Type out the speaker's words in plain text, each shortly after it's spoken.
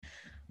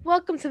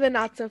Welcome to the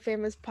Not So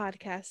Famous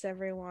podcast,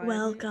 everyone.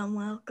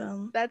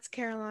 Welcome. That's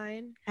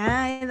Caroline.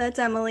 Hi, that's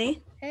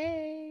Emily.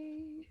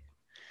 Hey.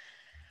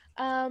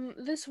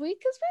 This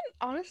week has been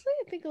honestly,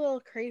 I think, a little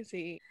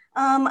crazy.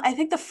 I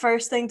think the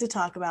first thing to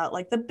talk about,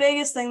 like the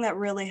biggest thing that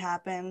really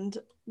happened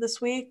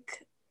this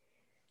week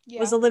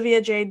was Yeah.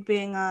 Olivia Jade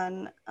being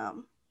on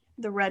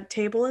the Red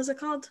Table, is it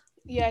called?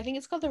 Yeah, I think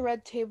it's called the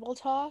Red Table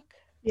Talk.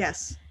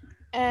 Yes.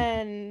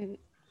 And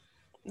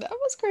that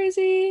was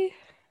crazy.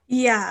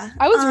 Yeah.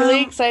 I was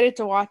really excited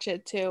to watch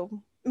it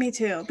too. Me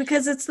too,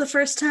 because it's the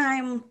first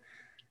time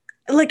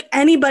like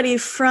anybody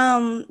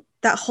from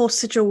that whole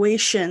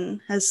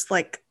situation has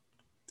like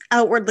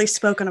outwardly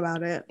spoken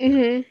about it.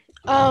 And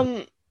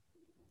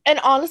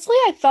honestly,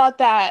 I thought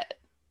that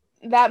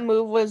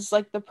move was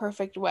like the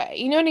perfect way.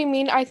 You know what I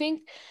mean? I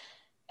think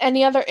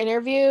any other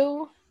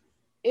interview,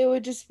 it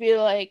would just be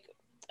like,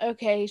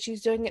 okay,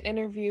 she's doing an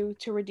interview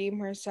to redeem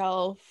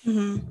herself.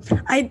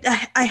 I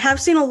have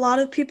seen a lot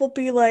of people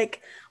be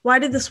like, why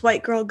did this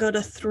white girl go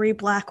to 3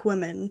 black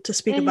women to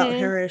speak about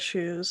her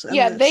issues?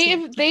 And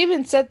they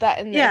even said that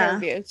in the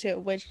interview too,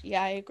 which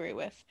I agree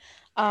with.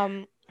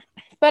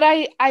 But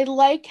I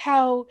like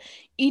how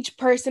each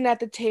person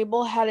at the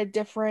table had a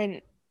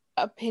different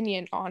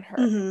opinion on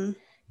her.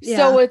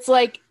 So it's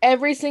like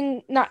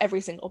not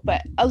every single,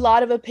 but a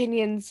lot of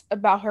opinions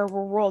about her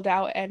were rolled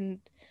out and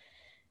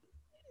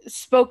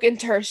spoken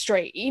to her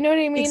straight. You know what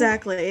I mean?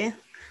 Exactly.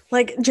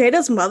 Like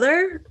Jada's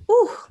mother,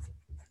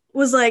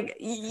 was like,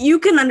 you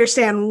can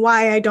understand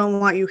why I don't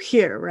want you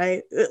here,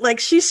 right? Like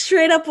she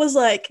straight up was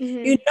like,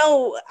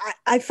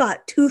 I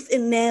fought tooth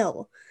and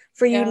nail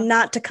for you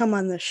not to come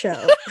on the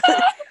show.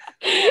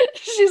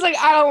 She's like,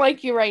 I don't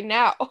like you right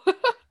now.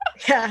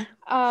 Yeah.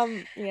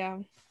 Yeah.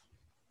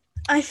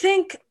 I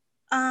think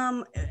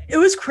it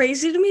was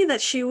crazy to me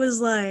that she was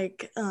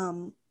like,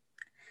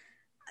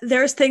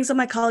 there's things on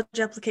my college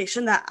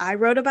application that I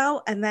wrote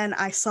about, and then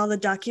I saw the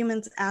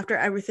documents after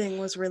everything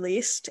was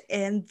released,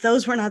 and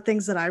those were not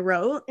things that I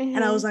wrote.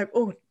 And I was like,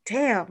 oh,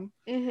 damn.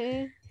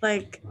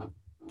 Like,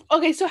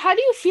 okay, so how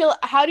do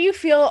you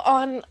feel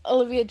on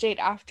Olivia Jade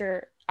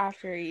after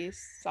you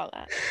saw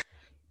that?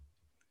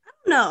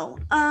 No,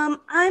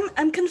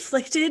 I'm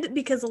conflicted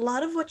because a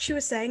lot of what she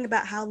was saying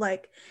about how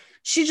like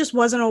she just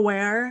wasn't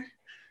aware.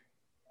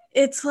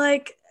 It's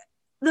like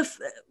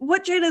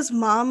what Jada's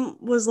mom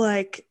was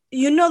like,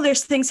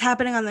 there's things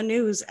happening on the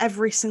news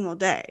every single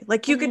day.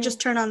 Like you could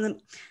just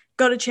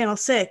go to channel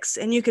 6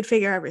 and you could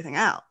figure everything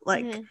out.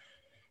 Like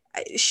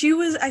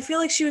I feel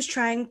like she was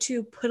trying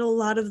to put a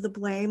lot of the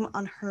blame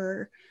on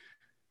her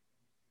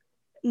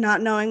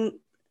not knowing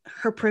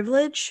her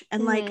privilege.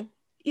 And like,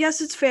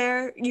 yes, it's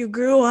fair. You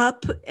grew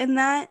up in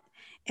that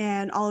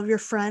and all of your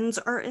friends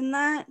are in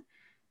that.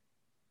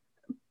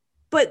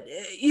 But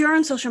you're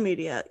on social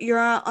media, you're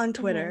on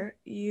Twitter,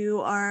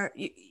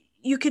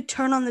 you could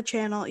turn on the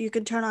channel, you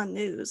could turn on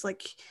news.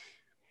 Like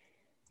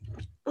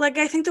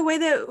I think the way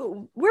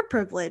that we're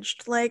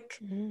privileged, like,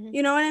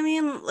 you know what I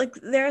mean? Like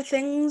there are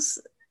things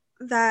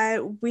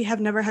that we have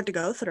never had to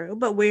go through,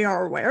 but we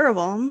are aware of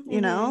them,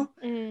 you know?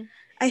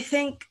 I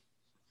think,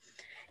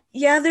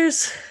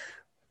 there's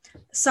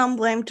some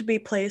blame to be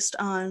placed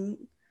on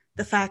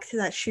the fact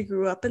that she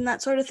grew up in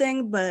that sort of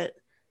thing, but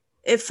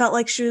it felt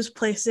like she was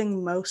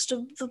placing most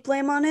of the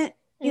blame on it.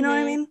 You know what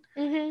I mean?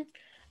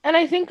 And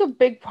I think a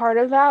big part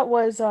of that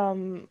was,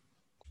 I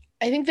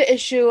think the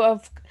issue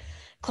of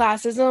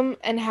classism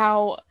and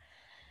how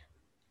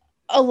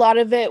a lot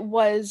of it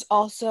was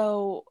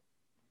also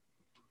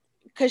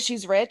because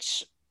she's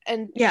rich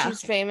and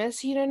she's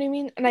famous, you know what I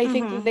mean? And I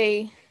think that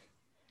they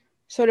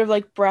sort of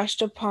like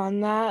brushed upon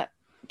that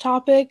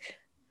topic.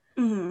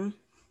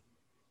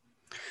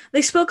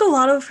 They spoke a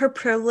lot of her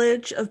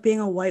privilege of being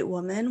a white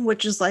woman,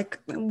 which is like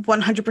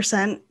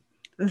 100%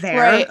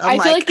 there. Right. I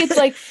feel like it's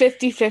like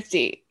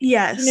 50-50.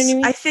 Yes. You know what I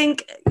mean? I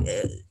think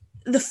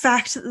the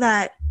fact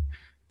that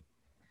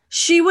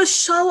she was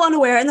so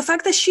unaware, and the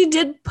fact that she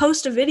did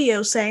post a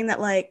video saying that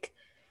like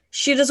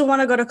she doesn't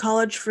want to go to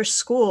college for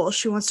school,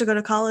 she wants to go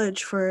to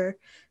college for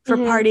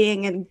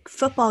partying and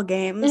football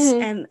games.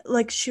 And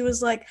like she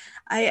was like,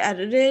 I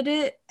edited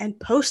it and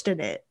posted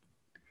it.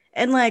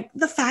 And like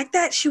the fact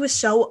that she was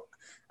so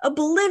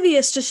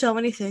oblivious to so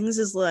many things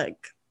is like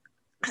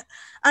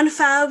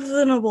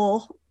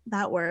unfathomable,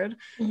 that word,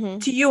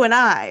 to you and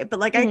I. But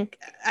like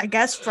I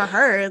guess for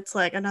her it's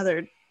like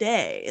another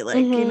day,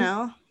 like, you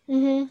know.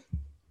 And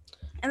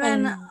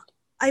then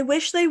I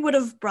wish they would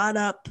have brought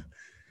up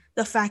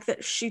the fact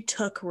that she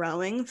took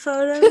rowing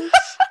photos.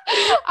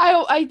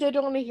 I did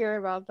want to hear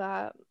about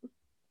that.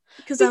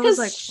 Because I was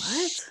like,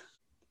 what?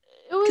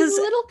 It was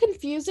a little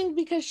confusing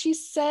because she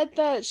said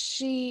that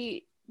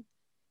she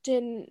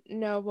didn't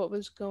know what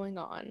was going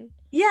on.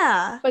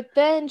 Yeah. But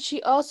then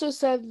she also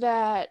said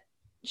that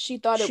she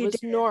thought it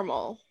was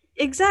normal.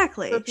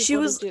 Exactly. She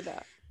was to do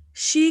that.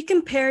 She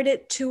compared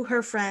it to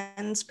her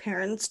friends'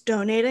 parents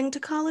donating to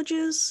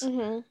colleges.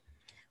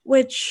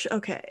 Which,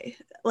 okay,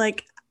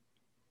 like,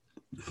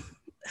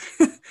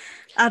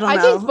 I don't know.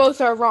 I think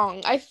both are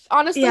wrong. I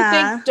honestly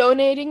think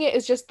donating it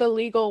is just the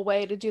legal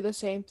way to do the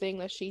same thing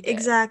that she did.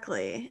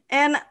 Exactly.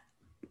 And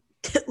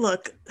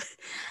look,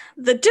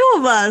 the two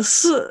of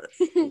us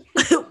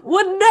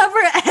would never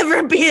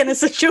ever be in a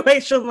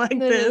situation like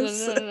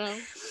this. No.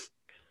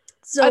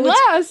 So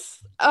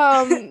unless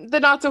the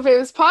Not So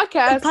Famous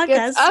podcast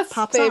gets us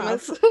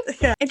famous.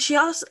 Yeah. And she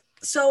also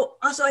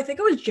I think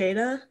it was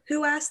Jada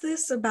who asked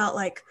this about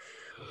like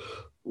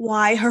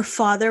why her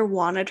father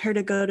wanted her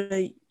to go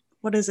to,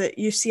 what is it,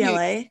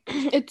 UCLA?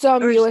 It's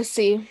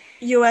USC.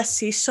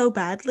 USC so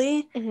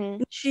badly.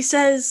 Mm-hmm. She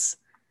says,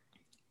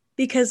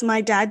 because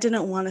my dad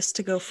didn't want us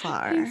to go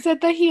far. He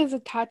said that he has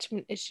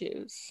attachment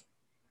issues.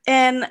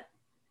 And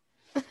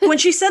when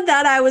she said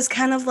that, I was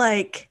kind of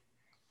like,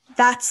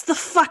 that's the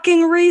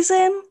fucking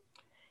reason?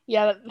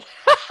 Yeah.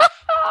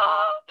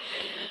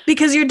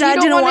 Because your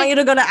dad didn't want you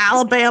to go to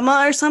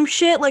Alabama or some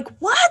shit? Like,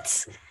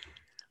 what?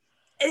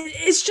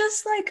 It's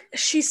just like,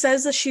 she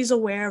says that she's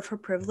aware of her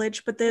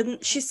privilege, but then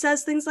she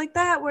says things like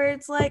that where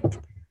it's like,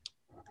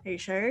 are you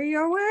sure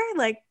you're aware?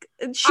 Like,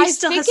 she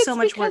still has so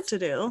much work to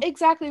do.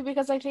 Exactly,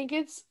 because I think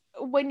it's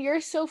when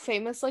you're so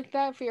famous like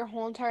that for your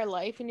whole entire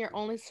life and you're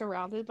only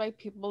surrounded by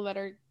people that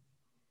are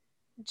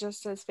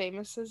just as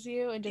famous as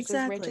you and just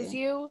as rich as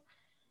you,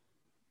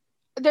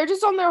 they're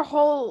just on their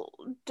whole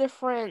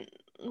different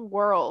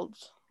world.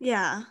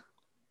 Yeah.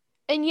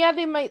 And yeah,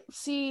 they might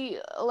see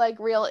like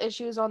real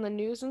issues on the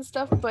news and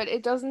stuff, but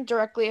it doesn't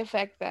directly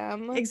affect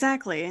them.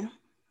 Exactly.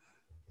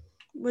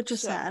 Which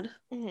is sad.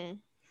 Mm-hmm.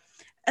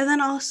 And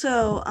then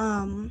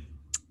also,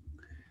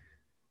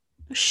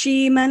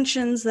 she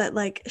mentions that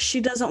like she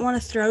doesn't want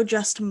to throw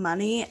just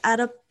money at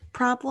a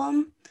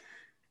problem,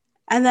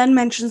 and then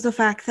mentions the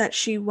fact that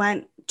she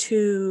went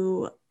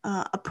to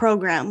a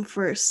program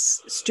for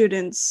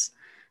students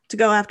to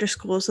go after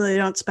school so they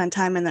don't spend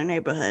time in their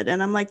neighborhood.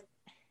 And I'm like,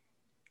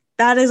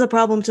 that is a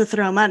problem to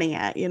throw money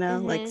at, you know?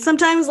 Mm-hmm. Like,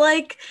 sometimes,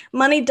 like,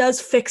 money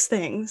does fix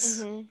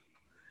things.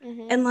 Mm-hmm.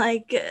 Mm-hmm. And,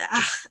 like,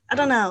 I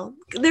don't know.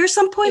 There's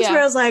some points where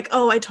I was like,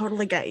 oh, I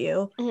totally get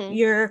you. Mm-hmm.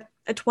 You're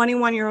a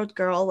 21-year-old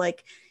girl.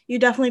 Like, you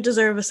definitely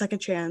deserve a second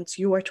chance.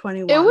 You are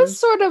 21. It was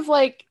sort of,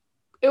 like,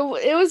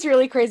 it was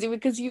really crazy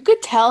because you could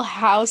tell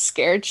how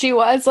scared she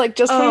was, like,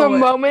 just from the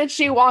moment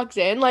she walked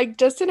in, like,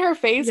 just in her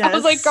face. Yes. I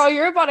was like, girl,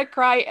 you're about to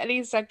cry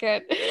any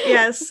second.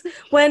 Yes.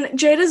 When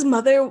Jada's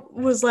mother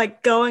was,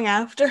 like, going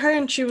after her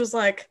and she was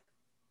like,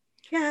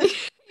 yeah.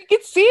 You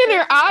could see in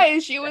her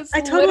eyes she was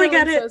I totally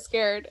get it. So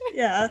scared.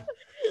 Yeah.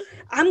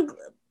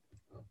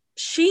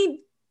 She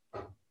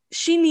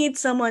needs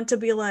someone to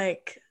be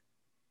like,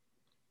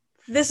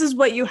 this is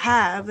what you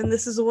have and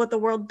this is what the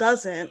world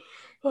doesn't.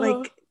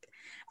 Like,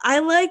 I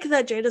like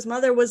that Jada's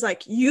mother was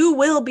like, you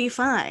will be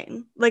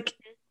fine. Like,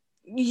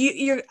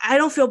 you're. I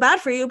don't feel bad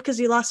for you because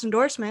you lost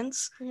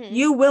endorsements. Mm-hmm.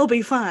 You will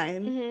be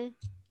fine.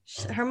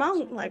 Mm-hmm. Her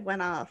mom, like,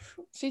 went off.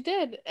 She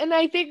did. And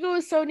I think it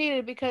was so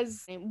needed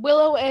because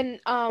Willow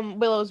and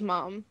Willow's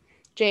mom,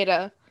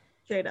 Jada,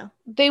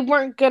 they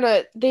weren't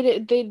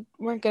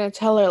gonna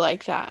tell her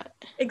like that.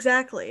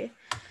 Exactly.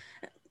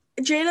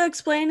 Jada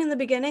explained in the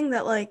beginning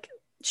that, like,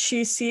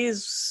 she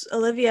sees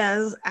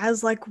Olivia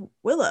as like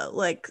Willow.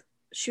 Like,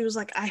 she was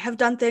like, I have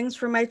done things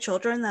for my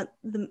children that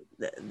the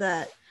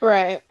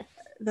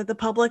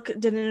public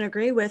didn't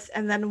agree with,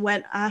 and then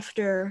went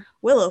after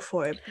Willow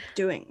for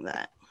doing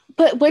that.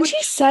 But when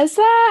she says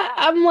that,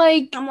 I'm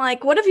like,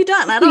 what have you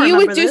done? I don't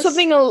remember would do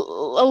something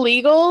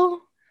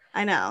illegal.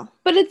 I know.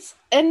 But it's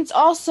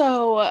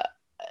also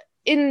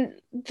in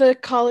the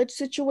college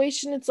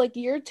situation, it's like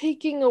you're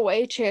taking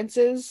away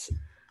chances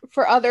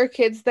for other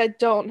kids that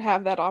don't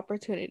have that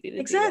opportunity to do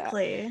that.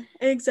 Exactly.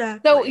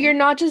 So you're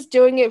not just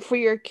doing it for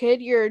your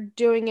kid, you're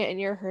doing it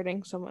and you're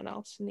hurting someone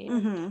else in the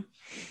end. Mm-hmm.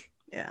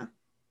 Yeah.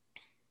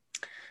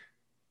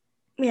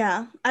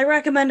 Yeah. I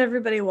recommend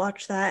everybody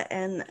watch that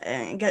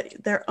and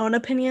get their own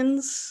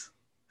opinions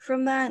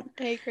from that.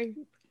 I agree.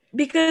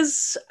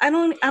 Because I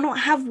don't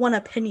have one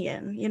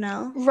opinion, you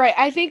know? Right.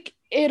 I think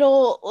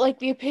it'll, like,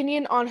 the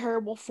opinion on her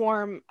will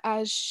form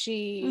as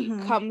she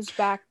comes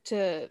back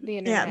to the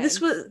internet. Yeah,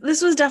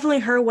 this was definitely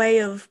her way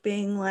of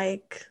being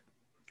like,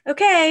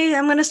 okay,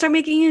 I'm gonna start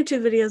making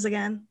YouTube videos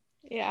again.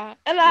 Yeah.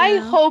 And I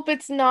hope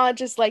it's not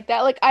just like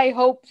that. Like, I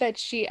hope that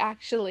she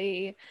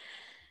actually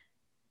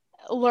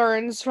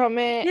learns from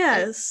it.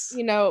 Yes.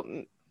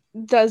 And,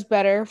 does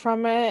better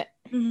from it.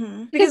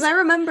 Mm-hmm. Because I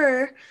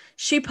remember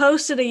she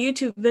posted a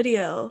YouTube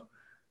video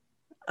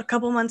a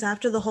couple months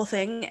after the whole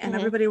thing, and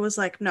everybody was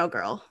like, no,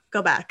 girl,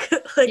 go back.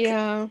 Like,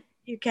 yeah,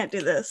 you can't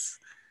do this.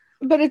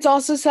 But it's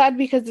also sad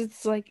because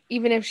it's like,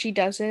 even if she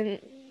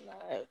doesn't,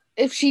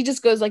 if she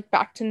just goes like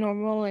back to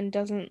normal and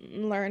doesn't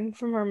learn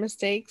from her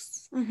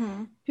mistakes,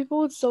 people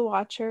would still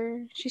watch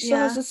her. She still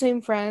has the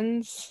same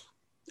friends.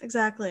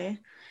 Exactly.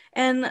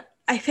 And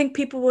I think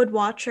people would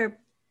watch her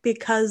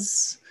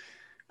because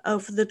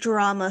of the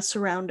drama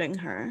surrounding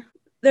her.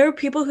 There are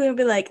people who would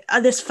be like, oh,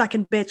 this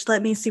fucking bitch,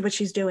 let me see what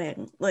she's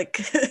doing.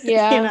 Like,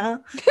 yeah. You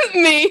know?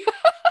 Me.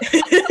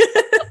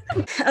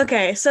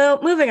 Okay,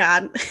 so moving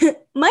on.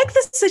 Mike,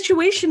 the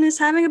situation is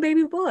having a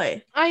baby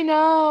boy. I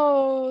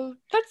know.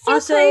 That's so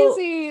Also,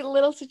 crazy.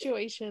 Little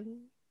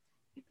situation.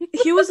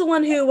 He was the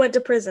one who went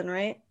to prison,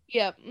 right?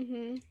 Yep.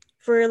 Mm-hmm.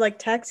 For like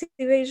tax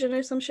evasion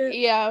or some shit.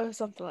 Yeah,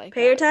 something like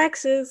Pay that. your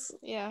taxes.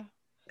 Yeah.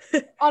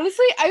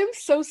 Honestly, I'm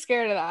so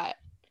scared of that.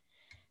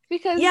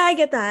 Because yeah, I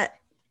get that.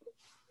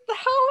 How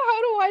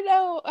do I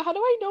know? How do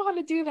I know how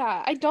to do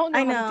that? I don't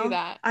know how to do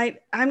that.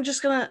 I'm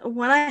just gonna,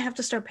 when I have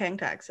to start paying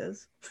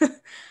taxes,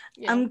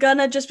 I'm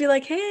gonna just be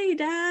like, hey,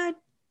 Dad.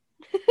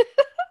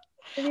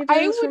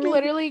 I would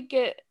literally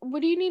get,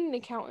 what do you need, an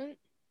accountant?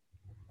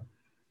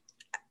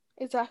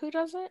 Is that who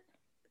does it?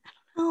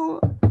 Oh,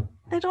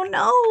 I don't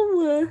know.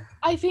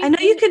 I know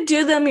you could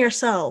do them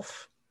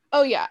yourself.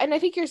 Oh yeah, and I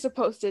think you're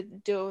supposed to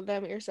do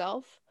them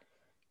yourself.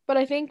 But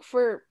I think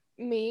for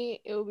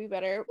me, it would be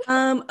better.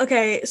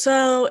 Okay,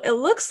 so it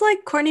looks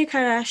like Kourtney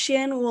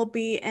Kardashian will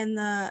be in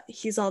the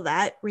He's All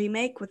That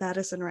remake with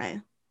Addison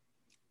Rae.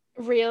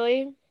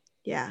 Really?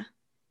 Yeah.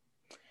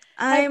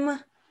 I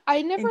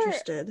never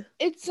interested.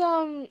 It's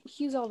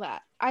He's All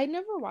That. I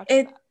never watched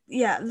that.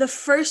 Yeah, the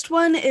first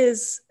one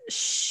is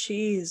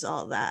She's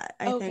All That,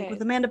 I think,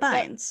 with Amanda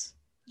Bynes.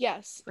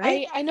 Yes.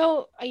 Right? I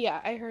know.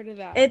 Yeah, I heard of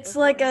that. It's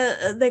before. Like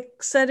they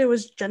said it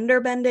was gender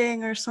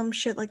bending or some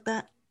shit like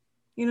that.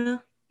 You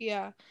know?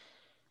 Yeah.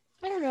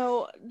 I don't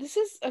know. This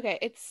is okay.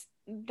 It's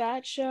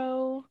that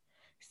show,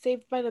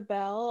 Saved by the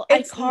Bell.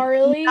 It's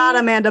iCarly. Not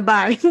Amanda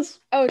Bynes.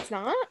 Oh, it's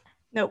not?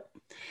 Nope.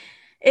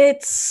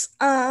 It's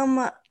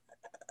Freddie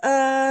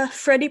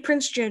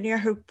Prinze Jr.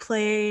 who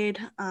played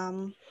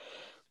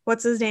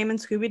what's his name in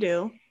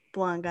Scooby-Doo?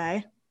 Blonde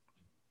guy.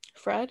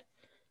 Fred?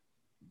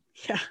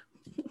 Yeah.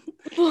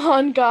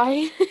 Blonde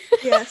guy.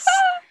 Yes.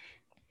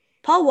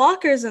 Paul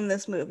Walker's in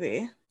this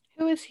movie.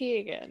 Who is he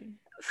again?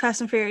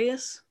 Fast and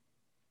Furious.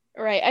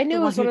 Right. I knew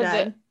it was one of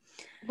the...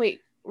 Wait,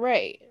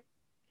 right.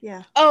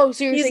 Yeah. Oh,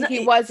 so you're saying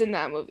he was in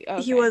that movie.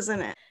 Okay. He was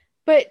in it.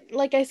 But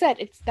like I said,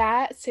 it's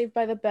that, Saved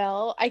by the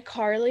Bell.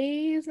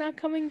 iCarly is not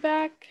coming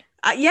back.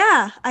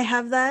 Yeah, I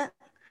have that.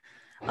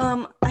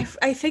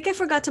 I think I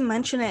forgot to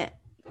mention it.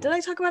 Did I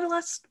talk about it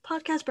last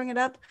podcast? Bring it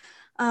up.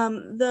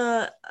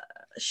 The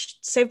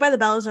Saved by the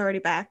Bell is already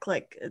back.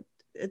 Like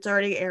it's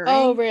already airing.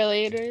 Oh,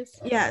 really? It is?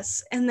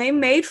 Yes, and they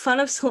made fun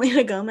of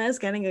Selena Gomez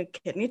getting a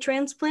kidney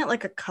transplant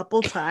like a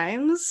couple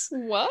times.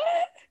 What?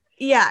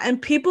 Yeah,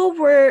 and people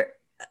were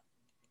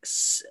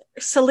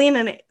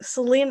Selena.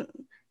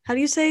 How do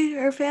you say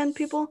her fan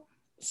people?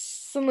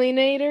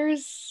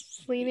 Selenators.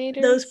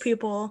 Those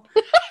people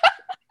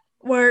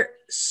were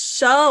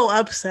so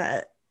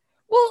upset.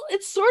 Well,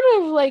 it's sort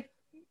of like,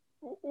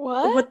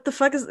 what? What the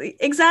fuck is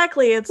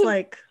exactly? It's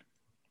like,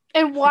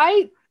 and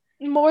why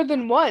more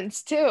than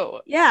once too?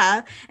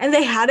 Yeah, and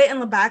they had it in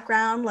the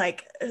background,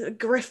 like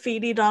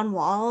graffitied on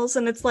walls,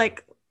 and it's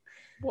like,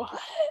 what?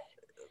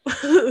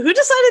 Who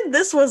decided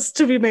this was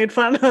to be made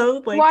fun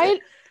of? Like, why?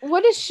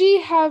 What does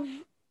she have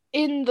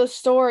in the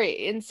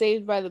story in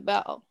Saved by the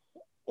Bell?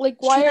 Like,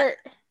 why are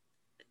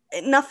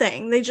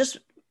nothing? They just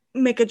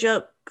make a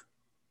joke.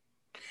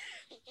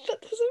 That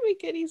doesn't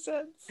make any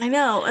sense. I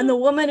know, and the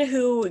woman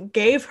who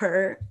gave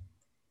her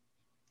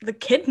the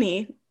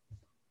kidney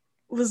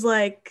was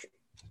like,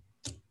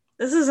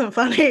 "This isn't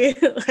funny."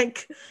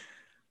 Like,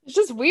 it's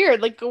just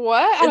weird. Like,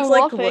 what? Out of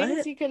all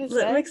things you could have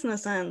said. That makes no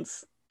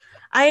sense.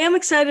 I am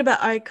excited about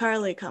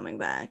iCarly coming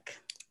back.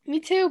 Me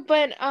too,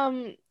 but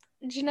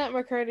Jeanette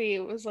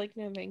McCurdy was like,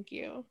 "No, thank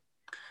you."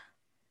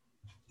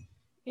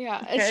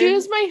 Yeah, okay. And she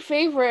was my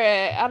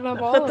favorite out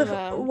of all of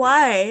them.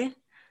 Why?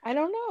 I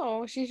don't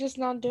know. She's just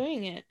not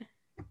doing it.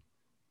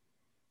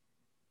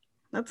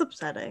 That's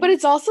upsetting. But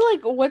it's also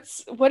like,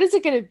 what is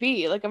it gonna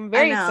be? Like, I'm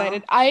very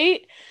excited.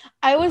 I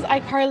was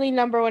iCarly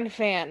 #1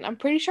 fan. I'm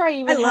pretty sure I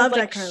even had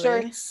like iCarly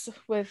shirts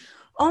with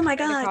oh my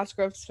god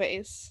Cosgrove's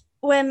face.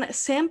 When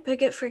Sam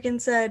Pickett freaking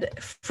said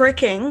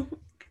fricking.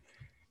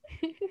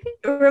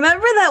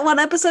 Remember that one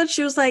episode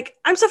she was like,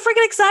 I'm so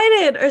freaking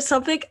excited or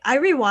something? I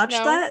rewatched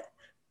that.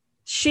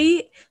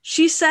 She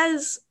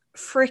says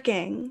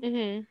fricking.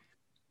 Mm-hmm.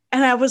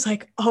 And I was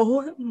like,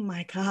 oh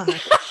my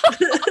god.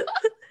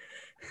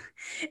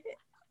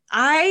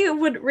 I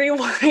would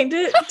rewind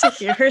it to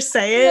hear her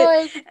say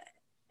it.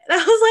 And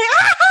I was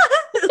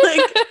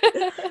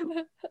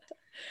like,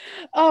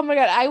 oh my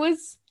god.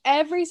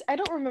 I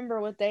don't remember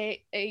what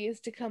day it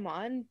used to come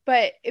on,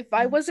 but if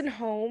I wasn't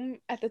home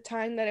at the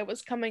time that it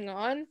was coming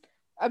on,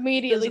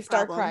 immediately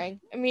start crying.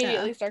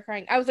 Start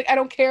crying. I was like, I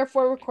don't care if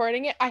we're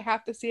recording it. I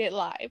have to see it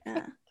live.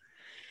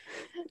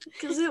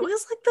 Because it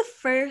was like the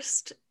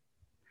first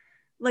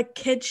like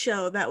kid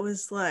show that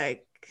was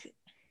like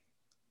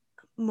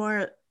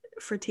more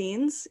for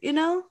teens, you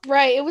know?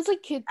 Right. It was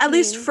like kid at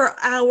least for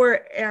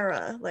our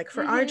era, like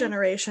for our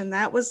generation,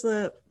 that was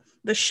the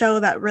show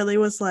that really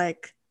was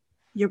like,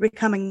 you're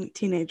becoming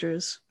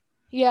teenagers.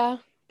 Yeah.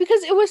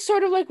 Because it was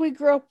sort of like we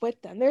grew up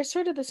with them. They're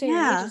sort of the same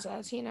age as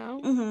us, you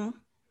know? Mm-hmm.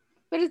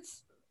 But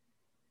it's,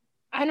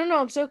 I don't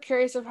know. I'm so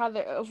curious of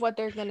what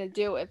they're going to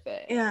do with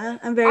it. Yeah,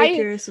 I'm very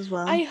curious as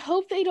well. I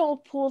hope they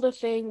don't pull the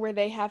thing where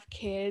they have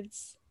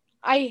kids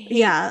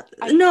Yeah,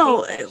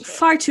 no,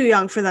 far too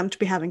young for them to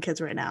be having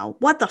kids right now.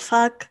 What the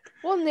fuck?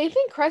 Well,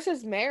 Nathan Kress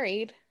is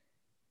married.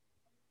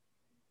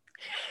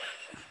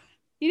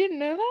 You didn't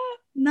know that?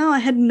 No, I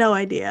had no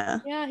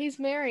idea. Yeah, he's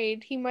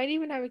married. He might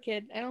even have a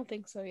kid. I don't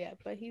think so yet,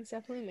 but he's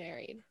definitely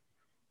married.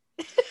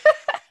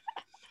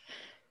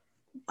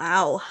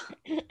 Wow.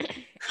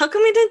 How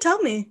come you didn't tell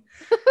me?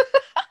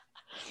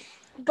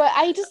 But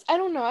I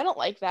don't know. I don't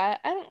like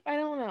that. I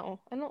don't know.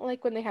 I don't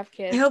like when they have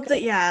kids. I hope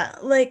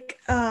that, like,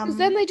 because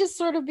then they just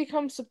sort of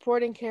become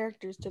supporting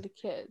characters to the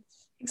kids.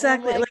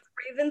 Exactly, like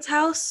Raven's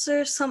House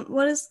or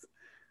what is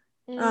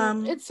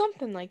it's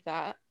something like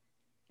that.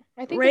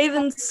 I think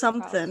Raven's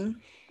something.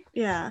 House.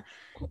 Yeah.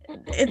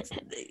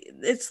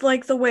 It's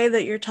like the way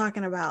that you're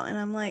talking about, and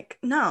I'm like,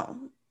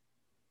 no.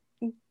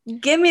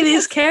 Give me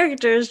these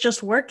characters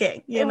just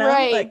working, you know?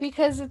 Right, like,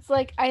 because it's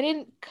like I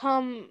didn't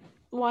come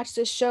watch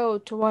this show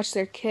to watch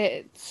their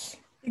kids.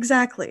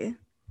 Exactly.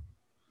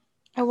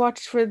 I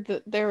watched for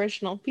the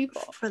original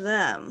people. For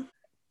them.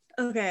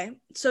 Okay,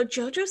 so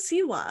JoJo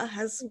Siwa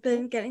has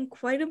been getting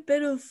quite a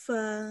bit of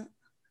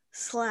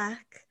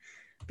slack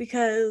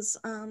because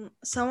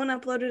someone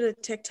uploaded a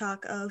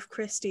TikTok of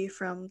Christy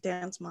from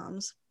Dance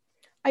Moms.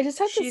 I just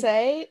have to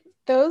say,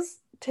 those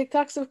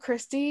TikToks of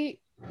Christy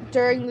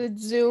during the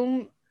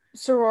Zoom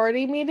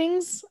sorority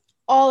meetings,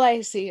 all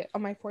I see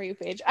on my For You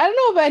page. I don't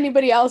know about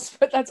anybody else,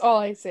 but that's all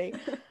I see.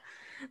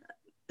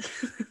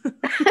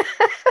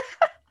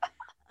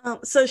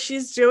 So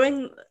she's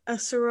doing a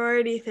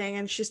sorority thing,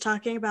 and she's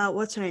talking about,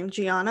 what's her name,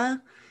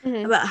 Gianna,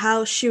 about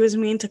how she was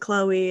mean to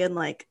Chloe and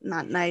like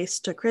not nice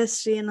to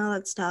Christy and all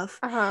that stuff.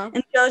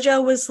 And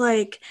JoJo was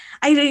like,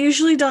 I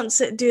usually don't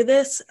do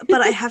this,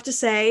 but I have to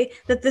say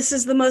that this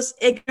is the most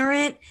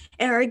ignorant,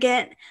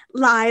 arrogant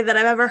lie that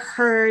I've ever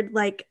heard.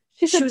 Like,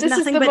 she was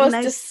nothing but nice. This is the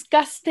most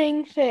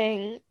disgusting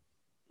thing.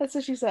 That's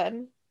what she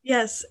said.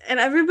 Yes, and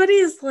everybody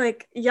is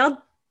like, y'all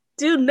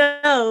do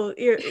know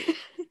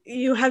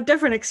you have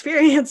different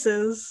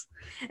experiences.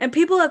 And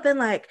people have been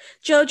like,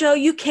 JoJo,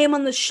 you came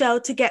on the show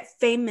to get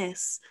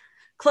famous.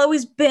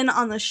 Chloe's been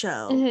on the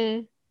show.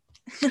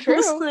 Mm-hmm. True. I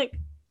was like,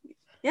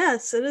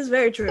 yes, it is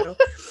very true.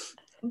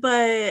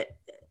 But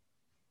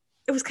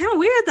it was kind of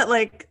weird that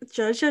like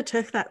JoJo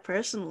took that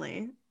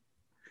personally.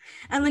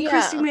 And then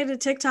Christy made a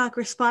TikTok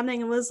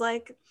responding and was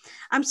like,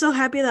 I'm so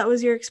happy that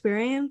was your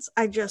experience.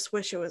 I just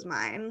wish it was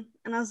mine.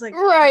 And I was like,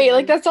 right,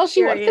 like that's all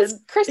she wanted. Because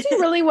Christy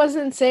really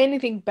wasn't saying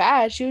anything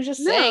bad. She was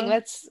just saying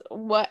that's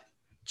what.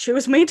 She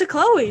was mean to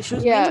Chloe. She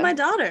was mean to my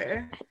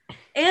daughter.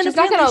 And she's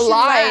not going to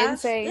lie and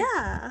say.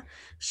 Yeah.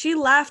 She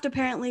laughed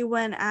apparently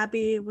when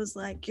Abby was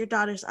like, your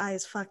daughter's eye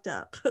is fucked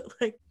up.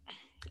 like.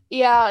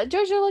 Yeah,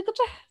 JoJo, like,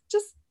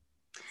 just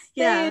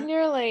stay in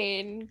your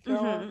lane,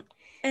 girl. Mm-hmm.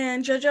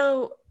 And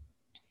JoJo,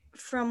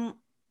 from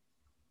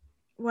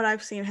what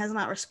I've seen, has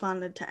not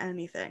responded to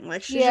anything.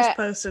 Like, she just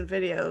posted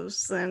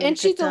videos and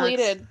she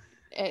deleted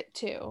it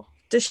too.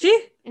 Does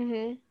she?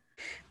 Mm-hmm.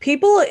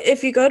 People,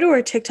 if you go to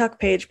her TikTok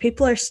page,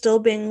 people are still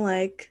being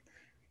like,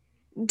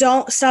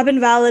 don't stop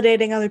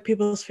invalidating other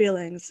people's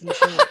feelings and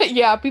shit.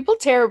 Yeah, people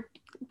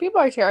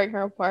are tearing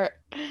her apart.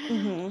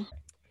 Mm-hmm.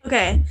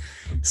 Okay,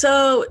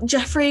 so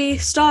Jeffree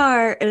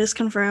Star, it is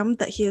confirmed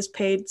that he has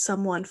paid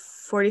someone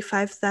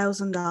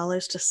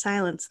 $45,000 to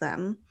silence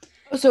them.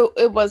 So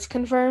it was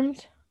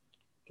confirmed?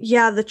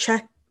 Yeah, the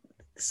check.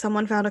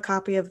 Someone found a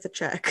copy of the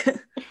check.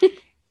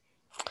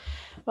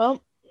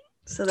 Well,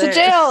 so to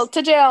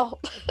jail.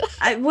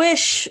 I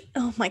wish.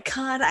 Oh my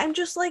god, I'm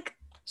just like.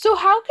 So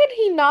how could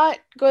he not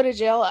go to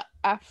jail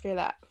after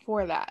that?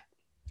 For that?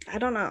 I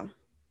don't know.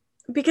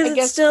 Because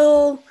it's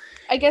still.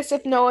 I guess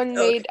if no one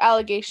made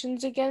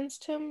allegations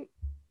against him.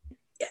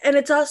 And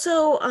it's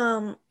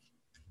also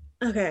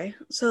okay,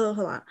 so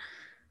hold on.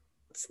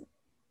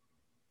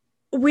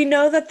 We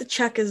know that the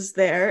check is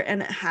there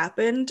and it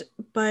happened,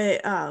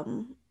 but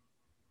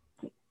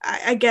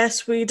I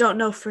guess we don't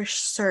know for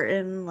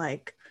certain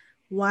like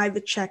why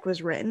the check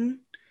was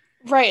written.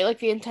 Right, like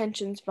the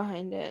intentions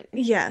behind it.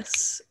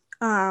 Yes.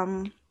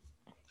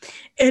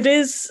 It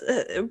is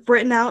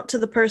written out to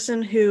the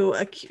person who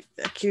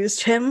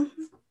accused him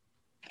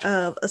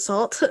of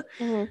assault.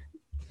 Mm-hmm.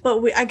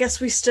 But I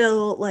guess we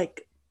still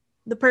like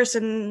the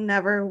person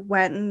never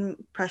went and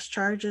pressed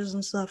charges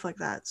and stuff like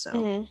that.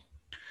 So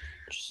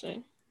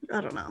interesting.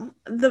 I don't know.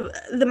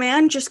 The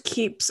man just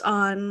keeps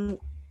on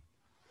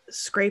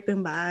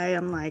scraping by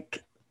and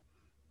like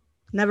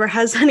never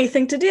has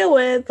anything to deal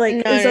with.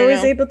 Like is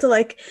always able to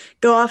like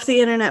go off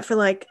the internet for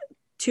like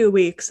 2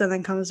 weeks and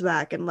then comes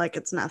back and like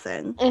it's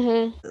nothing.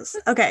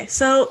 Mm-hmm. Okay,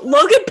 so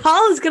Logan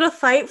Paul is gonna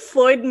fight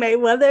Floyd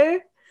Mayweather.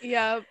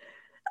 Yep.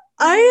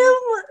 I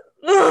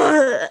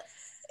am.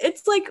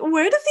 It's like,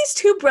 where did these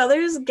two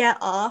brothers get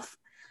off?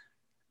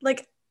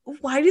 Like,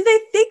 why do they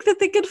think that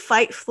they could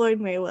fight Floyd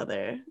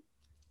Mayweather?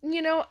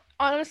 You know,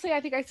 honestly,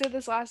 I think I said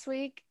this last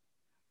week.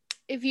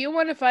 If you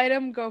want to fight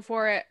him, go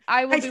for it.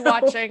 I will be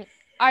watching.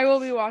 I will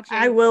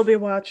be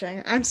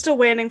watching. I'm still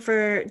waiting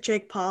for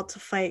Jake Paul to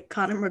fight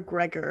Conor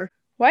McGregor.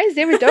 Why is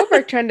David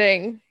Dobrik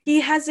trending?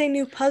 He has a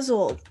new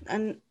puzzle,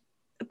 and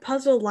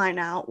puzzle line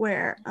out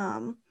where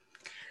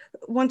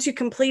once you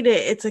complete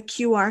it, it's a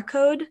QR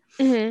code,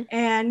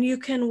 and you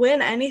can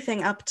win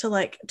anything up to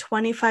like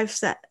 25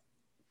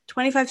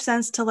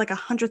 cents to like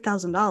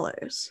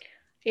 $100,000.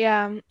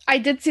 Yeah, I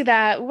did see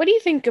that. What do you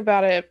think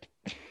about it?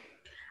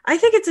 I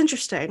think it's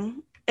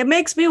interesting. It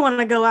makes me want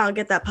to go out and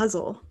get that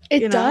puzzle.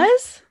 It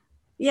does?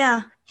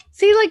 Yeah.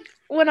 See, like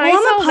when I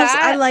saw that,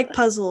 I like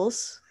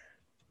puzzles.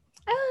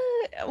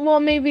 Well,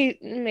 maybe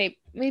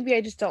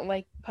I just don't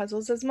like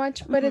puzzles as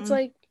much, but it's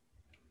like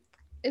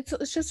it's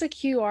just a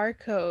QR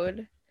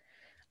code.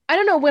 I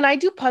don't know. When I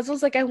do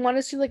puzzles, like I want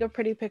to see like a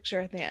pretty picture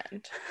at the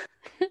end.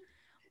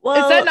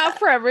 Well, is that not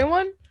for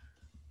everyone?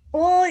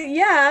 Well,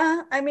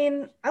 yeah. I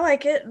mean, I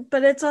like it,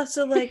 but it's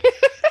also like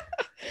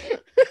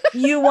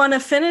you want to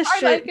finish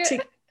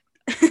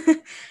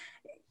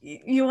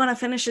you want to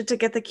finish it to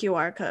get the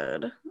QR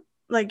code.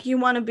 Like you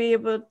want to be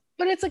able.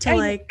 But it's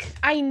like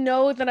I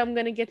know that I'm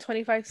gonna get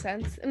 25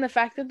 cents, and the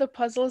fact that the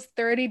puzzle is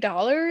 $30.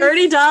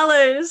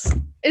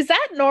 $30. Is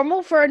that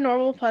normal for a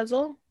normal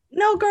puzzle?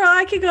 No, girl,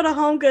 I could go to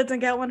Home Goods and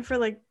get one for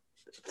like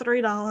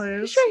 $3.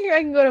 I'm sure here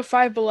I can go to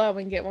Five Below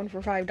and get one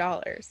for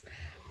 $5.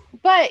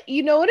 But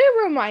you know what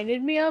it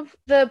reminded me of?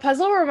 The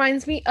puzzle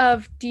reminds me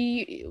of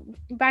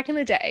back in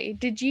the day,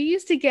 did you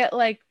used to get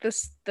like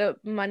the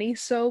money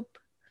soap?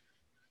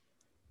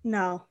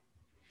 No.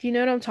 Do you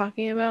know what I'm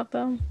talking about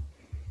though?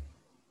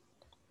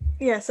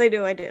 Yes, I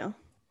do.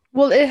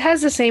 Well, it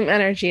has the same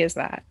energy as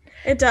that.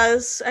 It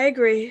does. I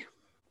agree.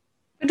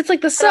 But it's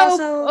like the soap.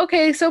 Also,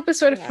 okay, soap is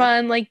sort of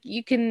fun. Like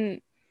you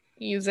can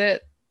use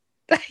it,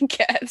 I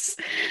guess.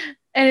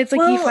 And it's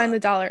like you find the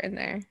dollar in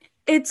there.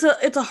 It's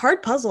a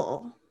hard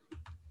puzzle.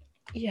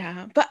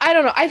 Yeah, but I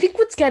don't know. I think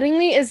what's getting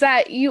me is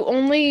that you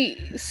only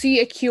see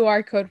a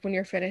QR code when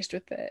you're finished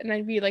with it, and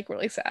I'd be like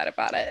really sad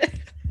about it.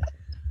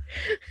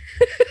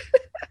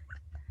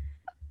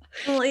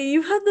 Well,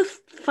 you had the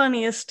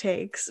funniest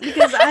takes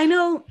because I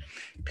know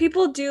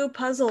people do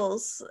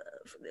puzzles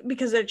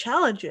because they're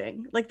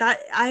challenging. Like that,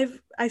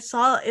 I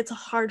saw it's a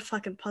hard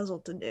fucking puzzle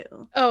to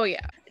do. Oh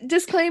yeah.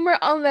 Disclaimer: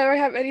 I'll never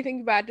have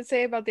anything bad to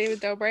say about David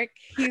Dobrik.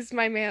 He's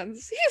my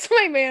man's. He's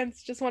my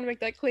man's. Just want to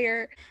make that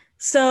clear.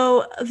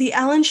 So the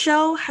Ellen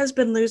Show has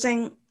been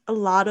losing a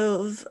lot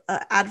of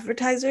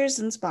advertisers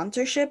and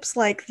sponsorships.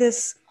 Like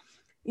this,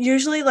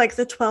 usually like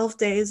the 12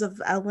 Days of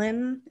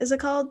Ellen, is it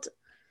called?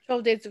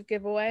 12 Days of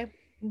Giveaway.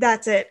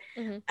 That's it.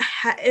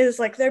 Is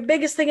like their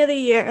biggest thing of the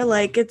year.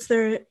 Like it's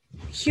their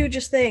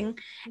hugest thing.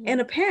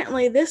 And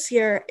apparently this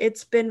year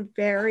it's been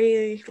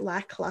very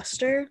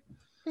lackluster.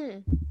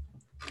 So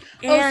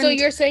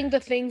you're saying the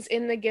things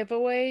in the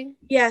giveaway?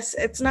 Yes,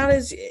 it's not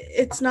as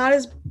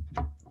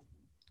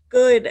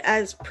good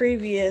as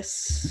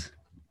previous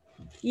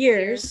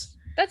years.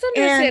 That's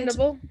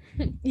understandable.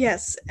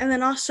 Yes, and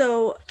then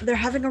also they're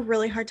having a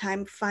really hard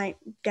time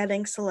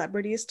getting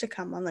celebrities to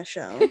come on the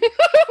show.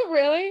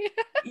 Really?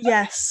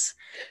 Yes.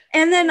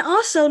 And then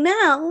also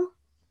now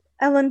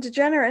Ellen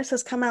DeGeneres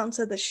has come out and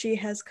said that she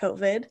has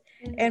COVID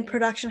and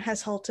production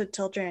has halted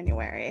till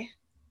January.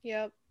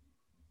 Yep.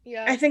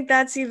 Yeah. I think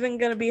that's even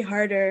going to be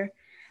harder.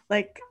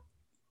 Like,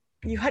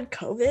 you had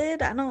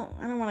COVID? I don't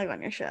want to go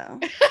on your show.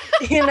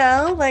 You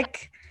know,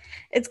 like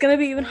it's going to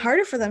be even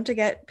harder for them to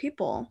get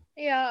people.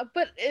 Yeah,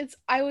 but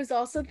I was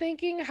also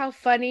thinking how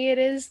funny it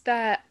is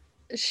that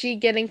she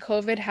getting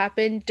COVID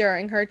happened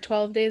during her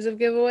 12 days of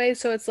giveaway.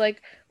 So it's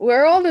like,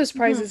 where are all those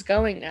prizes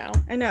going now?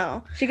 I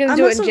know. She gonna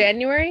do it in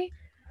January?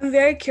 I'm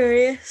very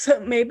curious. So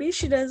maybe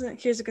she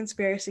doesn't. Here's a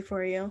conspiracy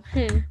for you.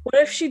 What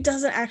if she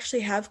doesn't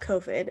actually have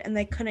COVID and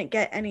they couldn't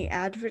get any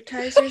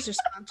advertisers or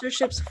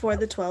sponsorships for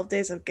the 12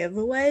 days of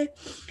giveaway?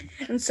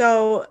 And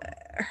so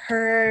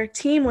her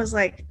team was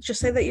like, just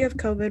say that you have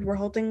COVID. We're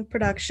holding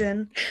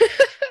production.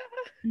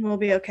 And we'll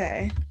be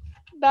okay.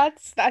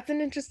 That's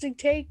an interesting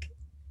take.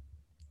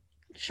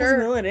 Sure.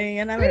 Possibility.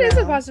 You never know. It is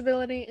a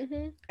possibility.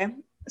 Okay.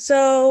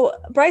 So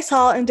Bryce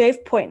Hall and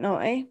Dave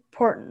Portnoy,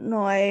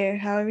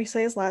 however you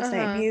say his last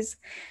name, he's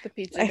the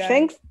pizza guy. I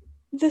think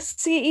the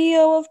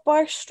CEO of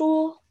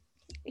Barstool.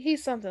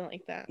 He's something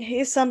like that.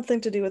 He's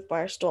something to do with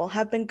Barstool.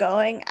 Have been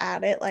going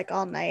at it like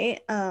all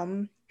night.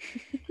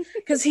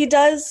 Because he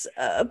does.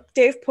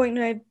 Dave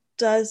Portnoy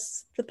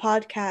does the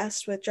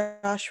podcast with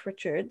Josh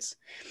Richards,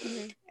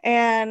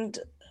 and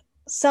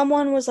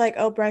someone was like,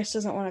 "Oh, Bryce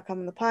doesn't want to come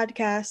on the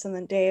podcast," and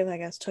then Dave, I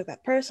guess, took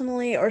that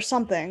personally or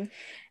something,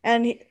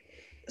 and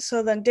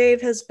so then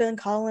Dave has been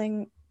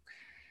calling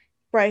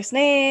Bryce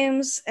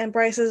names, and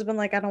Bryce has been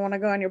like, "I don't want to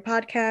go on your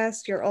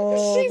podcast. You're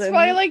old." She's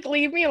probably like,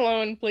 "Leave me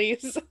alone,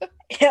 please."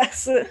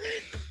 Yes.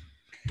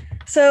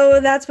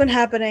 So that's been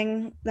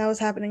happening. That was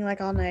happening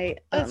like all night.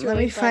 That's really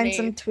Let me funny.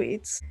 Find some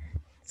tweets.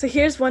 So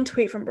here's one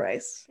tweet from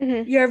Bryce.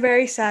 You're a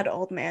very sad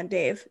old man,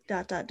 Dave. ...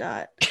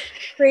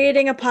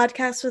 Creating a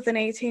podcast with an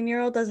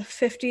 18-year-old as a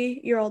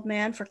 50-year-old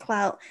man for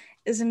clout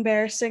is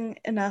embarrassing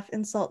enough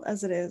insult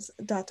as it is. ...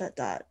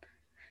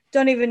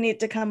 Don't even need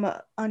to come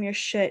on your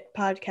shit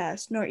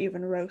podcast, nor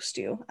even roast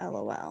you.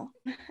 LOL.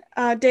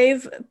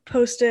 Dave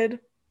posted,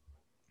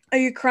 "Are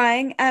you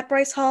crying at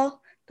Bryce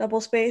Hall? ... double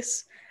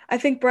space. I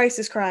think Bryce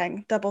is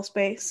crying, double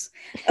space.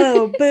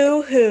 Oh,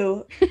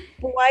 boo-hoo.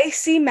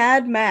 Brycey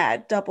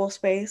mad, double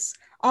space.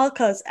 All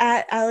cause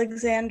at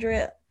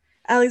Alexandria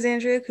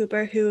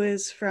Cooper, who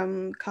is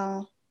from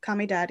Call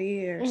Me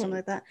Daddy or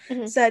something like that,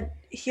 said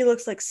he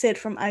looks like Sid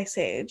from Ice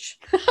Age.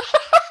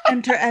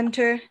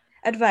 Enter,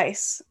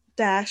 advice,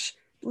 dash,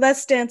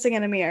 less dancing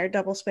in a mirror,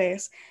 double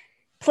space.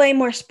 Play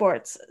more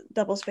sports,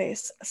 double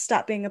space.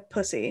 Stop being a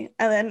pussy.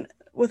 And then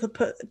with a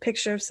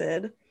picture of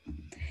Sid.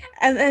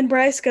 And then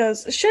Bryce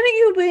goes, shouldn't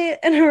you be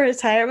in a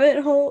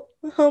retirement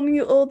home,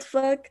 you old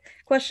fuck?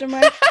 Question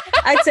mark.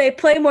 I'd say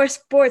play more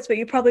sports, but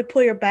you probably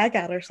pull your back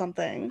out or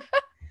something.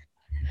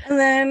 And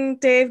then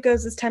Dave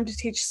goes, it's time to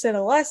teach Sid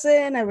a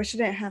lesson. I wish I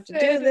didn't have to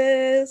do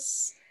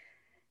this.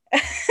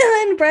 And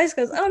then Bryce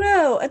goes, oh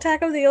no,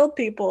 Attack of the Old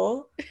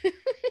People.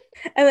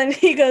 And then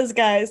he goes,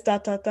 guys, ...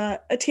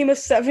 a team of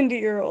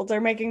 70-year-olds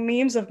are making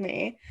memes of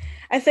me.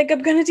 I think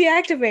I'm going to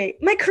deactivate.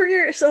 My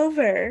career is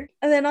over.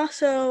 And then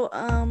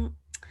also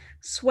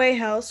Sway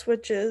House,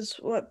 which is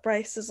what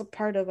Bryce is a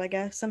part of, I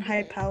guess, and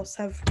Hype House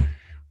have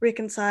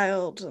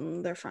reconciled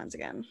and they're friends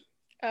again.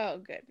 Oh,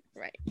 good.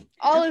 Right.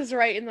 All is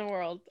right in the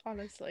world,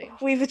 honestly.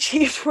 We've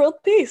achieved world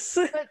peace.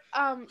 But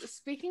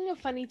speaking of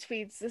funny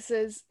tweets, this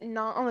is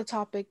not on the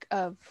topic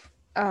of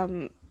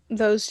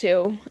those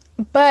two,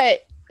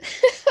 but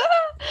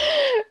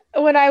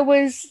when I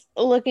was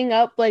looking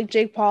up like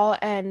Jake Paul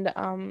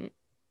and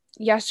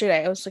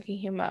yesterday I was looking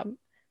him up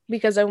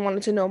because I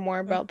wanted to know more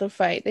about the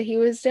fight that he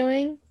was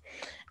doing,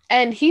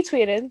 and he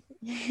tweeted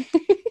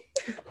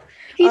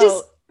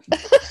so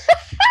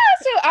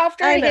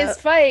after his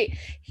fight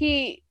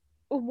he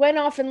went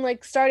off and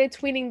like started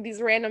tweeting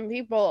these random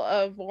people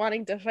of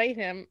wanting to fight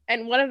him,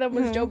 and one of them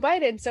was Joe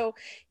Biden. So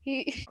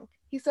he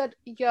said,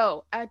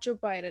 yo, at Joe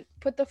Biden,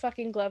 put the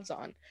fucking gloves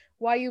on.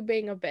 Why you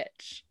being a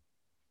bitch?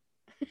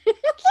 Like,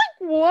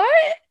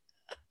 what?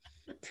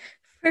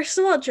 First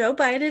of all, Joe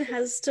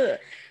Biden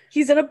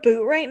he's in a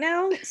boot right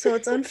now, so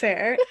it's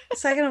unfair.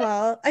 Second of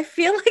all, I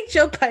feel like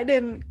Joe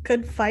Biden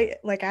could fight,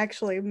 like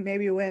actually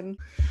maybe win.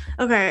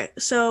 Okay,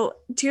 so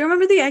do you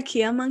remember the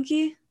IKEA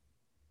monkey?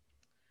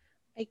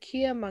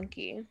 IKEA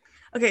monkey.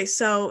 Okay,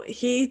 so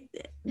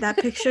that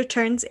picture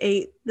turns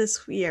 8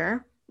 this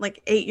year,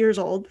 like 8 years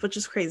old, which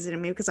is crazy to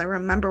me because I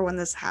remember when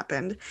this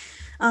happened.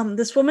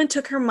 This woman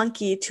took her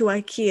monkey to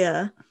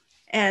IKEA,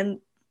 and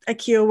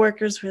IKEA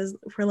workers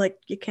were like,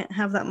 you can't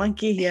have that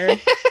monkey here.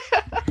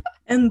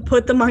 And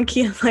put the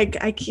monkey in like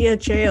IKEA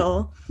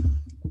jail.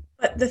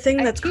 But the thing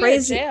that's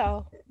crazy,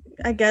 jail.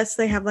 I guess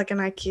they have like an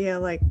IKEA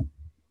like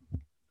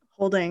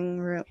holding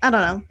room. I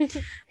don't know.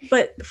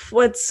 But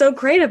what's so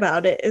great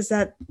about it is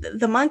that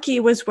the monkey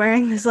was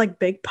wearing this like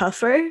big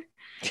puffer.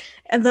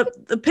 And the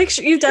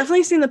picture, you've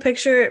definitely seen the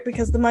picture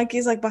because the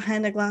monkey's like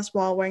behind a glass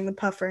wall wearing the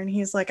puffer, and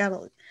he's like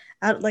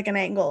at like an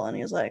angle, and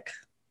he's like,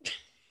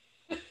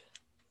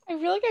 I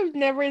feel like I've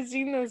never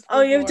seen this before.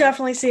 Oh, you've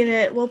definitely seen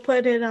it. We'll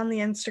put it on the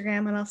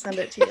Instagram and I'll send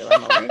it to you,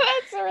 Emily.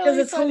 That's really because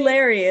it's funny.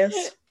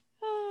 Hilarious.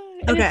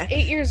 Okay. It's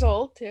 8 years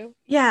old too.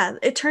 Yeah,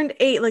 it turned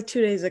 8 like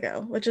 2 days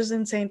ago, which is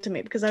insane to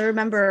me because I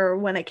remember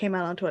when it came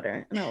out on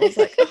Twitter and I was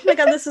like, oh my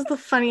god, this is the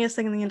funniest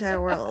thing in the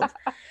entire world.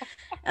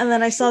 And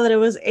then I saw that it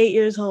was 8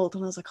 years old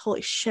and I was like,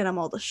 holy shit, I'm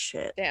old as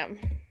shit. Damn.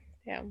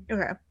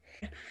 Okay.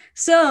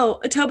 So,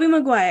 Tobey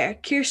Maguire,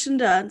 Kirsten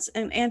Dunst,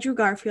 and Andrew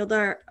Garfield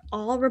are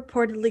all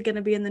reportedly going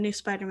to be in the new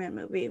Spider-Man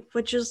movie,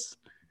 which is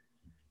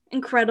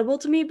incredible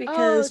to me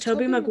because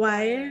Tobey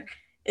Maguire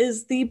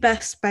is the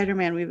best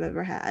Spider-Man we've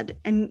ever had,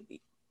 and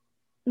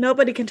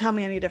nobody can tell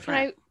me any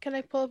different. Can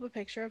I pull up a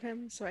picture of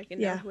him so I can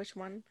know which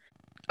one?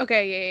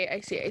 Okay, yeah, I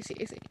see.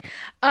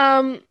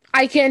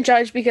 I can't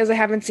judge because I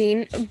haven't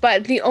seen,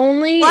 but the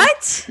only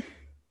What?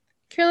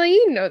 Caroline,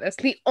 you know this.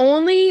 The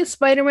only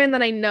Spider-Man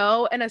that I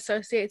know and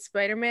associate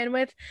Spider-Man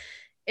with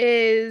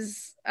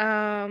is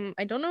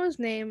I don't know his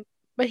name,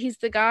 but he's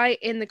the guy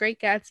in The Great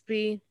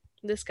Gatsby.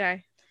 This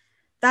guy.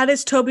 That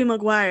is Tobey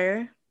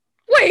Maguire.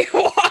 Wait,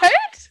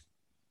 what?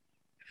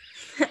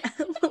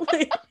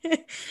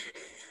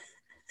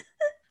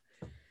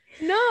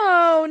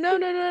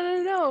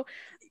 No.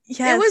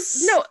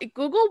 Yes.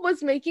 Google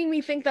was making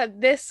me think that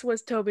this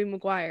was Tobey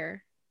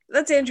Maguire.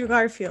 That's Andrew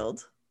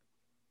Garfield.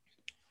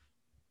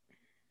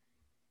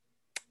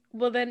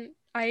 Well, then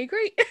I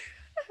agree.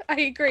 I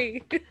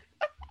agree.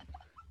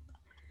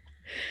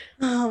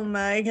 Oh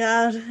my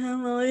god,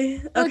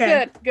 Emily. Okay.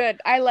 Well, good.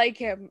 I like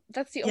him.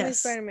 That's the only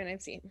Spider-Man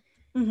I've seen.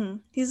 Mm-hmm.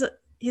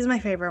 He's my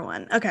favorite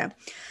one. Okay.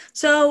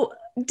 So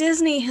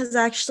Disney has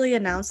actually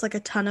announced like a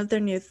ton of their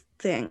new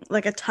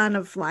like a ton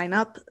of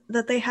lineup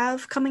that they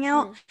have coming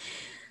out.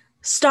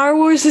 Star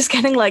Wars is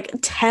getting like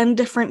 10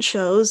 different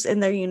shows in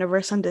their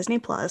universe on Disney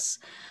Plus.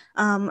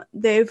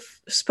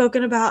 They've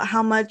spoken about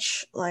how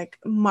much like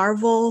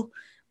Marvel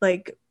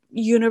like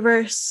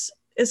universe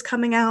is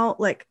coming out,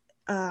 like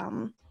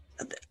a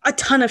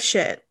ton of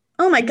shit.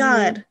 Oh my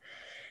god.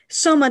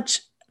 So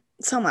much.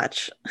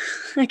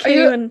 I can't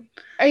even.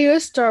 Are you a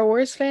Star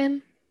Wars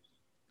fan?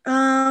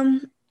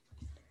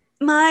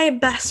 My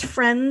best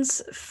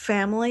friend's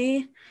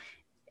family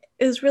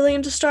is really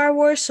into Star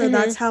Wars, so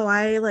that's how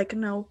I like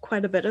know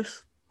quite a bit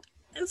of.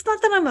 It's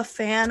not that I'm a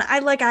fan. I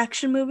like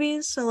action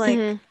movies, so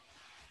like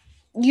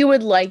you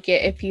would like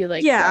it if you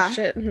like watched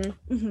it.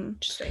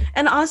 Interesting.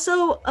 And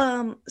also,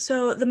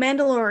 so The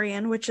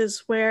Mandalorian, which is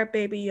where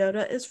Baby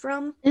Yoda is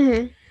from,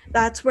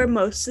 that's where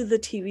most of the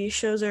TV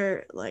shows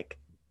are like.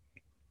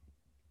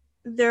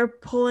 They're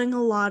pulling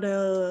a lot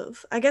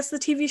of. I guess the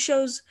TV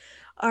shows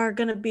are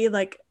gonna be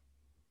like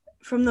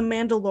from the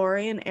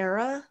Mandalorian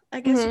era,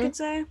 I guess you could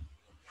say.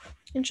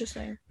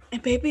 Interesting.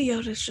 And Baby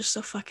Yoda is just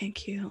so fucking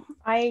cute.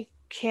 I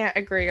can't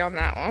agree on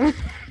that one.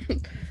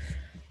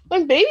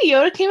 When Baby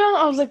Yoda came out,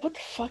 I was like, what the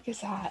fuck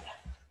is that?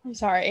 I'm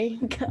sorry.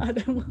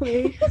 God,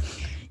 Emily.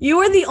 You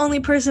are the only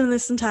person in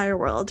this entire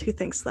world who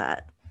thinks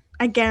that.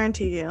 I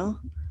guarantee you.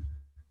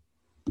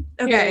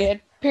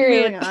 Okay.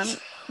 Period. Moving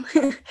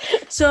on.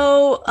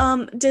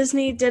 So,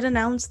 Disney did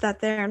announce that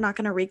they're not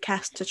going to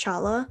recast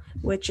T'Challa,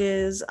 which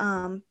is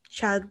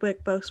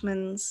Chadwick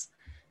Boseman's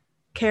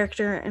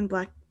character in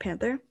Black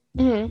Panther.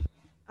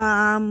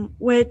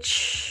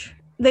 Which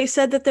they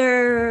said that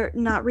they're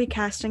not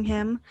recasting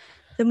him.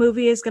 The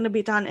movie is going to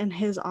be done in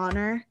his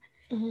honor.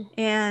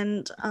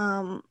 And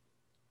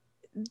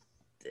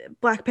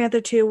Black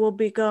Panther 2 will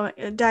be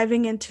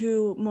diving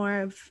into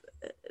more of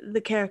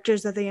the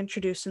characters that they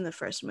introduced in the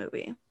first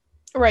movie.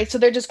 Right, so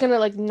they're just going to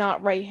like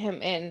not write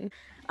him in.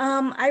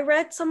 I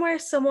read somewhere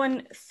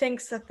someone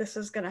thinks that this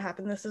is going to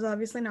happen. This is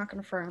obviously not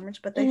confirmed,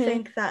 but they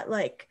think that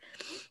like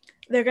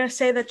they're going to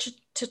say that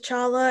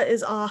T'Challa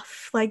is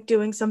off like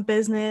doing some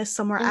business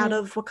somewhere out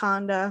of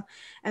Wakanda,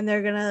 and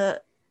they're going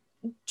to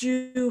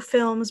do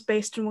films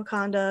based in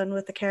Wakanda and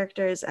with the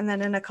characters. And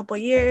then in a couple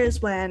of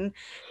years when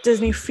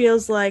Disney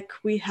feels like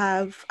we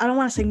have, I don't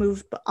want to say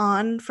moved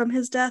on from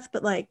his death,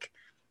 but like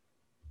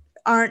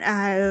aren't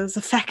as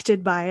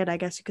affected by it, I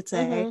guess you could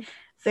say,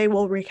 they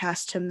will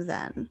recast him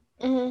then.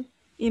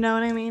 You know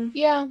what I mean?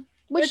 Yeah,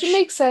 which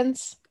makes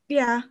sense.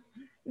 Yeah,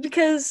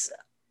 because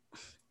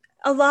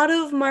a lot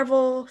of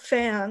Marvel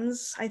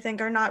fans, I think,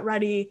 are not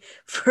ready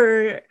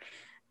for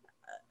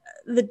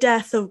the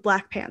death of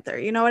Black Panther.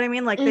 You know what I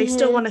mean? Like, they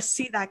still want to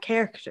see that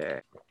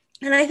character.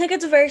 And I think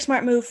it's a very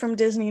smart move from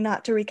Disney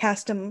not to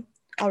recast him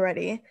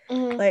already.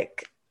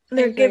 Like,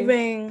 they're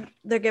giving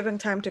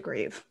time to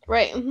grieve.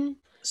 Right.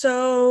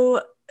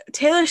 So,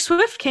 Taylor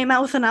Swift came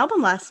out with an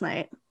album last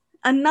night.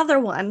 Another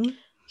one.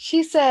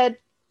 She said,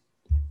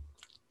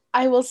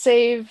 I will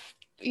save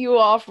you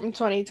all from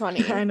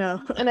 2020. I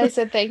know. And I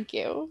said, thank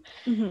you.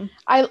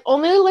 I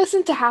only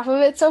listened to half of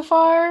it so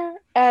far,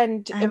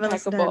 and I haven't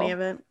listened to any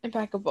of it.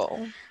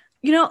 Impeccable.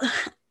 You know,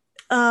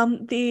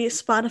 the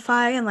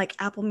Spotify and like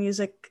Apple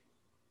Music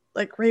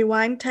like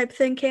rewind type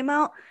thing came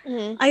out.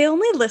 I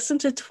only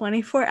listened to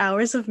 24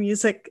 hours of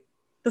music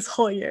this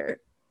whole year.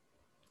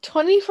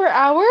 24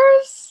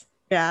 hours?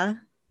 Yeah.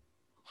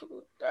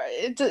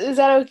 Is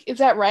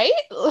that right?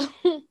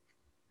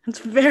 It's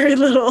very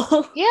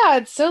little. Yeah,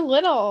 it's so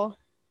little.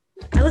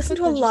 I listen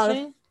to a lot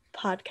of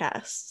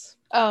podcasts.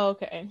 Oh,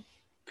 okay.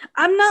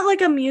 I'm not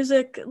like a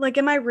music, like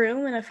in my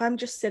room, and if I'm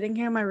just sitting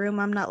here in my room,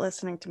 I'm not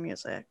listening to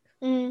music.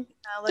 Like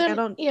I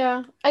don't.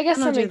 Yeah, I guess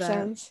that makes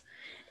sense.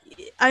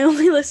 I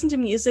only listen to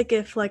music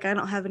if like I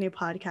don't have any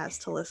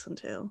podcasts to listen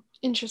to.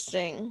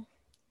 Interesting.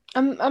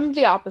 I'm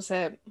the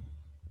opposite.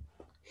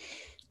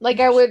 Like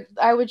I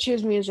would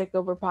choose music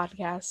over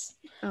podcasts.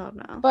 Oh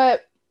no.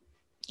 But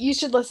you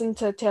should listen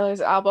to Taylor's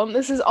album.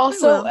 This is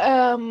also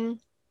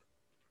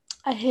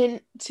a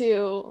hint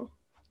to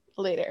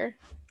later.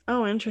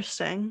 Oh,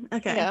 interesting.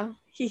 Okay. Yeah.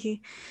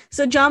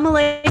 So John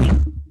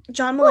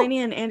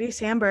Mulaney and Andy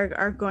Samberg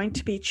are going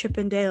to be Chip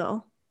and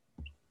Dale.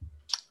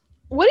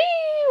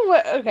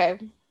 Okay.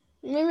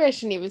 Maybe I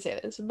shouldn't even say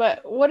this,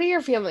 but what are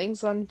your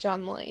feelings on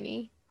John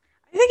Mulaney?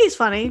 I think he's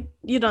funny.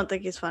 You don't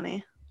think he's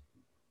funny.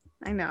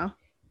 I know.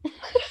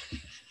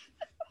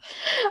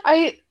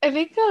 I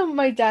think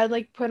my dad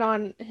like put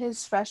on his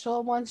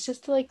special once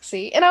just to like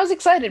see, and I was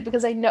excited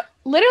because I know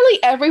literally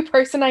every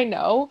person I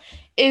know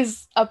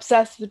is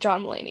obsessed with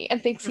John Mulaney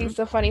and thinks he's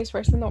the funniest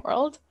person in the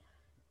world,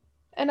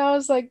 and I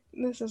was like,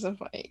 this isn't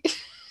funny.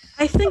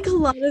 I think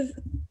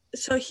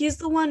so he's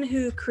the one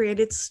who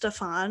created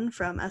Stefan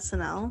from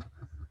SNL.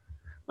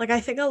 Like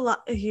I think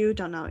you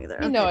don't know either.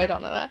 No, I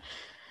don't know that.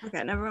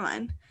 Okay, never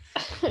mind.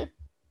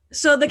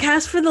 So the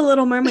cast for The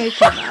Little Mermaid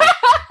came out.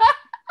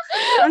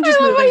 I'm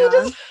just moving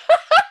on.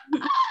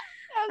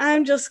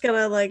 I'm just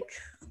gonna like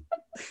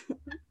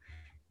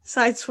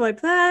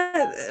sideswipe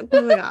that.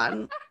 Moving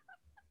on.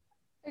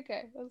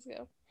 Okay, let's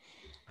go.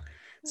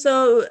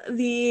 So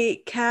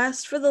the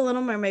cast for The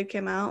Little Mermaid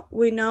came out.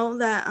 We know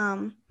that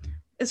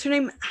is her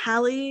name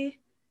Halle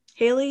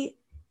Bailey.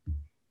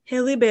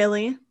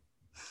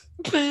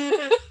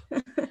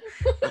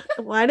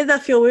 Why did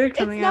that feel weird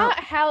coming out? It's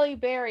not Halle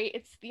Berry.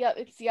 It's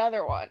the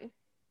other one.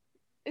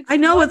 I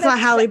know it's not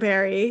Halle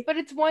Berry, but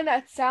it's one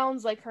that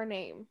sounds like her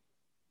name.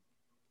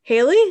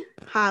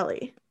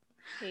 Halle.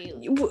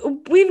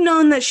 We've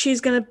known that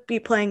she's gonna be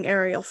playing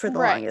Ariel for the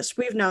longest.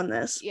 We've known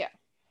this. Yeah.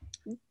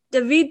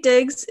 Daveed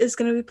Diggs is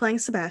gonna be playing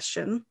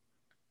Sebastian.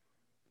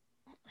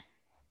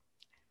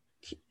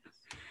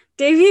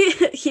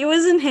 Davey, he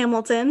was in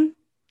Hamilton.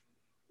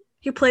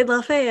 He played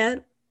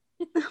Lafayette.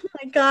 Oh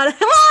my god,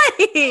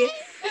 why?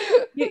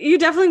 You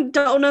definitely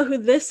don't know who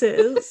this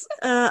is.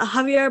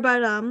 Javier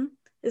Bardem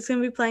is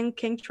going to be playing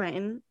King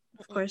Train.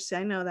 Of course,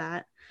 I know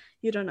that.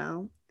 You don't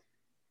know.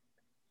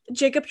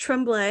 Jacob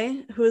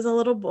Tremblay, who is a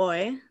little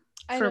boy.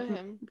 I know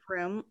him.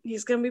 Room.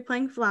 He's going to be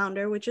playing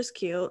Flounder, which is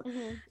cute.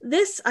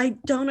 This I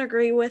don't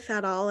agree with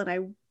at all, and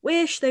I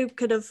wish they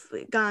could have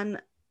gone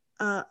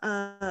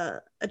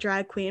a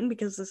drag queen,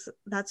 because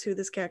that's who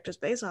this character is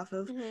based off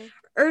of.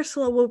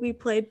 Ursula will be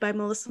played by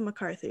Melissa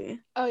McCarthy.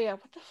 Oh yeah,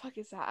 what the fuck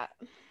is that?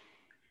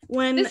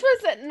 This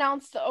was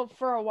announced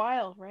for a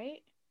while,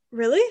 right?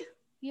 Really?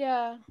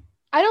 Yeah.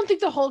 I don't think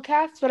the whole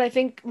cast, but I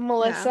think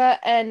Melissa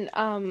and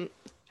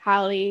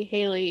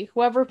Haley,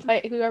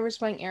 whoever's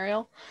playing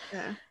Ariel.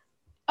 Yeah.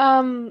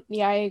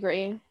 Yeah, I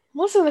agree.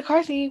 Melissa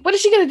McCarthy, what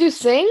is she gonna do?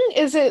 Sing?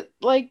 Is it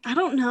like, I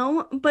don't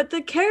know, but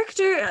the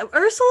character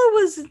Ursula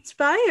was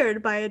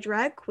inspired by a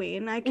drag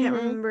queen. I can't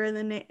remember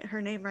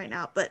her name right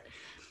now, but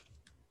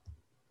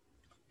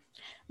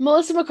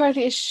Melissa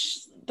McCarthy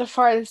is the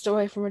farthest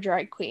away from a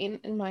drag queen,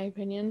 in my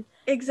opinion.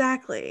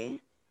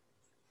 Exactly.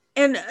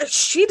 And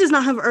she does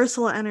not have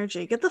Ursula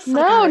energy. Get the fuck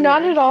out of here. No,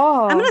 not at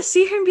all. I'm gonna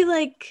see her and be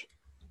like,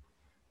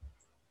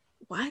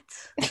 what?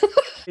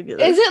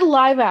 Is it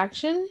live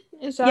action?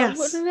 Is that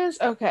what it is?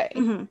 Okay.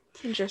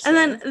 Interesting. And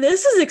then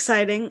this is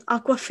exciting.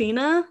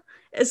 Awkwafina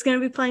is going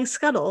to be playing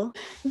Scuttle.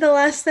 The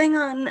last thing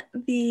on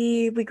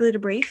the weekly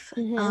debrief,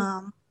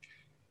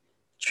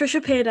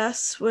 Trisha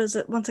Paytas was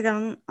once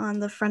again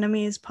on the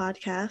Frenemies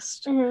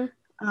podcast.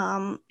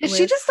 Is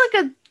she just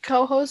like a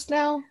co-host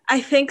now? I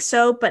think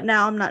so, but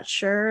now I'm not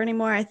sure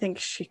anymore. I think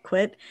she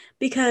quit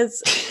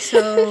because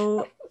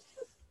her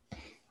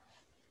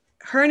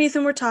and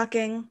Ethan were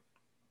talking,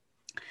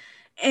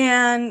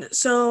 and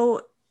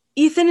so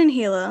Ethan and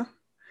Gila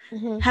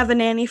have a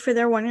nanny for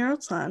their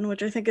 1-year-old son,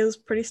 which I think is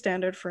pretty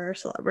standard for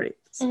celebrities.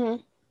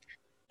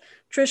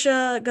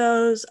 Trisha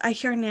goes, I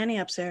hear a nanny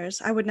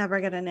upstairs. I would never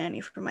get a nanny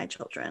for my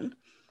children.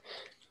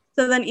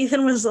 So then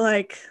Ethan was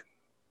like,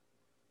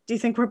 do you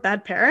think we're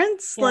bad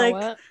parents?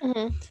 Yeah,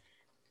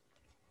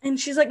 And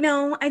she's like,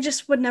 no, I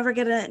just would never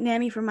get a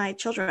nanny for my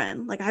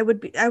children. Like I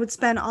would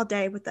spend all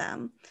day with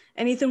them.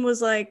 And Ethan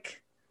was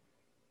like,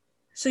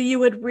 so you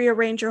would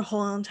rearrange your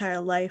whole entire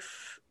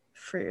life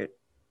for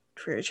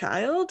your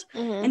child?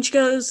 And she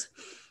goes,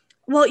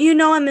 well,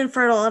 I'm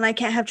infertile and I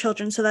can't have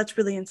children, so that's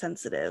really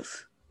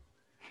insensitive.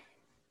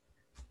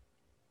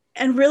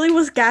 And really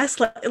was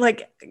gaslight.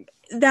 Like,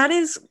 that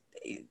is,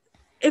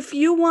 if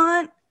you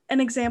want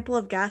an example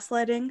of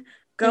gaslighting,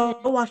 go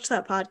watch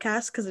that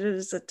podcast, because it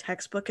is a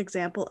textbook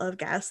example of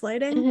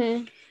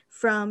gaslighting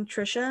from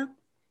Trisha.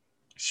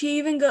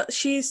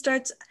 She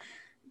starts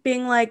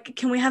being like,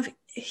 can we have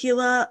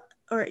Gila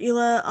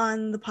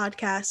on the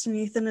podcast? And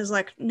Ethan is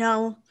like,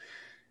 no,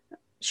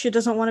 she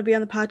doesn't want to be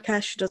on the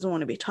podcast. She doesn't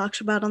want to be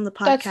talked about on the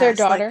podcast. That's their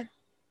daughter.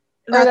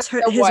 That's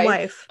his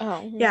wife.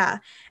 Oh, yeah.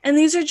 And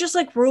these are just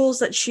like rules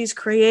that she's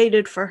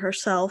created for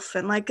herself,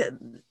 and like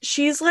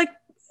she's like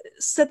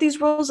set these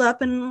rules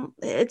up and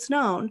it's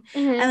known.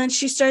 And then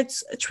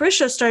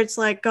Trisha starts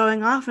like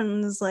going off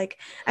and is like,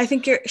 I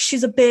think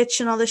she's a bitch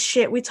and all this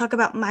shit. We talk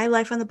about my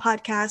life on the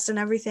podcast and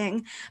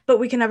everything, but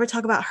we can never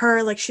talk about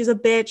her. Like, she's a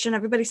bitch and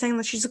everybody's saying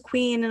that she's a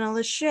queen and all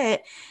this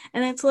shit.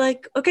 And it's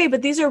like, okay,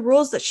 but these are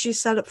rules that she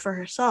set up for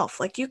herself.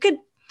 Like,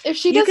 if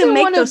she doesn't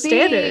want to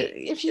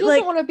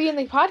be in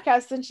the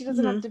podcast, then she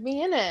doesn't have to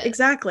be in it.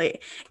 Exactly.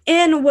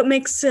 And what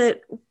makes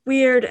it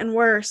weird and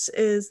worse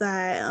is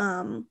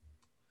that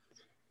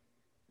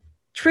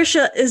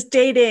Trisha is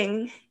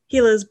dating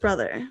Gila's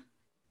brother.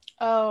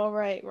 Oh,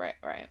 right.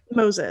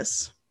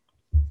 Moses.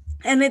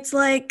 And it's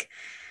like,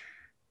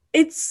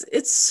 it's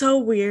so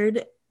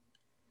weird.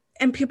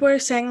 And people are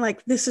saying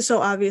like, this is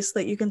so obvious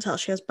that you can tell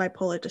she has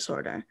bipolar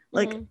disorder.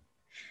 Like,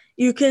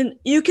 you can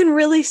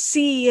really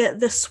see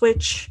the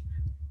switch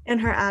in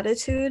her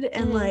attitude.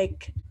 And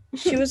like,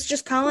 she was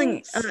just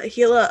calling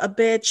Gila a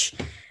bitch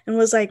and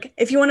was like,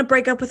 if you want to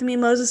break up with me,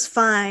 Moses,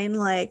 fine.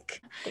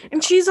 Like,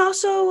 and she's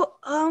also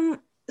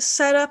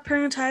set up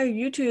her entire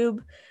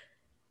YouTube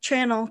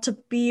channel to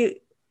be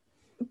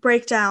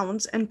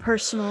breakdowns and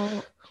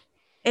personal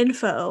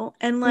info.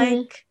 And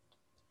like,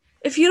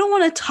 if you don't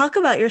want to talk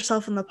about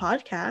yourself in the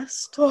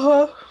podcast,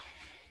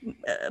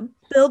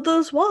 build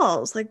those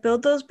walls, like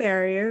build those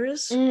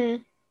barriers.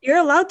 You're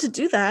allowed to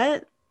do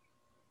that,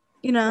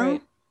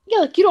 right. Yeah,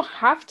 like, you don't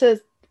have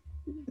to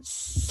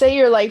say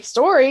your life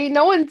story.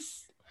 No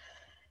one's,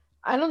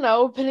 I don't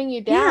know, pinning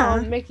you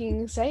down, making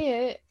you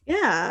say it.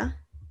 Yeah.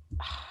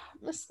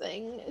 This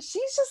thing,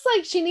 she's just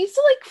like, she needs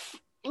to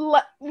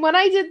like, when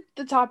I did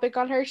the topic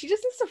on her, she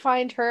just needs to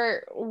find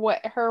her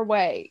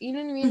way. You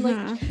know what I mean?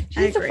 Like, she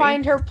needs to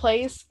find her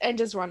place and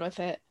just run with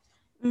it.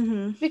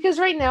 Because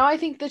right now, I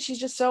think that she's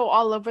just so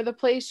all over the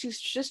place. She's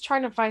just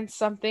trying to find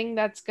something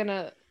that's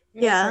gonna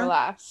make her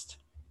last.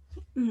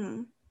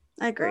 I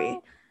agree.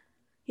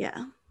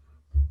 Yeah.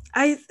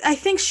 I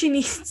think she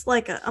needs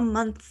like a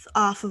month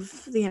off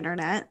of the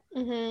internet.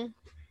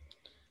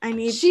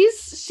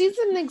 She's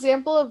an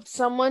example of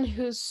someone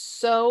who's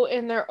so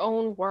in their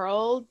own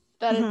world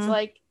that it's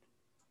like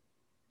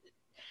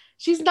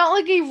she's not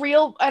like a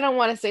real, I don't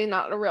want to say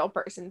not a real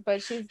person,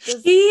 but she's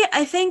just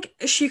I think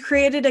she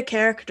created a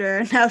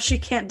character. Now she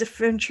can't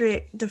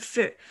differentiate.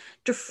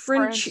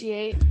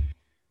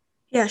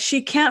 Yeah,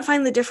 she can't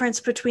find the difference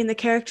between the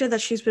character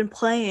that she's been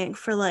playing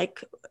for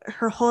like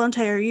her whole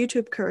entire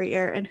YouTube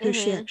career and who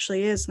she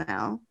actually is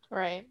now.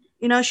 Right.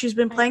 You know, she's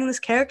been playing this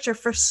character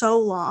for so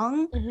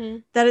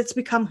long that it's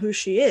become who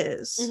she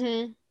is.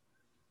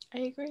 I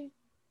agree.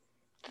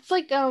 It's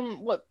like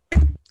what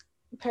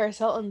Paris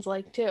Hilton's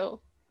like too.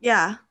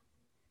 Yeah.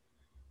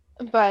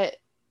 But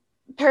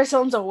Paris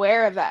Hilton's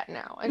aware of that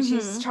now, and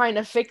she's trying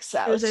to fix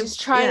that. She's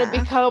trying to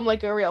become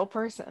like a real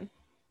person.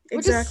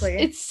 Exactly.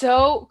 It's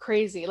so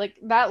crazy. Like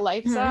that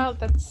lifestyle,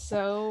 that's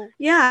so...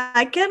 Yeah,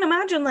 I can't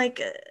imagine,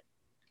 like,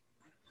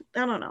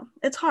 I don't know.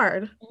 It's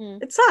hard.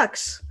 It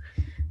sucks.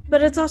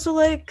 But it's also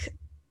like,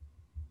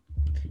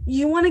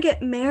 you want to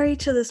get married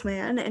to this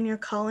man, and you're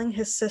calling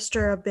his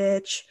sister a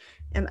bitch,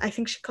 and I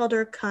think she called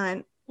her a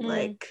cunt.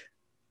 Like...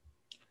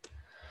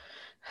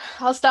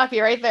 I'll stop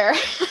you right there.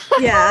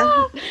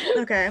 Yeah.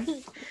 Okay.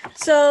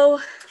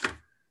 So...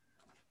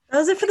 that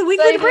was it for the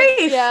weekly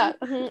brief. Yeah,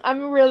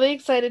 I'm really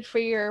excited for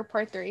your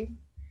part 3.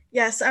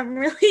 Yes, I'm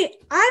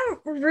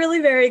really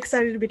very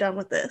excited to be done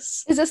with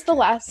this. Is this the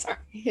last?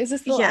 Is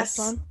this the last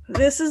one?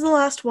 This is the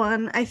last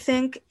one. I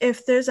think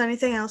if there's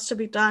anything else to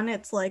be done,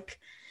 it's like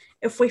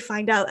if we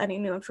find out any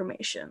new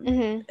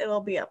information,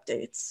 it'll be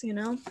updates, you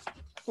know?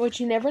 Which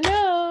you never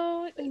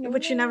know.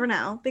 You never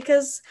know.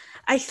 Because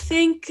I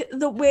think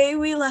the way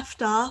we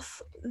left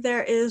off,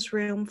 there is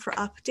room for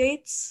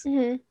updates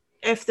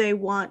if they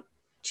want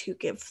to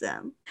give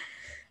them.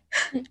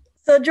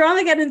 So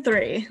Dramageddon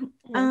 3.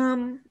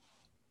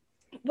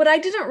 What I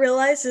didn't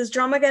realize is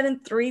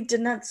Dramageddon 3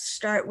 did not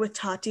start with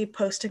Tati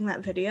posting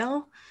that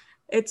video.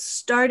 It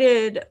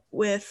started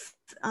with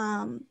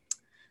on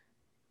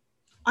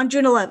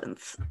June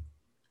 11th.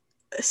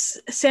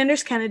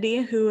 Sanders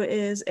Kennedy, who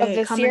is of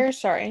this year,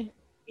 sorry.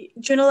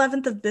 June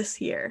 11th of this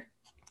year.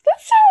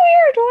 That's so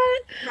weird,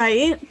 what?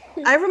 Right?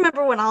 I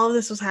remember when all of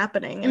this was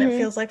happening, and it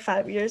feels like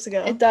 5 years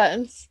ago. It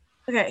does.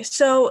 Okay,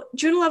 so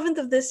June 11th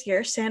of this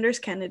year, Sanders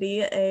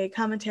Kennedy, a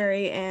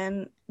commentary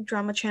and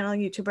drama channel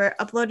YouTuber,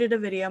 uploaded a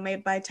video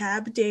made by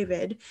Tab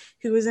David,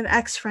 who is an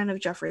ex-friend of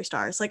Jeffree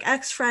Star's, like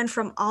ex-friend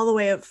from all the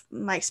way of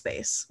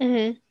MySpace.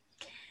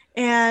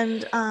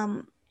 And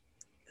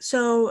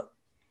so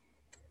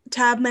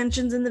Tab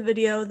mentions in the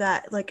video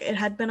that like it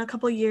had been a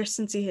couple years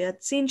since he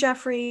had seen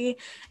Jeffree,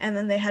 and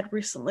then they had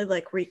recently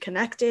like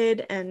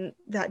reconnected, and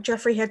that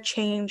Jeffree had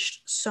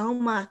changed so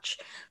much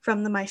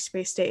from the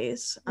MySpace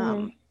days.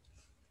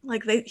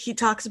 Like he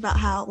talks about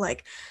how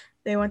like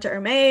they went to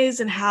Hermes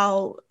and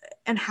how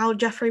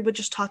Jeffree would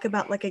just talk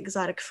about like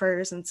exotic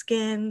furs and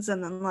skins,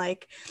 and then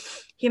like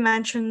he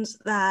mentions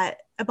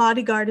that a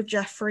bodyguard of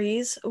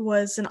Jeffree's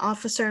was an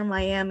officer in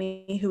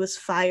Miami who was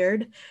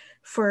fired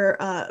for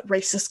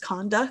racist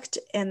conduct,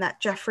 and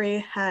that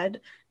Jeffree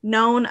had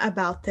known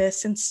about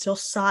this and still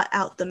sought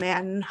out the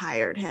man and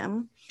hired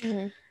him.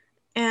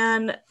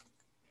 And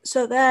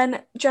so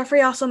then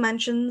Jeffree also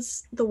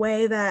mentions the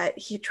way that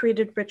he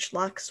treated Rich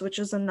Lux, which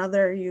is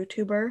another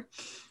YouTuber,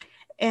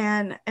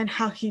 and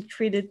how he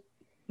treated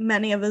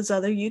many of his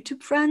other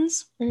YouTube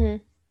friends.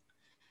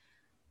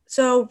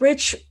 So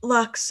Rich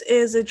Lux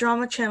is a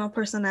drama channel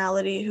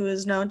personality who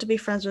is known to be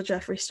friends with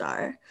Jeffree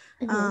Star.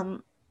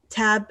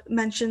 Tab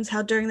mentions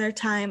how during their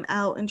time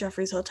out in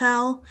Jeffree's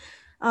hotel,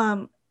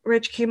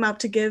 Rich came up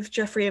to give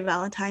Jeffree a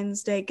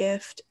Valentine's Day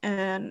gift,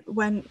 and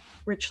when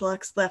Rich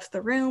Lux left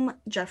the room,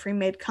 Jeffree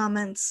made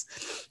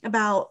comments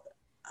about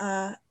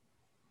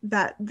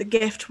that the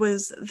gift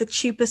was the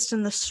cheapest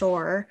in the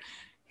store,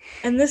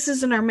 and this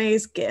is an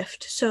Hermes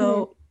gift,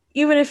 so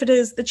even if it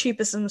is the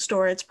cheapest in the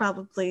store, it's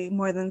probably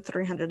more than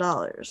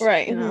 $300,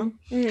 right? You know,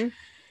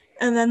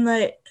 and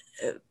then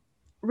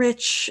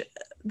Rich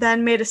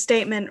then made a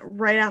statement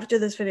right after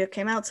this video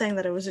came out saying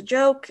that it was a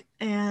joke,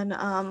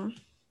 and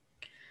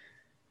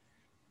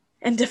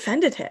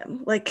defended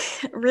him. Like,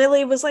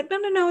 really was like,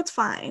 no, it's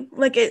fine.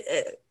 Like,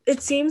 it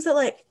seems that,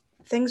 like,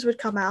 things would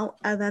come out,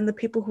 and then the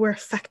people who were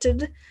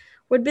affected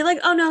would be like,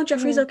 oh, no,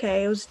 Jeffree's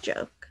okay. It was a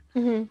joke.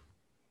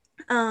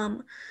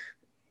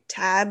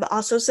 Tab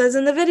also says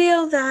in the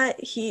video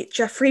that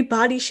Jeffree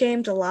body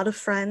shamed a lot of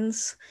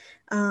friends,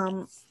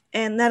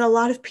 and that a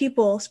lot of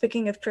people,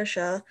 speaking of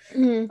Trisha,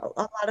 a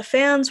lot of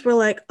fans were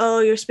like, oh,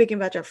 you're speaking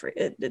about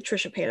Jeffree,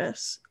 Trisha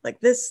Paytas. Like,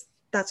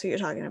 that's who you're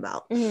talking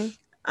about.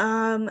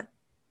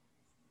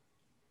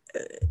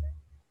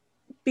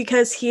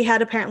 Because he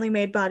had apparently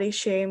made body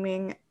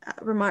shaming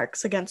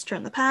remarks against her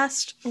in the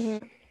past.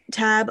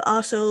 Tab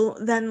also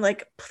then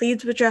like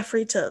pleads with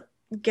Jeffree to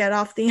get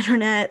off the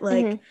internet,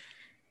 like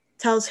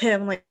tells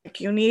him like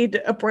you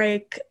need a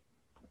break,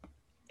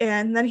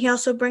 and then he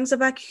also brings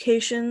up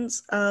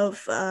accusations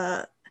of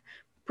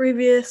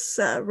previous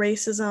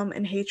racism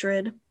and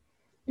hatred.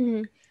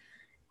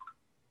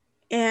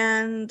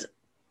 And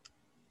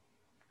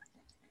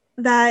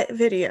that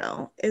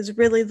video is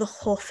really the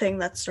whole thing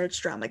that starts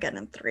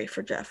Dramageddon 3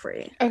 for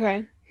Jeffree.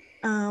 Okay.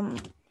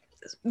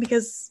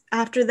 Because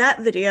after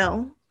that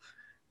video,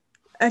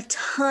 a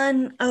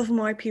ton of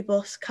more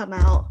people come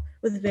out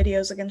with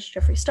videos against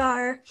Jeffree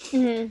Star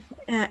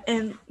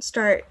and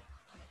start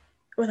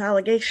with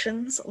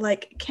allegations.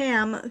 Like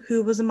Cam,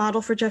 who was a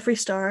model for Jeffree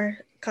Star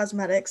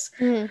Cosmetics,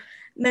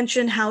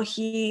 mentioned how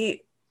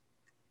he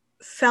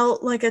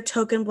felt like a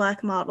token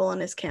Black model in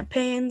his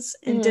campaigns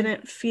and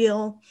didn't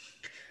feel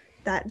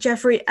that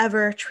Jeffree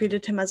ever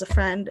treated him as a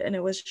friend, and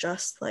it was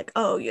just like,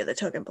 oh, you're the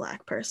token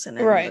Black person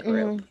in the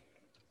group.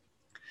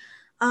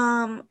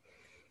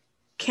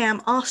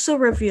 Cam also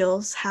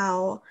reveals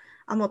how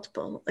on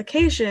multiple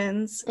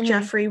occasions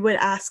Jeffree would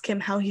ask him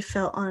how he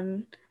felt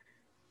on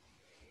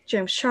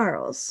James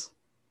Charles.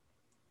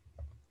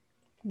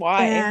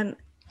 Why? And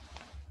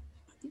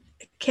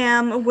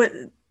Cam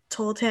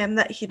told him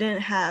that he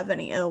didn't have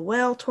any ill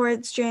will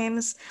towards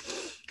James.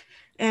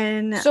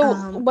 And so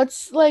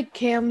what's like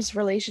Cam's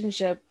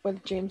relationship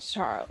with James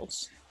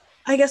Charles?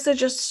 I guess they're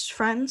just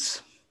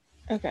friends.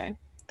 Okay.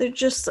 They're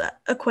just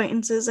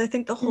acquaintances. I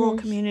think the whole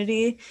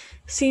community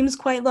seems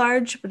quite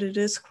large, but it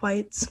is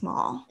quite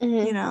small.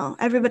 You know,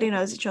 everybody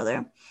knows each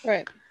other.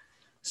 Right.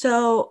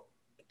 So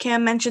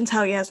Cam mentions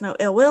how he has no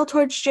ill will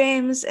towards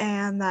James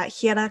and that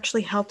he had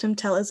actually helped him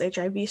tell his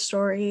HIV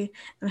story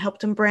and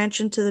helped him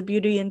branch into the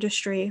beauty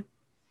industry.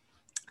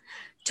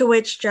 To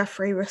which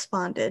Jeffree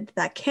responded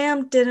that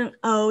Cam didn't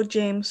owe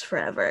James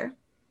forever.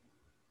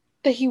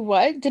 That he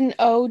what? Didn't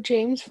owe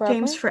James forever?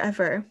 James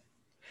forever.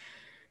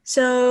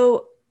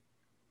 So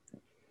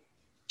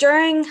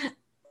during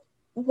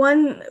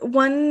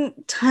one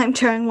time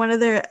during one of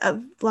their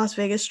Las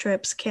Vegas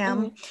trips,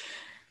 Cam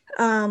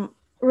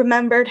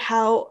remembered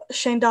how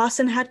Shane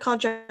Dawson had called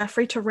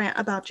Jeffree to rant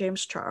about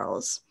James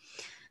Charles.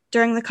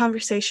 During the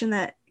conversation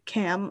that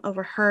Cam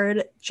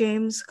overheard,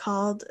 Shane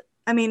called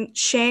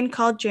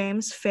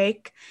James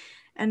fake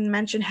and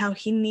mentioned how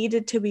he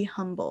needed to be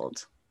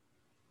humbled.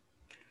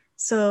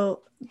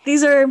 So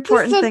these are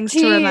important things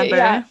to remember.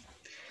 Yeah.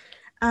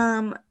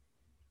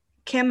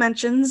 Cam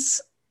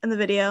mentions in the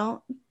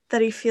video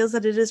that he feels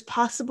that it is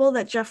possible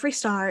that Jeffree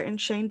Star and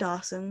Shane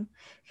Dawson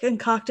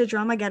concocted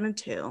Dramageddon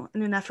 2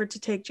 in an effort to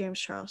take James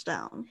Charles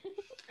down.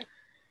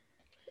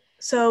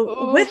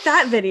 So with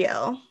that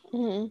video,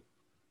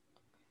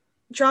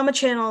 drama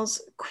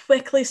channels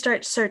quickly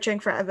start searching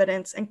for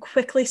evidence and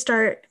quickly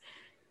start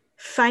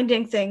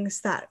finding things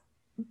that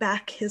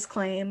back his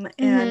claim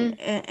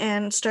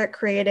and start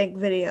creating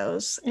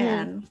videos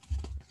and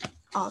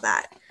all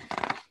that.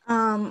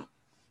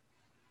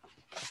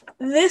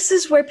 This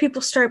is where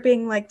people start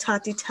being like,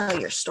 Tati, tell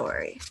your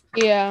story.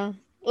 Yeah.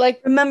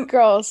 Like, remember,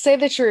 girls, say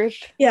the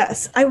truth.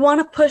 Yes. I want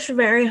to push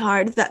very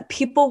hard that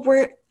people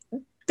were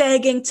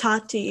begging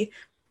Tati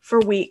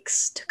for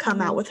weeks to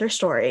come out with her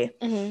story.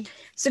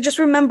 So just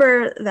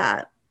remember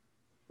that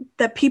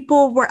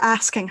people were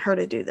asking her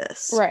to do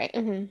this. Right.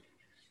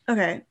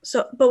 Okay.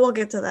 So, but we'll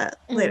get to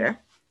that later.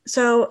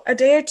 So a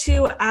day or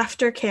two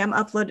after Cam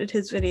uploaded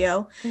his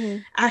video,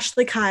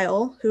 Ashley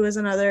Kyle, who is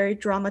another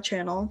drama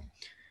channel,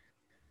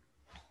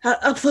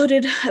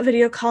 uploaded a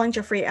video calling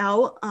Jeffree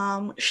out.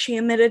 She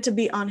admitted to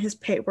be on his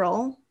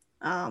payroll,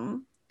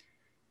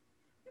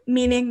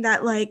 meaning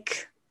that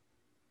like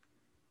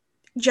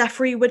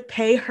Jeffree would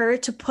pay her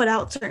to put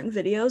out certain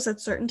videos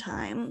at certain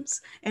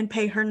times and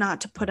pay her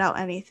not to put out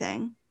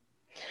anything.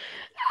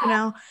 You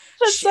know,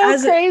 that's so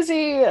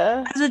crazy.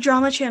 As a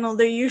drama channel,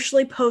 they're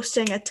usually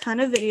posting a ton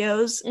of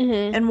videos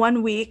in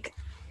 1 week,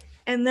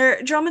 and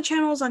their drama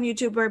channels on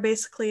YouTube are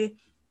basically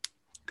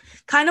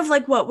kind of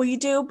like what we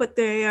do, but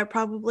they are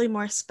probably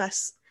more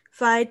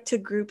specified to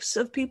groups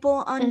of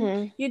people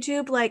on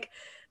YouTube. Like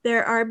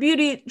there are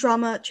beauty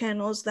drama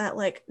channels that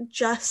like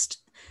just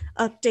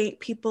update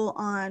people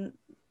on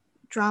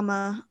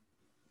drama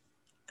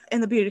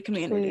in the beauty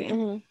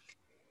community.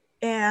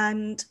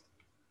 And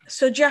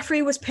so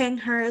Jeffree was paying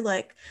her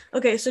like,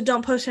 okay, so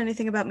don't post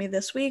anything about me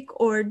this week,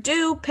 or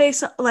do pay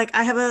like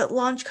I have a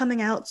launch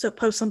coming out, so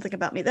post something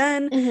about me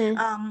then.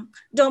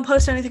 Don't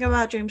post anything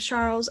about James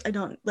Charles. I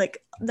don't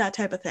like that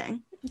type of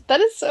thing.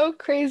 That is so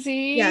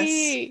crazy.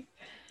 Yes.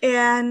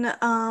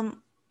 And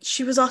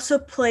she was also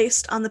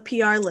placed on the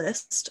PR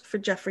list for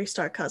Jeffree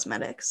Star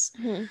Cosmetics.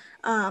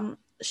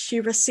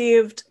 She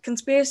received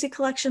Conspiracy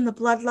Collection, the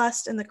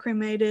Bloodlust, and the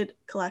Cremated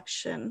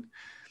Collection.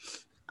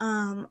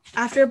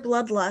 After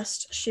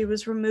Bloodlust, she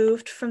was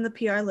removed from the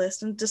PR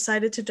list and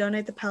decided to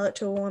donate the palette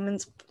to a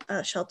women's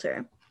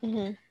shelter.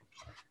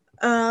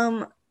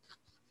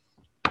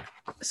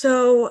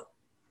 So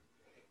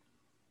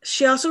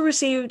she also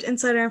received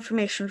insider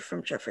information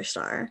from Jeffree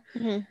Star.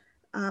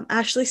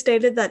 Ashley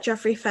stated that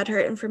Jeffree fed her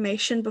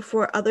information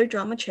before other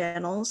drama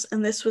channels,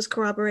 and this was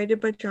corroborated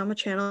by drama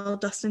channel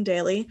Dustin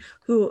Daly,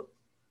 who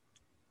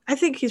I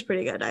think he's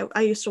pretty good.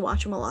 I used to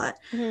watch him a lot.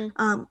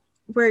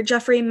 Where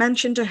Jeffree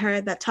mentioned to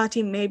her that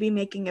Tati may be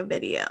making a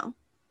video.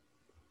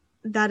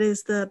 That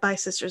is the Bi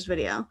Sisters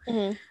video.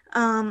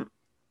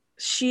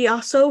 She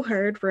also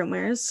heard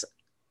rumors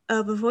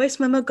of a voice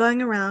memo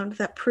going around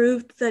that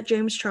proved that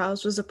James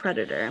Charles was a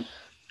predator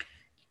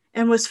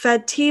and was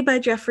fed tea by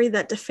Jeffrey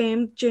that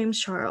defamed James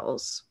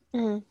Charles.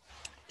 Mm-hmm.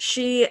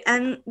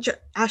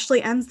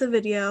 Ashley ends the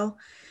video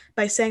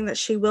by saying that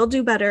she will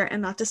do better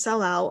and not to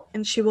sell out,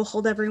 and she will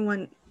hold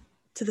everyone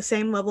to the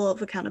same level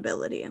of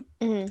accountability.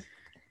 Mm-hmm.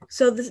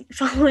 So the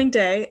following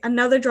day,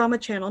 another drama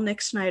channel,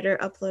 Nick Snyder,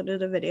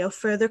 uploaded a video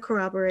further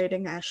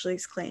corroborating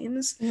Ashley's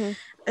claims,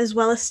 as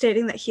well as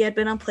stating that he had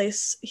been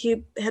placed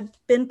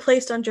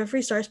on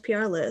Jeffree Star's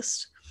PR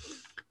list,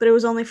 but it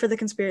was only for the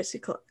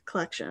conspiracy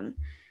collection.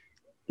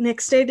 Nick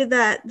stated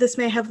that this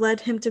may have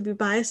led him to be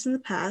biased in the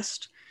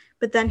past,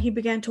 but then he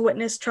began to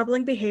witness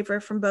troubling behavior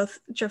from both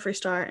Jeffree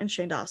Star and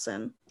Shane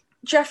Dawson.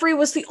 Jeffree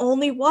was the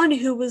only one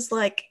who was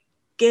like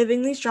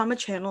giving these drama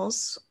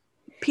channels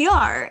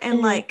PR,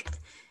 and like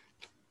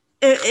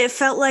it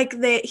felt like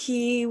that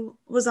he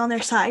was on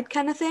their side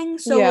kind of thing.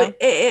 So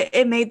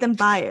it made them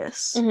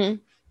biased,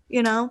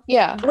 you know?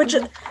 Yeah. Which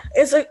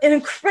is an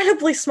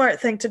incredibly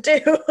smart thing to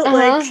do.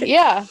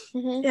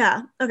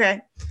 Yeah. Okay.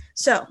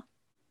 So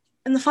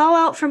in the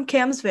fallout from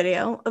Cam's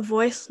video, a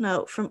voice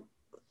note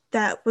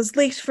that was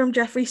leaked from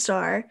Jeffree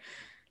Star,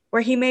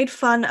 where he made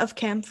fun of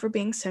Cam for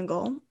being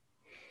single.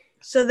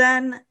 So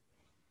then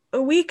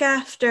a week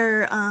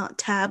after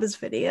Tab's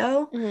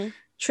video,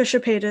 Trisha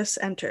Paytas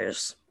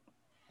enters.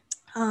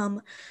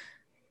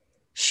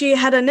 She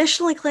had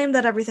initially claimed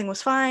that everything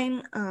was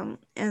fine,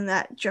 and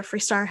that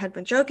Jeffree Star had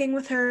been joking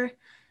with her.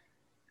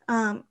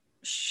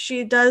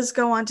 She does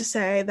go on to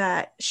say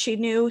that she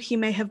knew he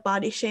may have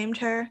body shamed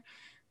her,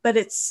 but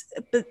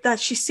that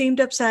she seemed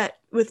upset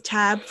with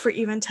Tab for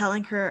even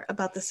telling her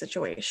about the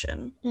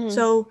situation.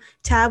 So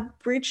Tab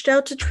reached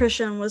out to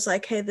Trisha and was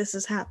like, hey, this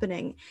is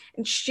happening.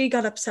 And she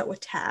got upset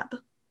with Tab.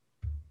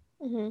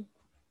 In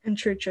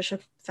true Trisha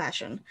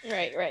fashion.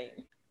 Right.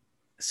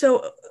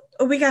 So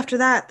a week after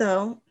that,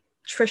 though,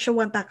 Trisha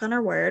went back on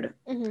her word.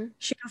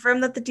 She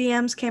confirmed that the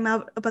DMs came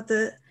out about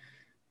the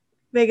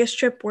Vegas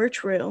trip were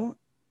true,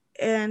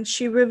 and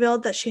she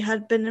revealed that she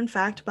had been, in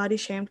fact, body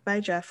shamed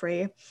by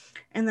Jeffree,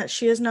 and that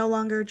she is no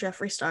longer a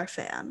Jeffree Star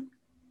fan.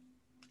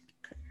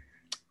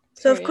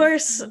 So, of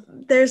course,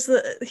 that's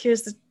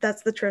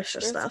the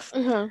Trisha stuff.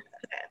 Okay.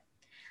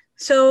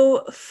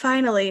 So,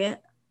 finally,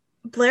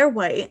 Blair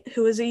White,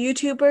 who is a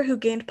YouTuber who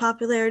gained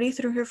popularity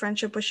through her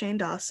friendship with Shane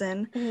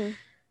Dawson,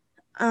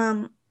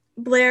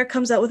 Blair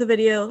comes out with a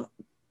video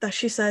that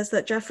she says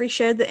that Jeffree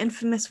shared the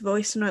infamous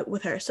voice note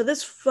with her. So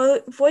this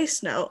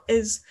voice note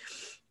is,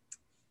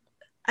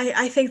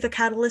 I think, the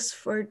catalyst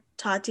for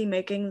Tati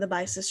making the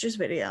Bi Sisters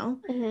video.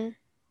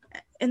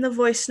 In the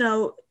voice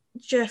note,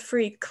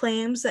 Jeffree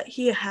claims that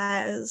he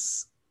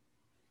has,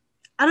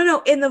 I don't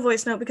know in the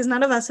voice note because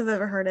none of us have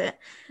ever heard it,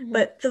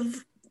 but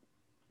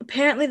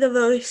apparently the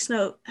voice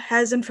note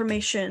has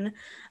information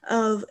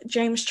of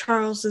James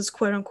Charles's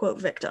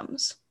quote-unquote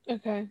victims.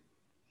 Okay.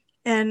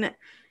 And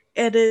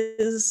it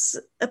is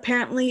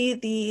apparently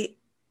the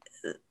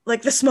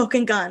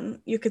smoking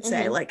gun, you could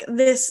say. Like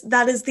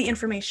that is the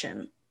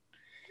information.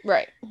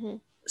 Right.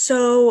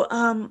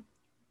 So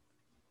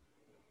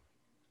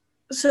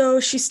so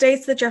she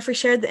states that Jeffree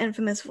shared the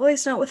infamous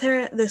voice note with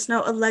her. This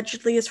note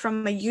allegedly is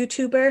from a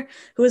YouTuber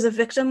who was a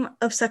victim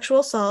of sexual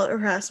assault or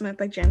harassment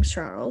by James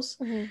Charles.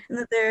 And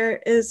that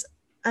there is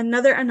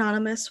another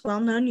anonymous,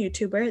 well-known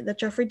YouTuber that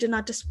Jeffree did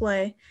not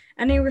display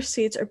any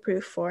receipts or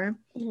proof for,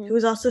 who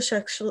was also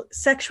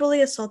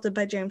sexually assaulted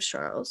by James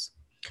Charles.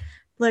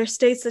 Blair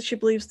states that she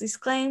believes these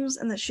claims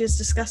and that she is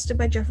disgusted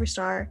that Jeffree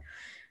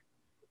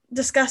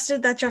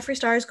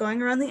Star is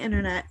going around the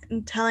internet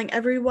and telling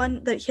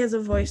everyone that he has a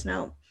voice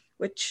note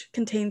which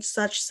contains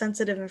such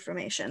sensitive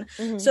information.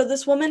 So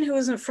this woman who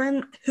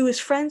is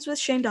friends with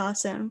Shane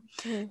Dawson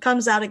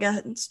comes out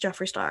against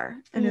Jeffree Star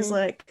and is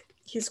like,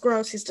 he's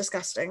gross, he's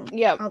disgusting,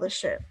 all this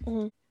shit.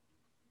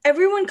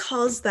 Everyone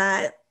calls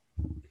that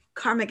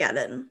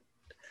Carmageddon.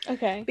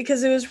 Okay.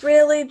 Because it was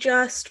really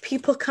just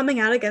people coming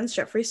out against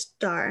Jeffree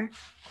Star,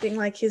 being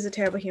like, he's a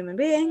terrible human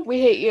being.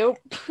 We hate you.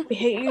 We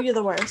hate you, you're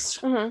the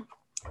worst.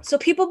 So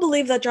people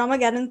believe that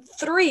Dramageddon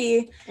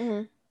 3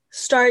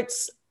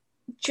 starts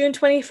June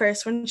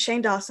 21st when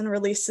Shane Dawson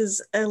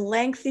releases a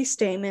lengthy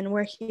statement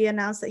where he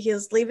announced that he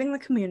is leaving the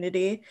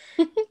community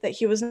that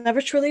he was never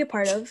truly a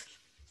part of.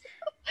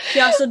 He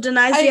also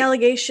denies the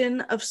allegation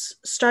of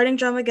starting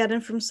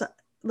Dramageddon from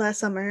last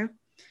summer.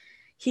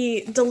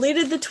 He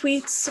deleted the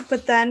tweets,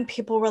 but then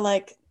people were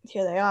like,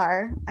 here they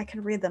are. I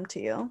can read them to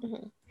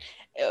you.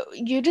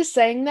 You just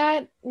saying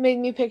that made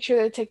me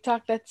picture the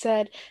TikTok that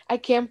said, I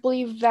can't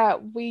believe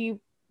that we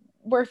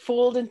were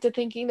fooled into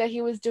thinking that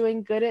he was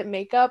doing good at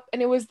makeup,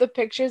 and it was the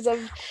pictures of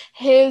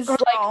his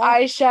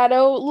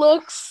eyeshadow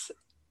looks,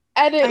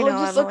 and it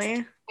looks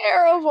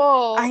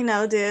terrible. I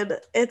know, dude.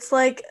 It's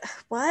like,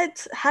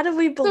 what? How did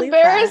we believe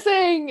that?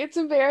 It's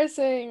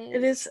embarrassing.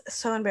 It is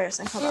so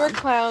embarrassing. We were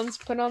clowns.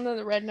 Put on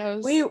the red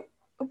nose. We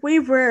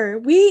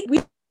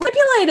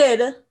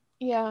manipulated.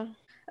 Yeah.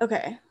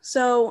 Okay,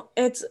 so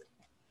it's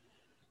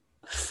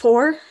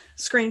 4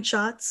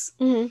 screenshots.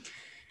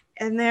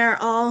 and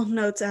they're all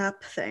Notes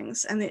app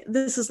things. And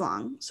this is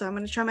long, so I'm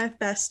going to try my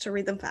best to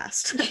read them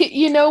fast.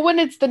 You know, when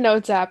it's the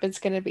Notes app, it's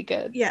going to be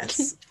good.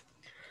 Yes.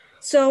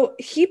 So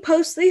he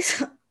posts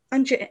these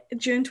on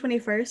June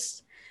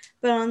 21st,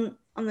 but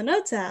on the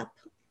Notes app,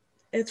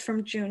 it's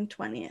from June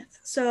 20th.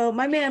 So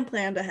my man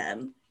planned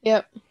ahead.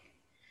 Yep.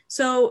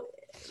 So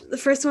the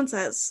first one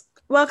says,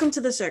 "Welcome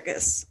to the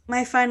circus.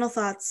 My final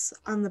thoughts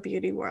on the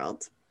beauty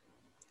world.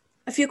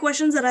 A few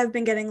questions that I've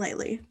been getting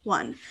lately.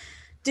 1.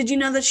 Did you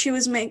know that she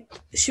was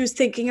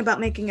thinking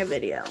about making a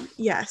video?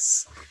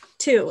 Yes.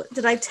 2.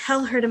 Did I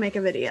tell her to make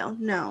a video?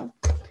 No.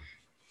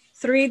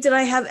 3. Did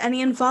I have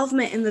any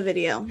involvement in the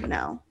video?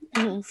 No.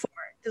 4.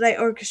 Did I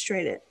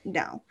orchestrate it?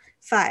 No.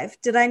 5.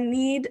 Did I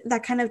need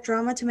that kind of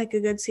drama to make a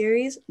good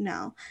series?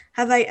 No.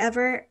 Have I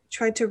ever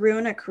tried to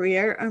ruin a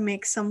career or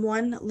make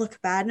someone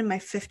look bad in my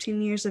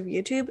 15 years of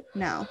YouTube?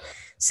 No.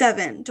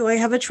 7. Do I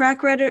have a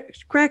track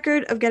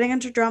record of getting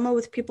into drama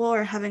with people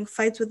or having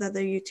fights with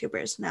other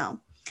YouTubers? No.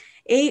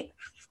 8.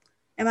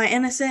 Am I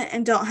innocent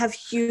and don't have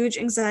huge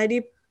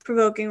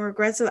anxiety-provoking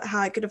regrets about how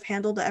I could have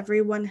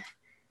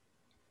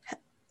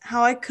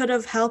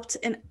helped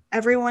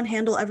everyone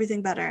handle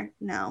everything better?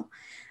 No.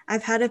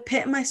 I've had a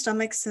pit in my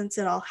stomach since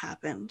it all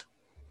happened."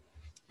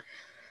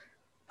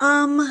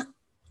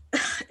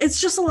 It's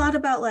just a lot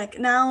about, like,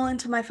 now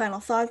into my final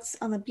thoughts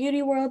on the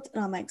beauty world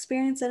and on my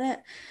experience in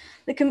it.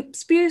 The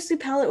conspiracy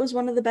palette was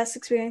one of the best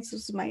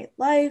experiences of my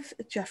life.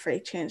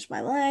 Jeffree changed my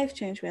life,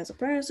 changed me as a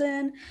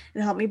person,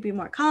 and helped me be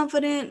more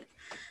confident.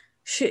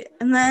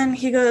 And then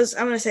he goes,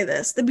 I'm going to say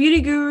this. The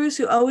beauty gurus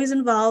who always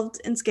involved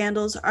in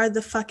scandals are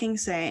the fucking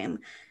same.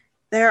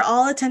 They're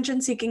all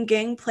attention-seeking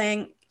gang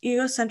playing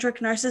egocentric,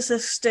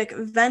 narcissistic,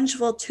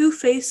 vengeful,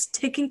 two-faced,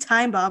 ticking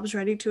time bombs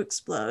ready to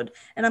explode.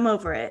 And I'm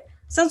over it.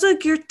 Sounds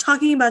like you're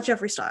talking about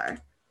Jeffree Star.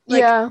 Like,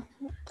 yeah.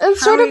 And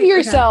sort of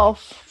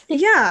yourself.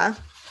 Okay. Yeah.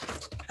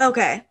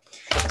 Okay.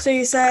 So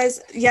he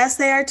says, yes,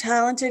 they are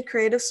talented,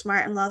 creative,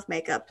 smart, and love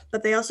makeup,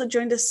 but they also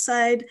joined a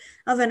side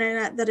of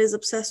internet that is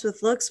obsessed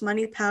with looks,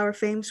 money, power,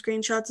 fame,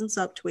 screenshots, and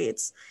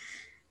subtweets.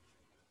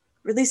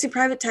 Releasing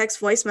private text,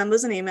 voice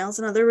memos, and emails,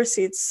 and other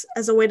receipts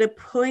as a way to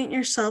point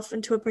yourself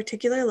into a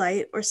particular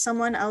light or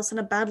someone else in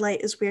a bad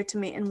light is weird to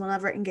me and will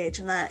never engage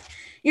in that.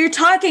 You're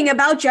talking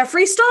about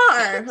Jeffree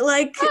Star.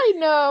 Like, I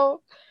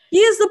know. He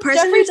is the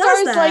person Jeffree who Star does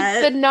is that.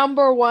 like the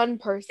number one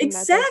person.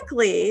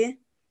 Exactly.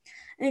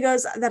 And he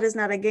goes, that is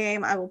not a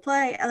game I will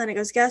play. And then he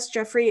goes, yes,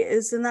 Jeffree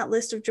is in that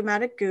list of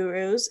dramatic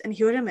gurus, and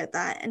he would admit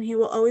that. And he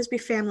will always be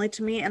family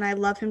to me, and I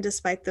love him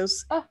despite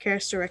those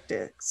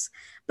characteristics.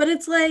 But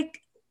it's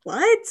like,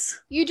 what?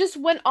 You just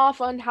went off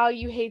on how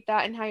you hate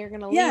that and how you're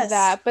going to leave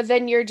that. But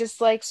then you're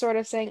just like sort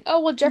of saying, oh,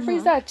 well,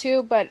 Jeffree's that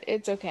too, but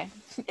it's okay.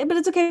 But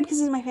it's okay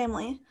because he's my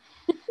family.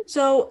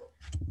 So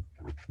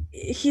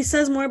he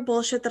says more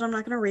bullshit that I'm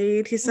not going to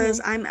read. He says,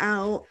 I'm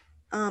out.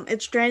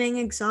 It's draining,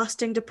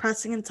 exhausting,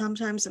 depressing, and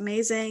sometimes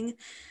amazing.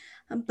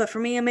 But for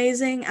me,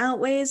 amazing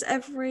outweighs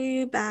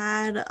every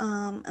bad.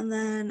 And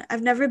then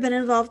I've never been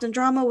involved in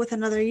drama with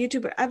another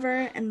YouTuber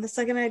ever. And the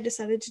second I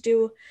decided to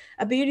do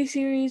a beauty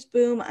series,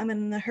 boom, I'm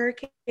in the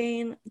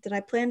hurricane. Did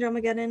I plan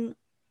Dramageddon?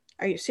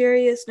 Are you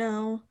serious?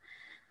 No.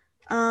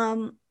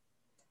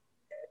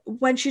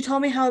 When she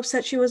told me how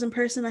upset she was in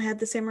person, I had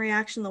the same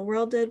reaction the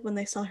world did when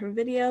they saw her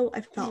video.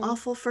 I felt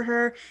awful for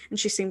her, and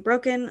she seemed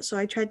broken, so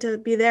I tried to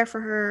be there for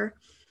her.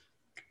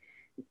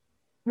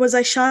 Was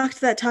I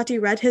shocked that Tati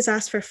read his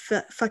ass for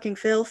fucking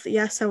filth?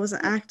 Yes, I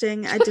wasn't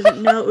acting. I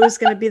didn't know it was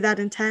going to be that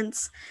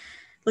intense.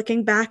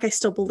 Looking back, I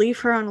still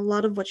believe her on a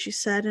lot of what she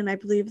said, and I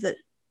believe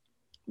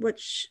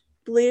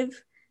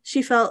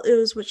she felt it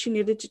was what she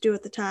needed to do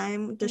at the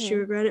time. Does she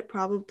regret it?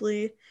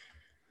 Probably.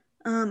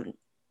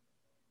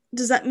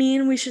 Does that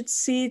mean we should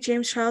see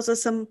James Charles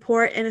as some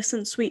poor,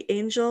 innocent, sweet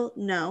angel?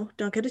 No,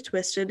 don't get it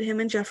twisted. Him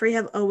and Jeffree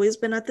have always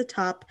been at the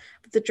top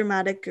of the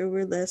dramatic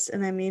guru list,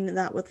 and I mean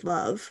that with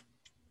love.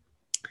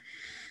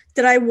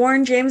 Did I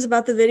warn James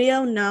about the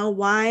video? No.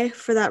 Why?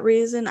 For that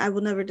reason, I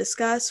will never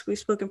discuss. We've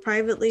spoken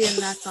privately, and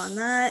that's on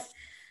that.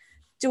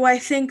 Do I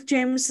think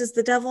James is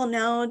the devil?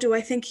 No. Do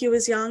I think he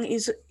was young,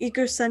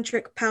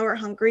 egocentric,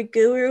 power-hungry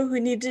guru who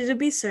needed to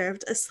be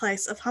served a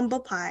slice of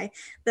humble pie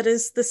that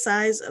is the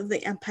size of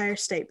the Empire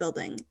State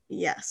Building?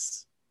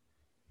 Yes.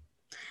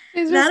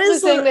 He's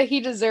just saying that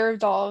he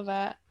deserved all of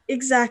that.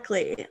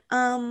 Exactly.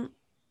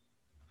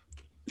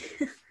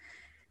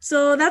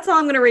 So that's all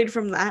I'm going to read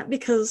from that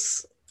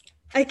because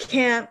I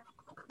can't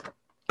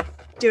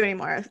do any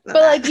more. But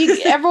like,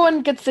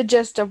 everyone gets the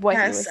gist of what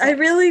he was saying. I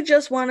really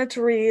just wanted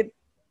to read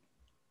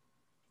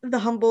the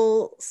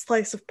humble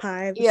slice of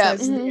pie, the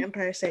size of the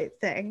Empire State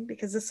thing,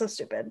 because it's so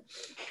stupid.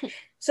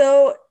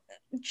 So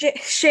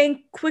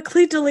Shane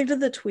quickly deleted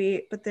the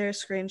tweet, but there are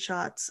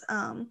screenshots.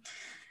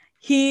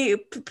 He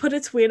put a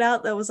tweet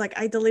out that was like,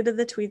 I deleted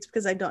the tweets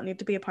because I don't need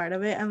to be a part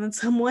of it. And then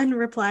someone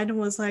replied and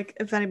was like,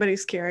 if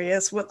anybody's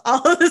curious, with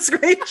all of the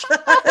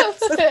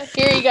screenshots.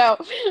 Here you go.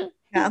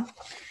 Yeah.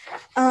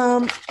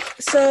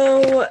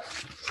 So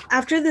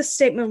after this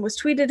statement was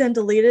tweeted and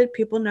deleted,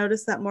 people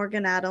noticed that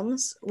Morgan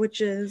Adams,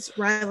 which is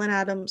Rylan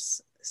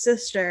Adams'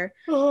 sister,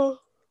 the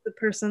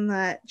person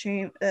that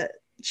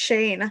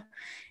Shane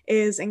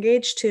is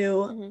engaged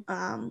to,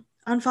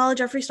 unfollowed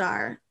Jeffree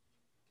Star,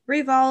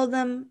 refollowed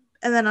them,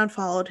 and then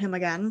unfollowed him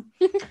again.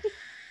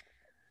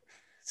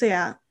 So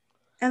yeah.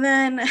 And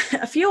then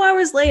a few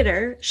hours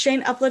later,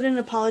 Shane uploaded an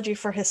apology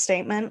for his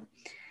statement,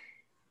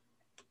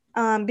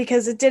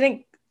 because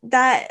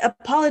that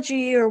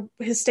apology or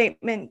his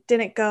statement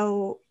didn't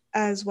go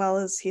as well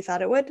as he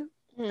thought it would.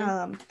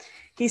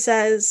 He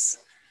says,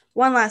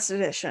 "One last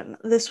addition.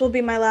 This will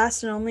be my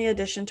last and only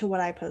addition to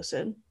what I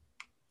posted.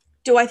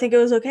 Do I think it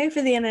was okay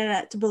for the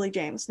internet to bully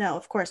James? No,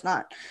 of course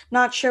not.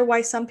 Not sure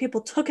why some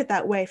people took it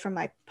that way from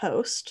my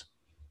post."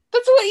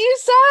 That's what you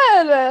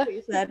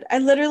said. I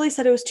literally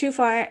said it was too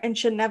far and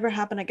should never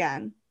happen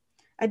again.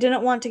 I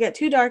didn't want to get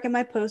too dark in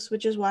my post,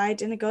 which is why I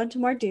didn't go into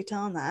more detail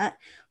on that.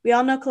 We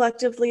all know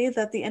collectively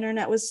that the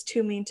internet was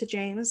too mean to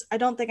James. I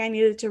don't think I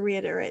needed to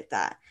reiterate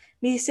that.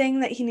 Me saying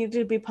that he needed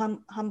to be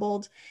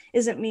humbled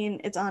isn't mean,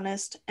 it's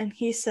honest, and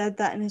he said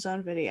that in his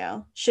own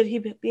video. Should he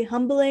be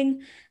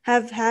humbling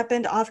have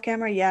happened off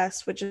camera?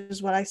 Yes, which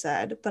is what I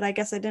said, but I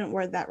guess I didn't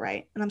word that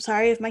right. And I'm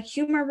sorry if my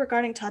humor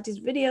regarding Tati's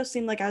video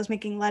seemed like I was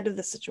making light of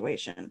the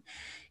situation.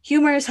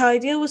 Humor is how I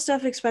deal with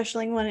stuff,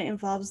 especially when it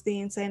involves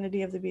the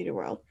insanity of the beauty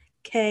world.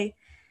 Okay,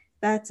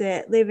 that's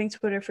it. Leaving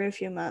Twitter for a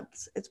few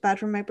months. It's bad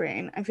for my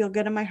brain. I feel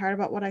good in my heart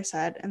about what I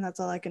said, and that's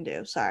all I can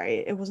do.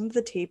 Sorry, it wasn't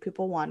the tea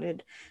people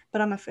wanted, but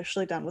I'm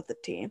officially done with the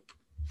tea.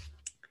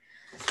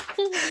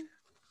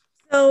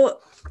 So,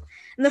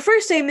 in the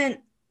first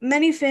statement,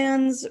 many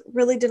fans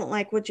really didn't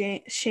like what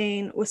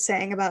Shane was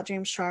saying about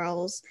James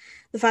Charles,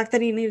 the fact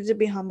that he needed to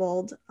be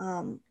humbled.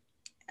 And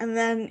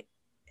then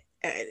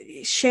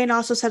Shane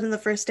also said in the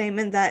first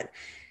statement that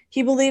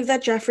he believed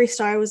that Jeffree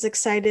Star was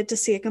excited to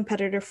see a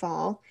competitor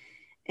fall.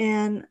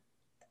 And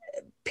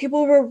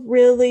people were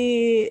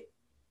really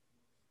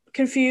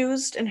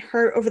confused and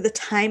hurt over the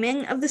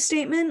timing of the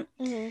statement.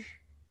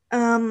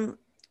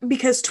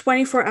 Because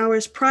 24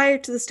 hours prior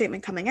to the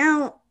statement coming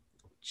out,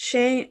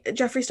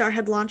 Jeffree Star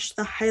had launched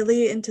the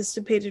highly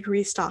anticipated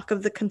restock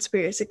of the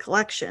Conspiracy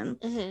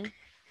Collection,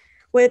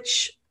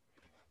 which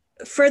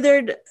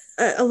furthered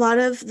a lot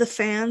of the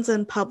fans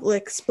and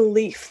public's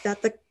belief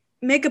that the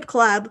makeup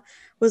collab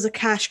was a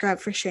cash grab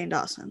for Shane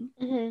Dawson.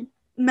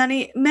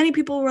 Many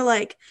people were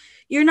like,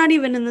 you're not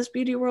even in this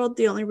beauty world.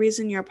 The only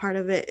reason you're a part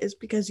of it is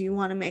because you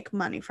want to make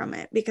money from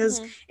it.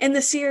 Because in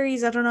the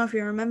series, I don't know if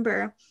you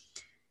remember,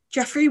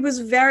 Jeffree was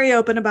very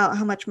open about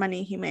how much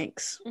money he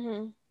makes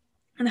and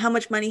how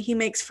much money he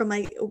makes from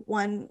like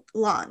one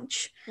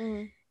launch.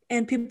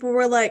 And people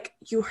were like,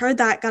 you heard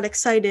that, got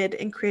excited,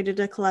 and created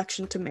a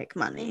collection to make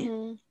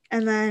money.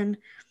 And then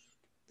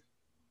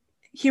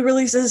he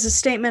releases a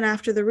statement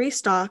after the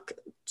restock.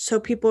 So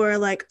people are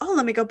like, oh,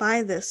 let me go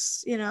buy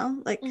this,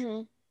 like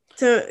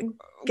to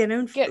get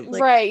in.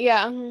 Right,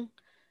 yeah.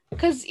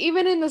 Because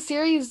even in the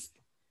series,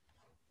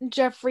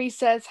 Jeffree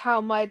says how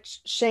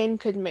much Shane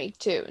could make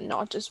too,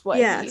 not just what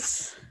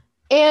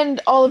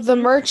and all of the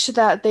merch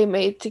that they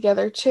made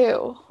together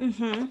too.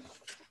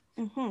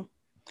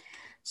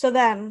 So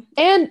then,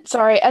 and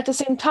sorry, at the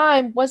same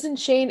time, wasn't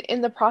Shane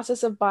in the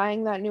process of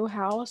buying that new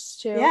house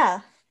too?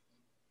 Yeah,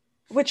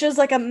 which is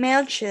like a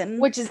mansion.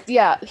 Which is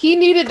he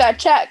needed that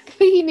check.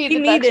 He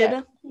needed that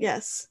check.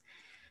 Yes.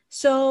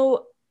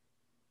 So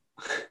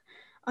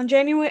on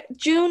June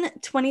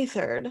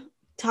 23rd,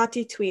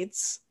 Tati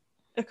tweets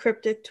a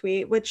cryptic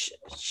tweet, which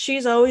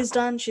she's always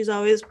done. She's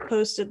always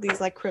posted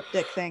these like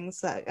cryptic things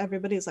that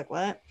everybody's like,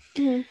 what?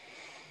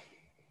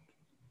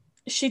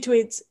 She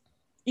tweets,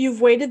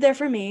 "You've waited there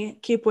for me.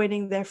 Keep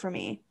waiting there for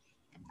me."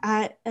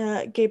 At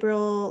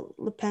Gabriel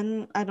Le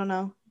Pen, I don't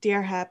know,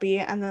 Dear Happy,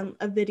 and then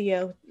a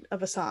video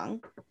of a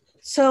song.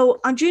 So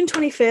on June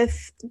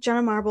 25th,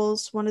 Jenna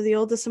Marbles, one of the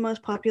oldest and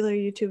most popular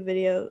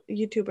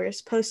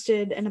YouTubers,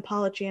 posted an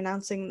apology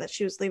announcing that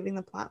she was leaving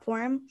the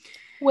platform.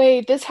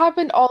 Wait, this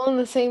happened all in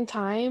the same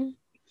time?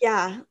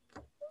 Yeah.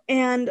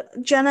 And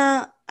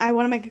Jenna, I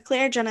want to make it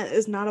clear, Jenna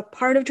is not a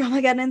part of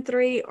Dramageddon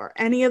 3 or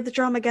any of the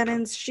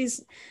Dramageddons.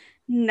 She's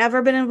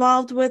never been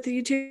involved with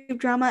YouTube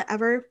drama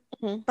ever.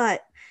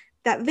 But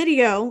that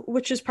video,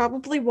 which is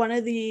probably one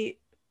of the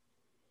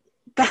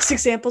best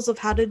examples of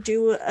how to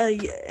do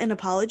an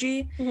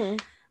apology,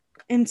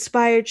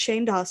 inspired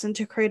Shane Dawson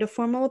to create a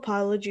formal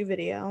apology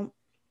video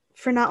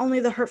for not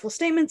only the hurtful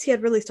statements he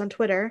had released on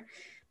Twitter,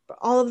 but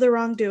all of the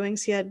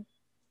wrongdoings he had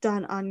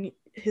done on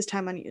his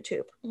time on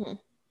YouTube.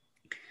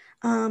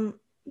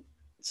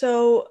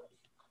 So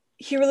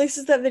he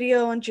releases that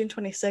video on June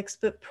 26th,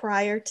 but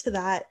prior to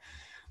that,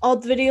 all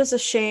the videos of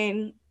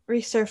Shane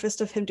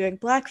resurfaced of him doing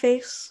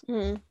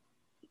blackface,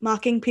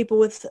 mocking people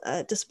with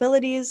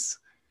disabilities,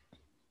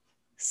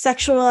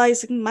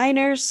 sexualizing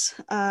minors,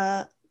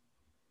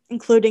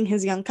 including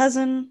his young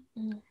cousin,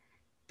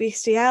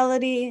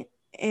 bestiality,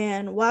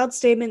 and wild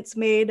statements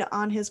made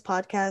on his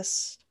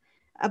podcast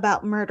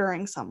about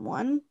murdering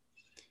someone.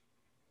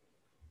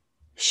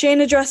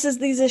 Shane addresses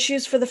these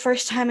issues for the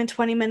first time in a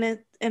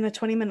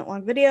 20-minute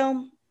long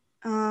video.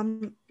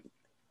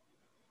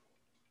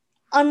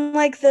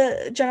 unlike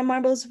the Jenna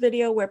Marbles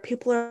video where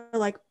people are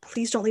like,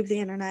 please don't leave the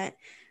internet.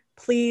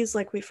 Please,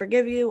 like, we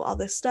forgive you, all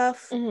this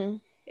stuff.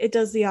 It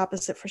does the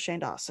opposite for Shane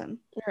Dawson.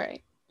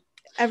 Right.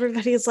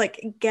 Everybody is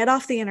like, get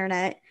off the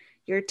internet.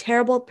 You're a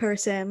terrible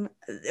person.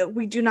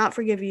 We do not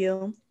forgive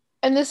you.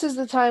 And this is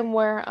the time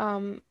where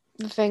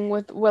the thing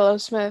with Willow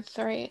Smith,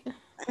 right?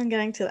 I'm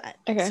getting to that.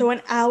 Okay. So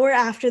an hour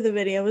after the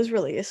video was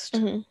released,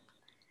 a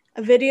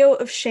video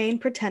of Shane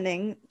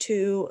pretending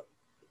to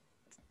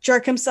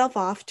jerk himself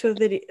off to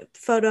a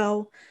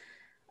photo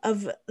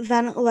of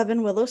then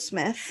 11 Willow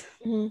Smith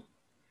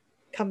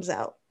comes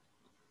out.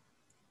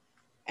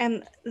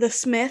 And the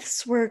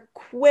Smiths were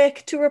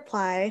quick to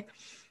reply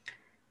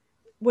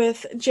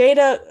with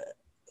Jada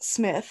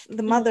Smith,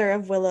 the mother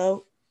of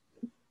Willow,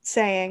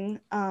 saying,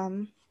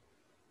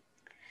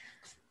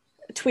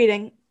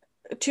 tweeting,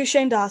 "To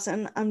Shane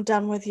Dawson, I'm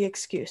done with the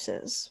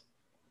excuses."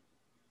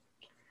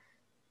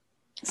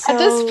 So, at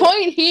this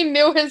point, he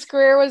knew his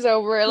career was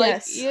over. Like,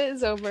 yes. He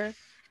is over.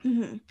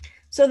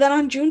 So then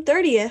on June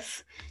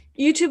 30th,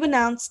 YouTube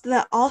announced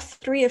that all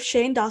 3 of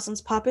Shane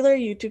Dawson's popular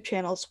YouTube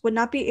channels would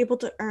not be able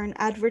to earn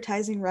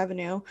advertising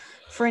revenue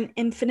for an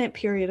infinite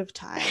period of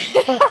time.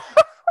 Sorry,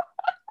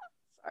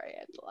 I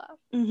had to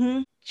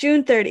laugh.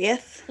 June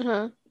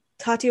 30th,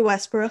 Tati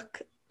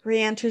Westbrook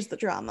re-enters the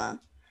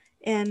drama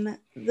in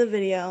the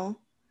video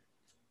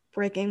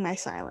Breaking My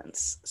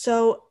Silence.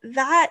 So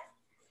that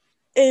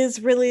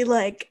is really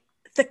like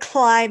the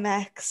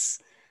climax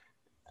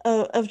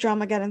of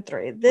Dramageddon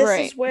 3.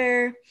 This is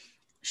where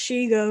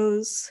she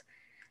goes,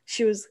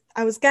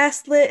 I was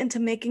gaslit into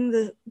making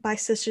the By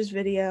Sisters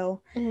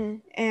video,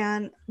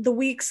 and the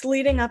weeks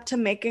leading up to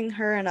making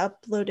her and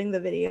uploading the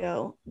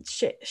video,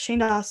 Shane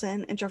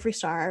Dawson and Jeffree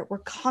Star were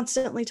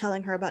constantly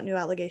telling her about new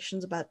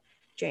allegations about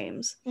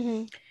James.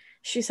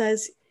 She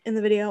says in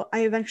the video,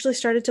 I eventually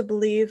started to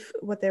believe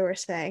what they were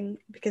saying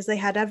because they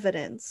had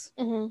evidence.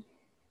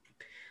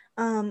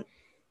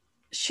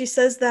 She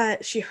says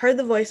that she heard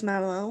the voice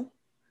memo.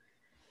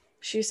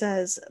 She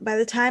says, by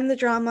the time the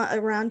drama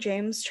around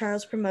James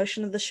Charles'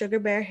 promotion of the Sugar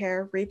Bear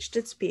hair reached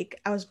its peak,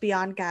 I was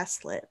beyond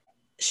gaslit.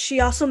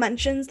 She also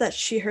mentions that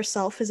she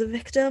herself is a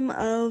victim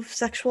of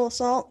sexual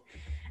assault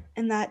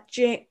and that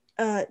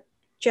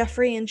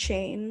Jeffree and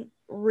Shane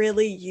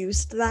really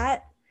used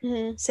that,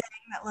 saying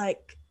that,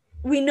 like,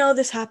 we know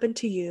this happened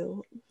to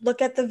you.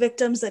 Look at the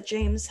victims that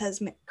James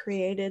has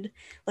created.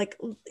 Like,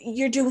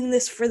 you're doing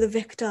this for the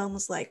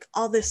victims, like,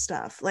 all this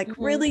stuff. Like,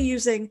 really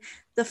using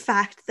the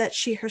fact that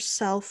she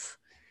herself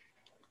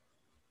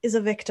is a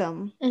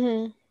victim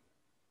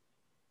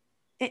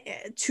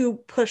to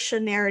push a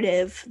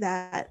narrative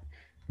that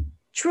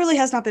truly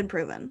has not been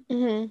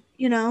proven,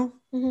 you know?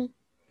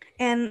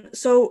 And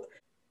so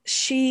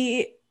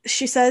she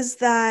says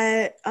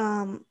that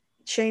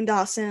Shane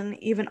Dawson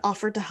even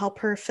offered to help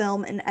her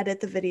film and edit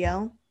the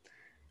video.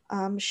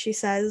 She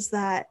says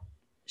that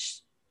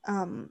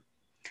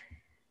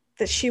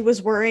that she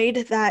was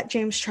worried that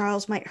James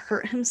Charles might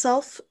hurt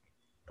himself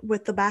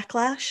with the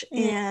backlash,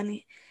 and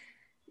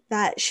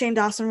that Shane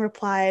Dawson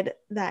replied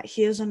that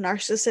he is a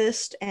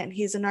narcissist, and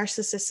he's a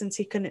narcissist since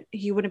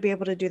he wouldn't be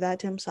able to do that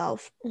to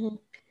himself.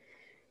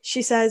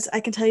 She says, I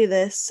can tell you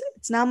this,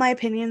 it's now my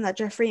opinion that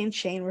Jeffree and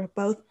Shane were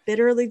both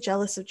bitterly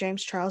jealous of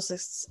James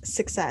Charles'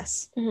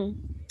 success.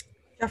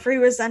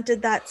 Jeffree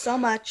resented that so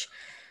much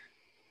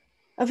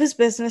of his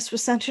business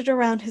was centered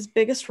around his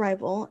biggest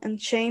rival, and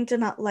Shane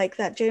did not like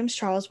that James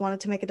Charles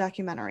wanted to make a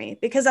documentary,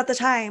 because at the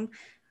time,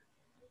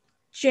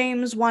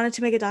 James wanted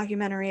to make a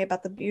documentary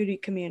about the beauty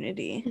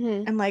community,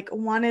 and like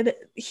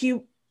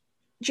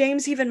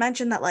James even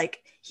mentioned that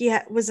like he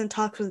was in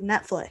talks with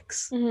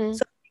Netflix.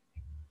 So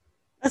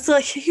that's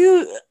like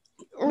huge,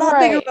 lot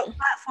bigger of a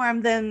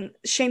platform than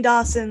Shane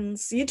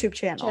Dawson's YouTube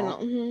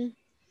channel.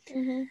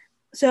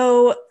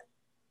 So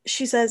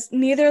she says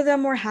neither of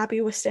them were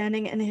happy with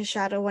standing in his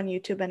shadow on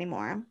YouTube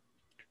anymore.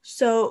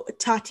 So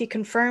Tati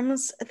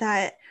confirms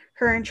that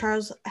her and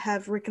Charles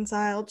have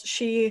reconciled.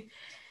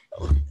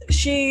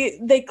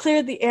 They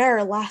cleared the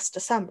air last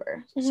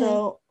December.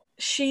 So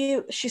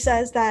she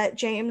says that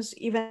James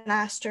even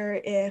asked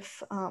her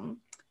if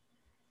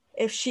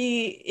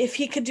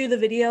he could do the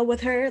video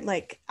with her,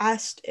 like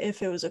asked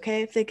if it was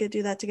okay if they could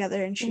do that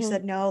together, and she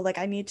said no, like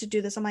I need to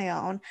do this on my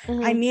own.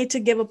 I need to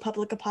give a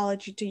public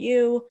apology to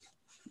you.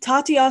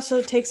 Tati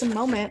also takes a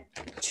moment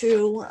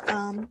to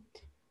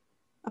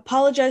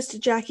apologize to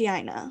Jackie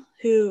Aina,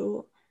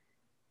 who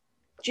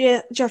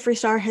Jeffree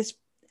Star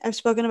I've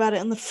spoken about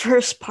it in the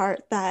first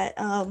part, that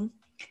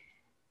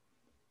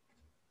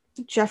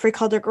Jeffree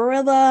called her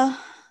gorilla,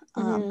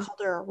 called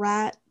her a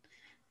rat,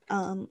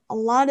 a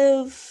lot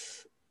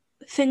of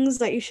things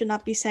that you should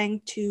not be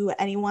saying to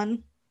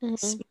anyone,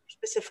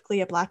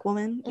 specifically a Black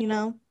woman, you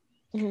know?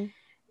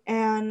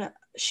 And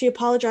she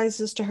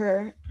apologizes to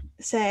her,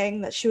 saying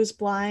that she was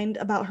blind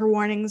about her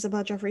warnings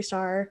about Jeffree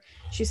Star.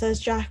 She says,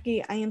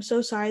 Jackie, I am so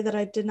sorry that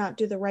I did not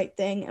do the right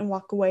thing and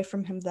walk away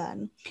from him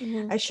then.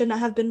 I should not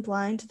have been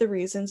blind to the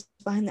reasons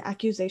behind the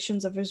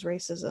accusations of his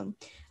racism.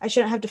 I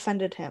shouldn't have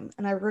defended him,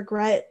 and I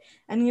regret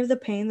any of the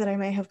pain that I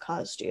may have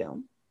caused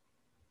you.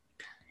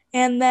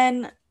 And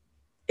then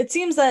it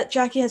seems that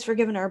Jackie has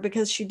forgiven her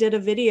because she did a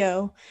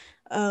video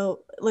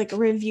like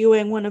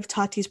reviewing one of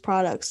Tati's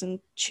products, and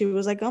she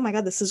was like, oh my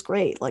god, this is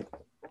great, like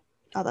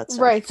all that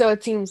stuff. Right, so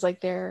it seems like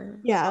they're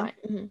fine.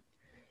 Mm-hmm.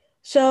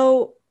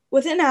 So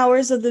within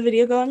hours of the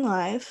video going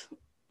live,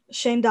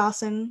 Shane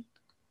Dawson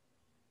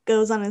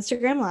goes on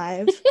Instagram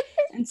Live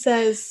and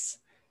says,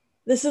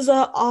 this is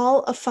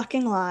all a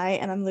fucking lie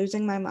and I'm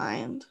losing my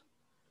mind.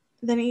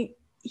 Then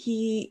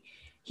he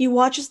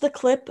watches the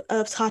clip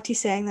of Tati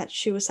saying that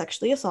she was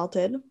sexually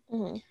assaulted.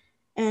 Mm-hmm.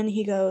 And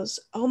he goes,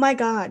 oh my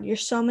god, you're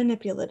so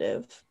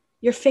manipulative.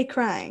 You're fake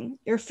crying.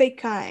 You're fake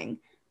crying.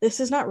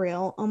 This is not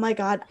real. Oh my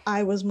god,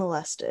 I was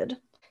molested.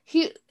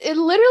 It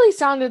literally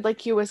sounded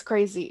like he was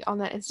crazy on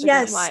that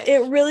Instagram Live. Yes,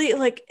 it really,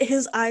 like,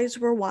 his eyes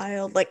were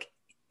wild. Like,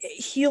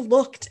 he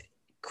looked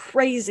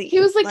crazy. He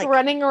was like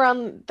running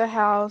around the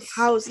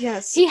house.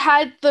 Yes. He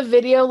had the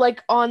video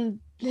like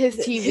on his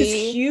TV.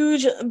 His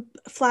huge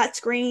flat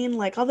screen,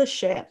 like all this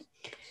shit.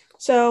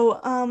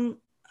 So,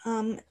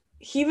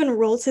 he even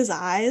rolls his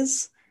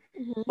eyes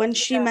when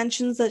she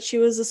mentions that she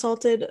was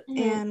assaulted.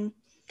 And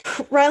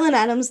Rylan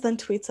Adams then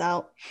tweets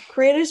out,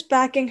 creators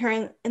backing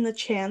her in the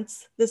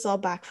chance this all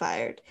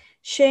backfired.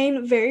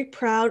 Shane, very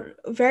proud,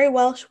 very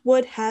well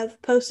would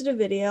have posted a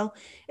video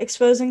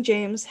exposing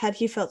James had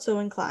he felt so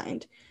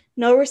inclined.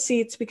 No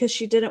receipts because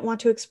she didn't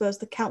want to expose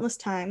the countless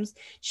times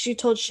she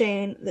told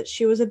Shane that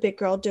she was a big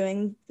girl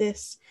doing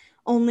this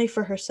only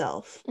for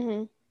herself.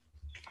 Mm-hmm.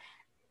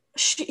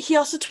 He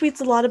also tweets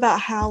a lot about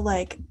how,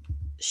 like,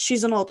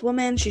 she's an old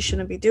woman, she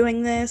shouldn't be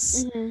doing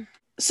this. Mm-hmm.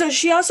 So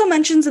she also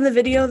mentions in the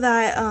video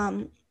that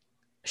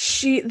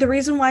the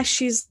reason why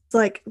she's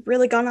like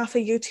really gone off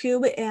of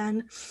YouTube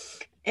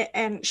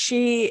and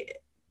she,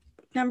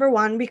 number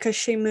one, because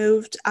she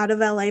moved out of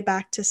LA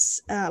back to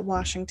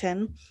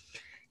Washington.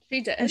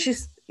 She did. And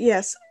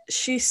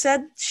she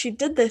said she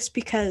did this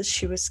because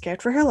she was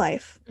scared for her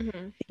life.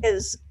 Mm-hmm.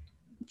 Because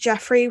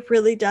Jeffree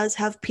really does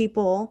have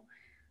people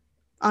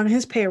on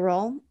his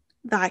payroll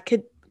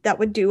that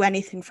would do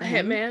anything for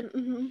him. Hitman.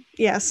 Mm-hmm.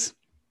 Yes.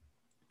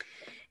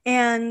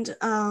 And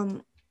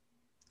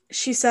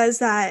she says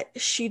that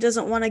she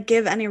doesn't want to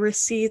give any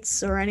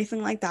receipts or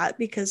anything like that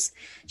because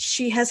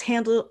she has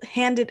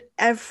handed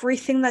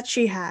everything that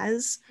she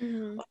has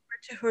over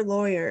to her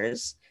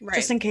lawyers,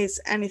 just in case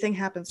anything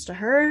happens to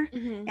her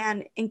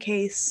and in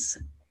case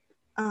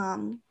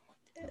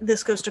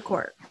this goes to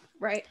court.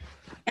 Right.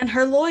 And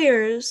her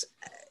lawyers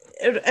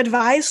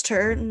advised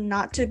her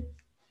not to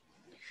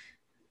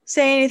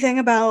say anything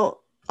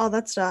about all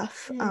that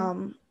stuff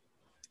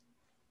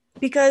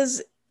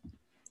because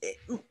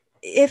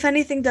if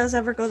anything does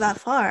ever go that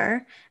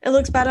far, it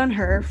looks bad on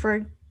her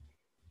for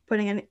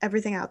putting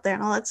everything out there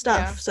and all that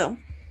stuff.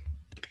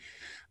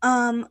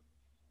 Yeah.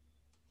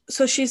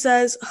 So she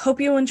says, hope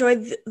you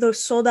enjoyed those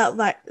sold out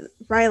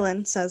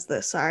Rylan says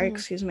this,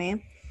 excuse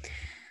me.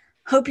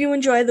 Hope you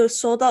enjoy those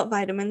sold out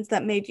vitamins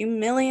that made you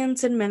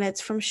millions in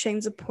minutes from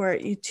Shane's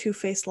support, you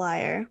two-faced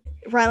liar.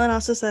 Rylan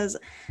also says,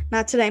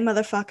 not today,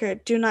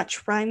 motherfucker. Do not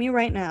try me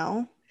right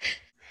now.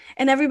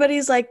 And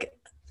everybody's like,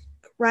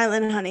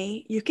 Rylan,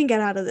 honey, you can get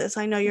out of this.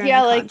 I know you're in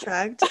a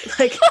contract.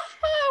 Like,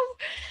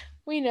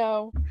 we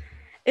know.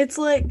 It's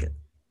like,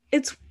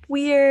 it's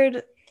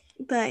weird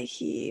that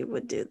he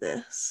would do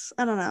this.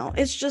 I don't know.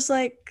 It's just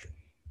like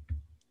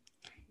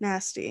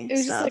nasty. It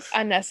was stuff. just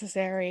like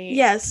unnecessary.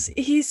 Yes,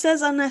 he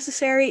says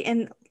unnecessary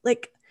and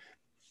like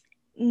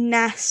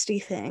nasty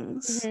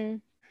things. Mm-hmm.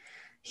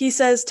 He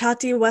says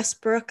Tati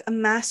Westbrook, a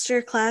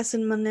master class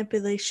in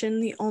manipulation.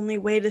 The only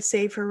way to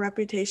save her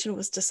reputation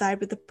was to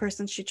side with the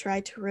person she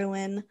tried to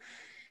ruin.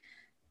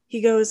 He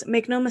goes,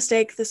 make no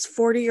mistake, this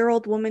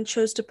 40-year-old woman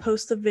chose to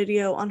post the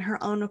video on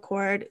her own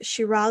accord.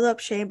 She riled up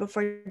Shane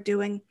before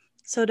doing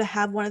so to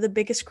have one of the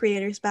biggest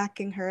creators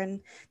backing her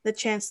and the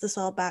chance this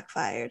all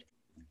backfired.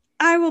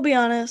 I will be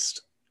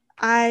honest,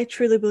 I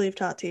truly believe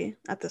Tati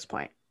at this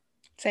point.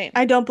 Same.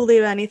 I don't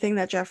believe anything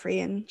that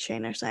Jeffree and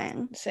Shane are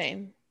saying.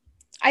 Same.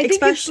 I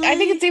think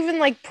it's even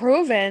like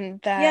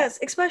proven that. Yes,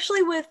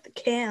 especially with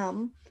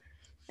Cam.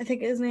 I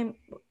think his name,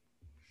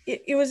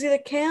 it was either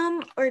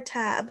Cam or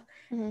Tab.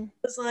 Mm-hmm. It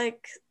was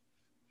like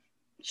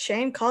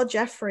Shane called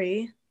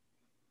Jeffree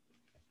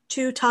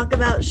to talk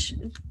about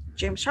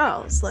James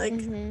Charles, like,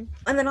 and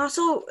then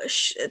also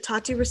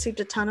Tati received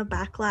a ton of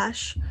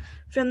backlash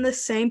from the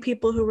same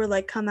people who were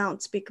like, come out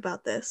and speak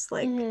about this,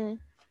 like, and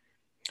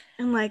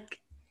like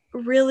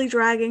really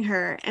dragging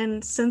her.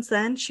 And since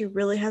then, she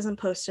really hasn't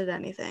posted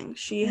anything.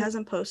 She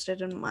hasn't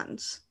posted in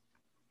months,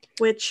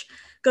 which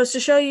goes to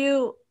show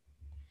you,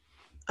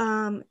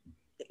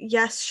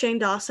 yes, Shane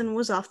Dawson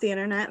was off the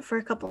internet for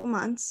a couple of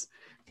months,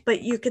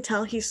 but you could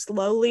tell he's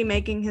slowly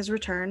making his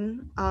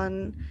return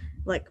on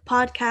like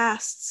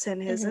podcasts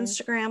and his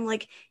Instagram.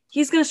 Like,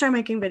 he's gonna start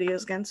making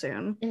videos again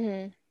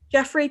soon.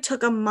 Jeffree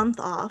took a month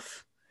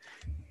off,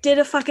 did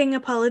a fucking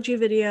apology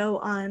video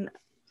on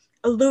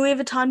a Louis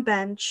Vuitton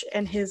bench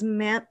in his in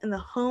the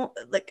home,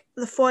 like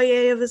the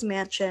foyer of his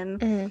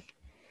mansion,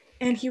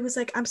 and he was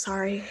like, I'm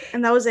sorry,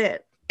 and that was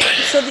it.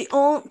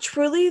 So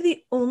truly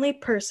the only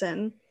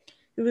person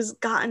who's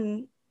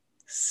gotten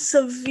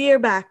severe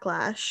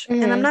backlash.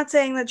 Mm-hmm. And I'm not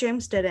saying that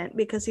James didn't,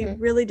 because he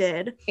really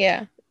did.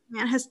 Yeah.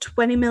 Man has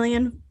 20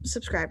 million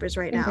subscribers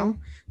right now.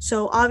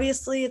 So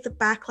obviously the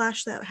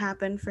backlash that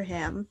happened for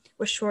him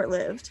was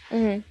short-lived.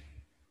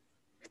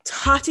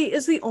 Tati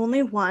is the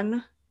only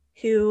one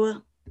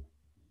who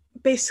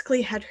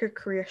basically had her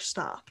career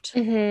stopped.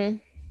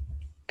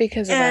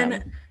 Because of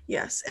them.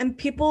 Yes, and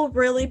people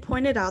really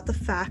pointed out the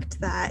fact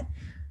that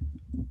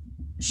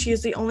she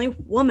is the only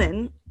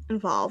woman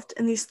involved,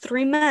 and these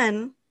 3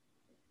 men,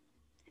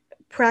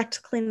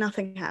 practically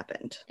nothing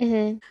happened.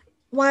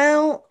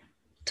 While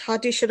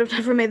Tati should have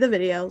never made the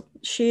video,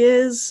 she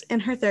is in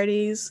her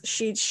 30s.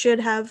 She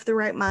should have the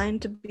right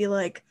mind to be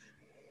like,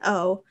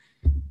 oh,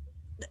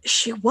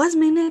 she was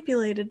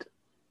manipulated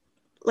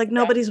like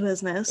nobody's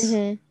business.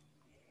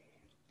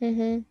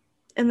 And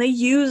they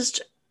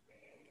used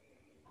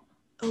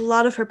a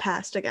lot of her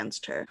past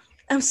against her.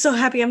 I'm so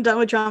happy I'm done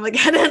with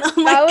Dramageddon. Oh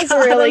my that was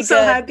God, really I'm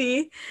so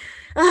happy.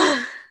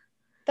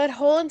 That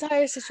whole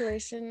entire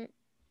situation,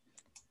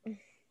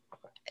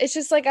 it's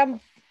just like I'm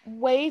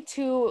way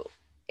too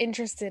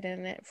interested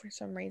in it for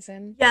some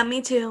reason. Yeah,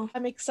 me too.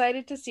 I'm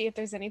excited to see if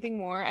there's anything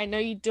more. I know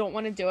you don't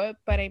want to do it,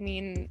 but I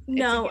mean,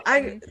 no,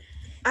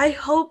 I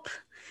hope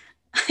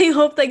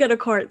they go to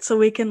court so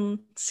we can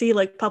see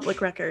like public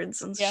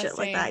records and shit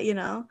like that, you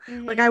know?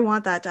 Like I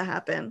want that to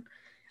happen.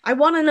 I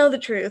want to know the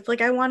truth.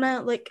 Like I want to,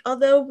 like,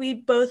 although we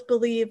both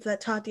believe that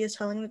Tati is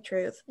telling the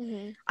truth,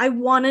 I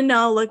want to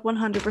know like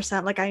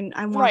 100%. Like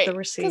I want the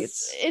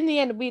receipts. In the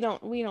end, we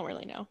don't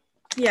really know.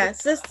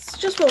 Yes, that's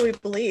just what we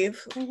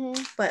believe.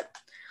 But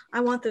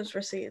I want those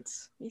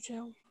receipts. Me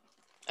too.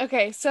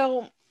 Okay,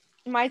 so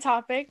my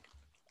topic,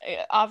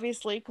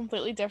 obviously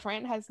completely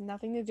different, has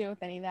nothing to do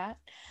with any of that.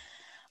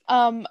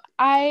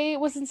 I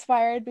was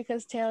inspired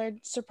because Taylor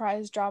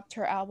surprise dropped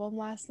her album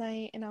last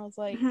night, and I was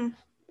like,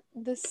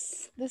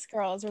 this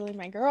girl is really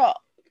my girl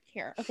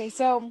here. Okay,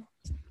 so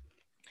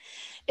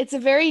it's a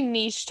very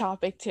niche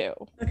topic too.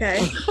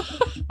 Okay.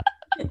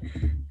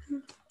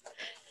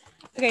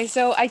 Okay,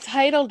 so I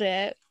titled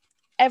it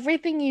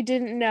Everything You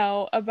Didn't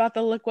Know About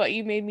the Look What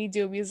You Made Me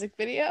Do music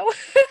video.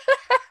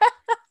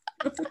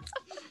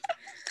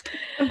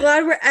 I'm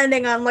glad we're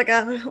ending on like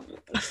a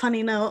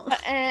funny note.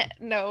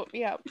 Note,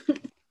 yeah.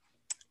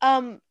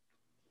 To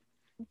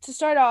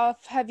start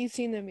off, have you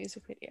seen the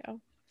music video?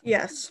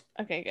 Yes.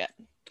 Okay, good.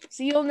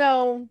 So you'll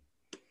know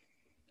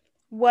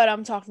what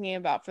I'm talking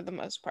about for the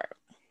most part.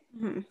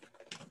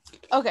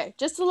 Okay,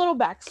 just a little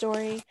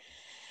backstory.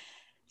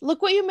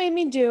 Look What You Made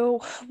Me Do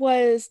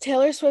was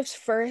Taylor Swift's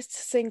first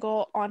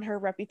single on her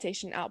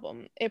Reputation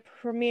album. It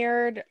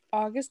premiered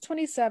August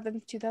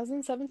 27th,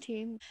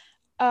 2017.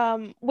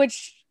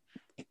 Which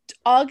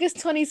August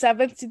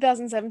 27th,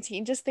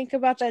 2017, just think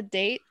about that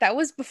date. That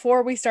was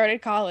before we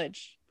started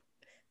college.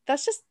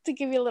 That's just to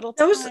give you a little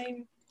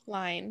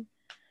timeline.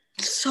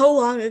 So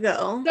long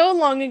ago. So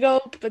long ago,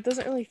 but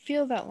doesn't really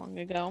feel that long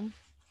ago.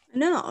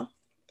 No.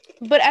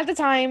 But at the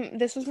time,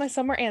 this was my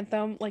summer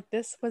anthem. Like,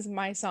 this was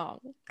my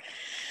song.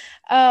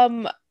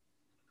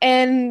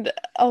 And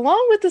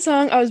along with the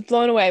song, I was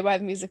blown away by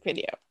the music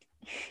video.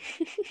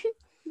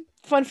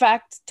 Fun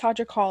fact,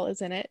 Todrick Hall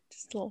is in it.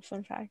 Just a little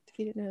fun fact, if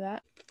you didn't know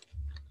that.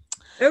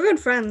 They're good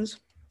friends.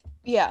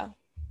 Yeah.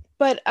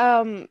 But,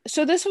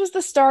 so this was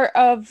the start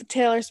of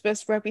Taylor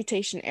Swift's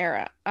Reputation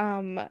era.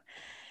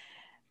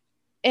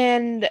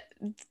 And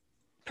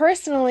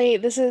personally,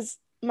 this is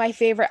my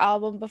favorite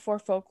album before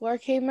Folklore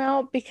came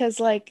out, because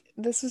like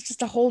this was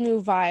just a whole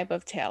new vibe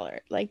of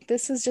Taylor. Like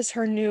this is just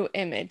her new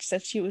image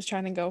that she was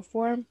trying to go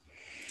for.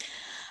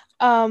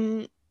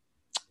 And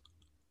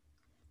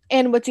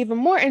what's even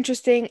more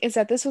interesting is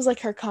that this was like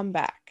her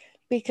comeback,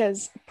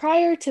 because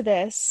prior to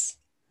this,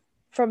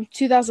 from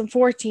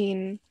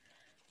 2014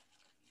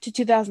 to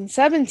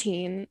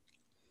 2017,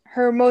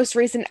 her most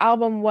recent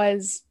album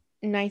was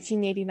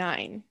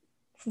 1989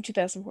 from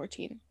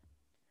 2014.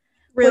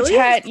 Really?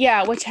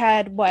 Which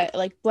had what,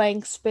 like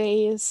Blank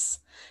Space,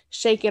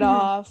 Shake It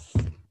Off,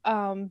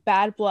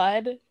 Bad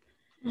Blood.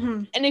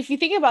 And if you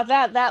think about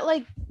that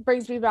like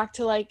brings me back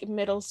to like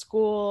middle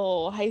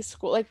school, high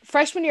school, like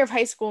freshman year of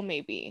high school,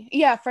 maybe.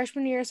 Yeah,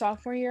 freshman year,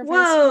 sophomore year of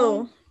high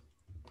school.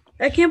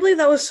 I can't believe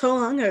that was so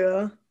long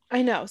ago.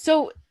 I know.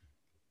 So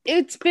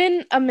it's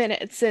been a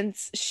minute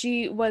since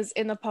she was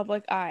in the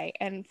public eye,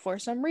 and for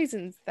some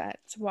reasons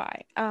that's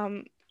why.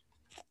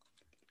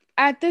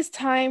 At this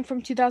time,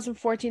 from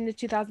 2014 to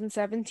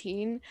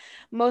 2017,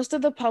 most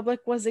of the public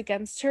was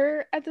against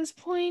her at this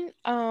point,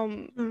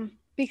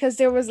 because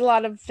there was a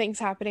lot of things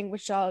happening,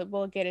 which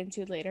we'll get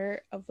into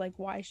later, of like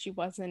why she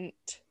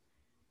wasn't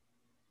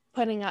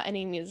putting out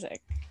any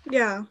music.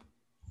 Yeah.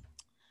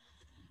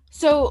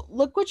 So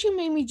Look What You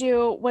Made Me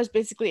Do was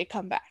basically a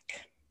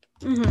comeback.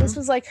 This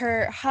was like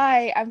her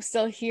 "Hi, I'm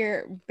Still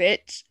Here,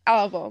 Bitch"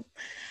 album.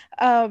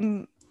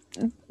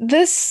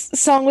 This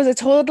song was a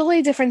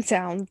totally different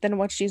sound than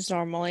what she's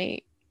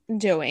normally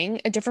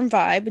doing, a different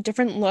vibe, a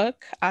different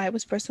look. I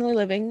was personally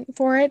living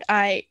for it.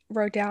 I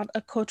wrote down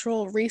a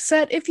cultural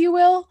reset, if you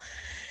will.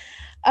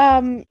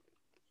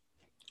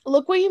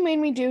 Look What You Made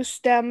Me Do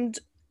stemmed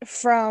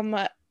from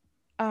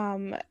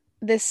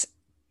this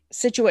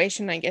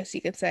situation, I guess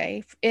you could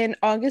say. In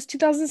August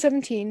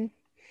 2017,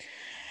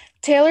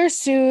 Taylor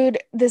sued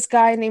this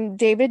guy named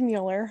David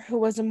Mueller, who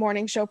was a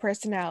morning show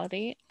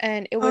personality,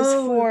 and it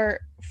was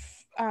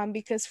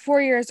because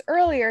 4 years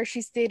earlier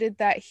she stated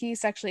that he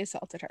sexually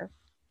assaulted her.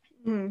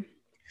 Mm.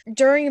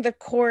 During the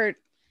court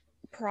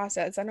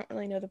process, I don't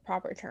really know the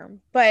proper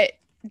term, but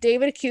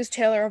David accused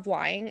Taylor of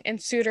lying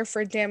and sued her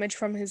for damage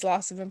from his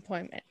loss of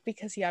employment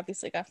because he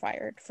obviously got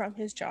fired from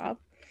his job.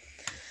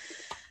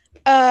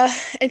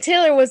 And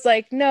Taylor was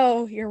like,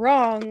 no, you're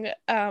wrong.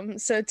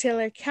 So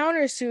Taylor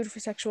countersued for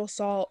sexual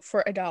assault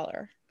for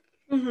 $1.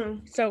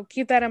 Mm-hmm. So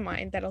keep that in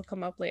mind. That'll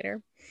come up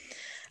later.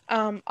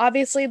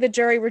 Obviously, the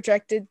jury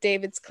rejected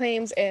David's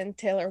claims and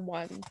Taylor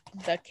won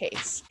the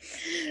case.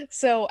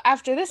 So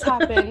after this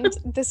happened,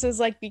 this was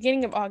like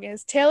beginning of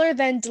August, Taylor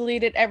then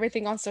deleted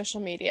everything on social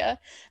media.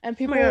 And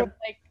people were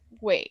like,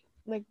 wait,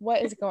 like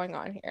what is going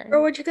on here?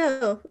 Girl, where'd you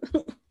go?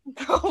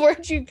 Girl,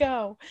 where'd you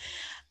go?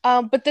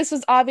 But this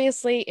was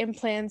obviously in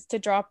plans to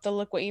drop the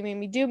Look What You Made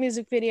Me Do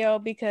music video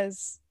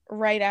because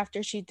right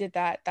after she did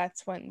that,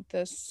 that's when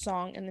the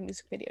song and the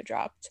music video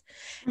dropped.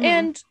 Mm-hmm.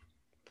 And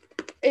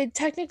it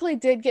technically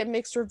did get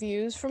mixed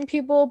reviews from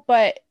people,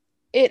 but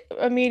it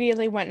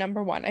immediately went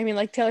number one. I mean,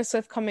 like Taylor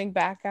Swift coming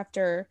back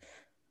after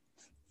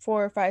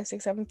 4, 5,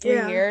 6, 7, 3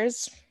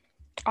 years,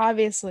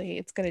 obviously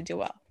it's going to do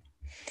well.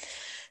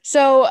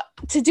 So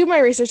to do my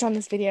research on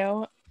this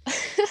video,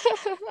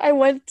 I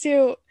went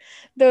to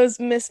those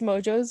Miss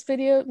Mojo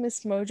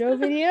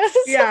videos.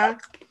 Yeah.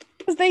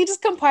 Because they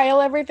just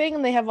compile everything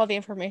and they have all the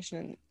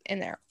information in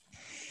there.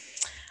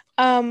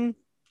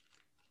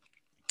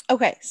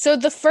 Okay, so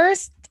the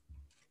first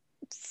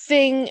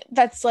thing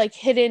that's like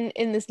hidden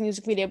in this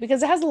music video,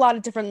 because it has a lot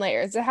of different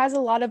layers. It has a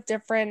lot of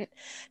different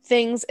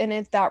things in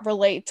it that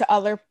relate to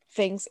other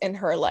things in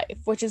her life,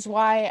 which is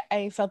why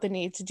I felt the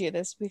need to do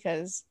this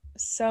because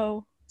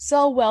so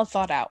well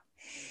thought out.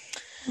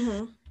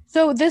 Mm-hmm.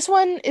 So this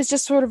one is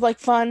just sort of like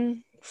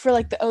fun for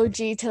like the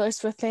OG Taylor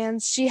Swift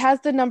fans. She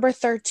has the number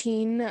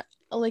 13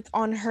 like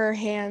on her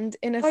hand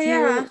in a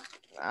few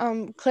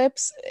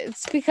clips.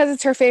 It's because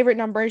it's her favorite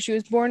number. She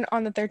was born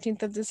on the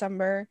 13th of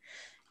December.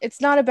 It's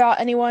not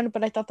about anyone,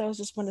 but I thought that was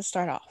just one to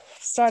start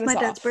us off. My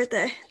dad's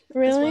birthday.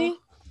 Really? Well.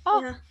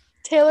 Oh, yeah.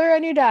 Taylor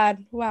and your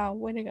dad. Wow,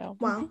 way to go.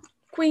 Wow.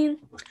 Queen.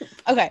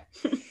 Okay.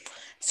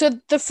 So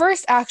the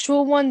first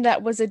actual one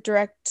that was a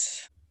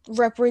direct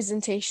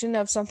representation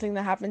of something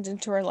that happened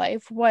into her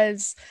life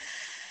was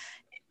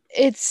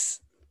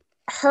it's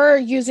her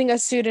using a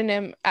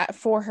pseudonym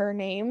for her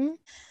name.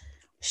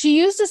 She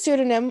used a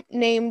pseudonym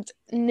named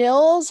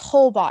Nils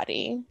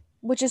Holbody,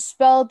 which is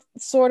spelled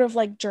sort of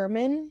like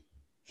German.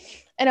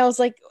 And I was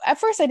like, at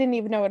first I didn't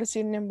even know what a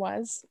pseudonym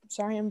was.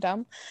 Sorry, I'm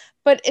dumb.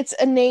 But it's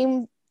a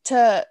name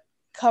to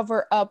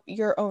cover up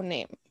your own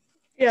name.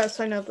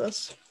 Yes, I know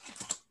this.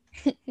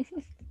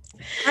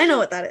 I know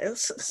what that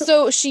is.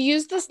 So she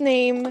used this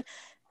name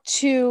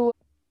to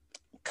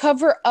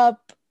cover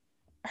up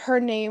her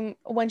name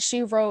when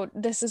she wrote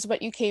This Is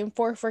What You Came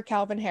For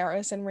Calvin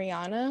Harris and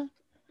Rihanna.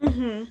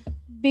 Mm-hmm.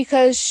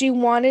 Because she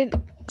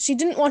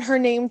didn't want her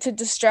name to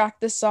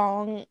distract the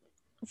song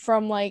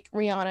from like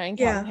Rihanna and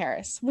Calvin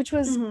Harris, which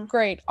was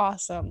great.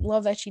 Awesome.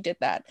 Love that she did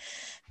that.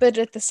 But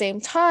at the same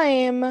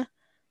time,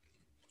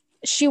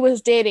 she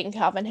was dating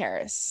Calvin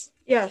Harris.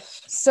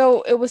 Yes.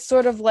 So it was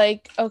sort of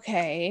like,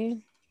 okay,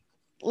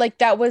 like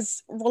that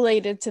was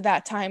related to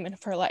that time in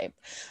her life.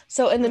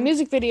 So in the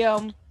music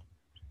video,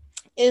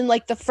 in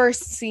like the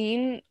first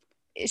scene,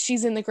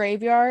 she's in the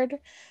graveyard.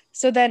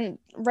 So then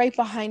right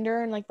behind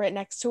her and like right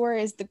next to her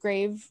is the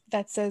grave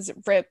that says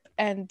RIP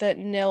and the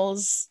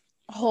Nils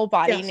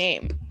Holbody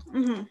name.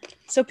 Mm-hmm.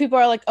 So people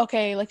are like,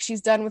 okay, like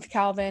she's done with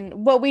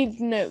Calvin. Well, we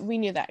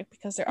knew that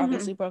because they're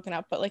obviously broken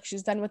up, but like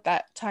she's done with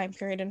that time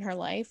period in her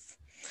life,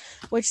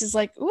 which is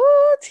like,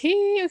 ooh,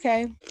 tea,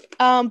 okay.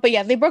 But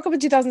yeah, they broke up in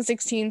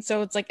 2016,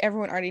 so it's like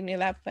everyone already knew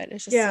that, but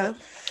it's just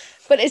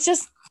but it's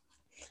just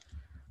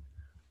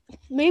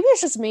maybe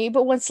it's just me,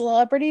 but when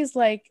celebrities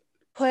like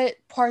put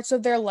parts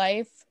of their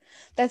life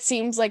that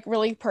seems like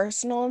really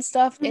personal and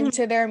stuff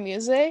into their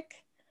music,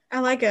 I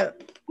like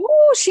it.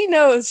 Ooh, she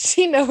knows.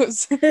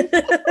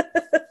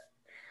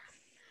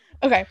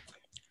 Okay,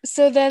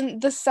 so then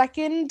the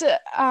second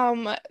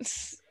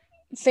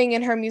thing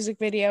in her music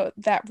video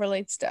that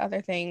relates to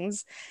other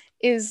things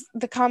is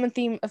the common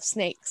theme of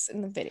snakes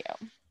in the video.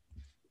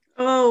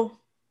 Oh.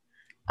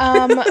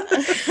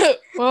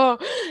 Whoa.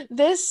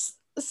 This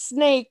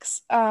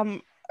snakes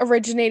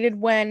originated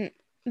when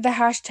the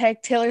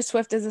hashtag Taylor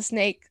Swift is a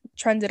snake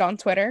trended on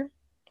Twitter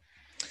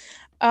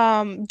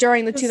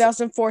during the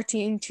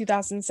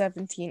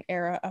 2014-2017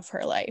 era of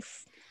her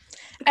life.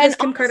 And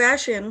Kim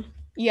Kardashian.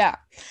 Yeah.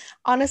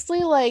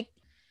 Honestly, like,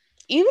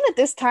 even at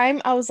this time,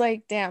 I was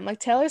like, damn, like,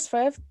 Taylor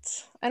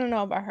Swift, I don't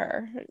know about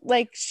her.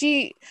 Like,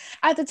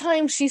 at the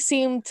time, she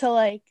seemed to,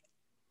 like,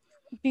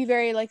 be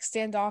very, like,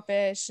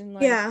 standoffish and,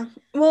 like... Yeah.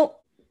 Well,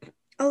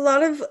 a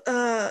lot of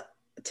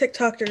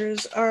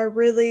TikTokers are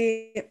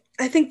really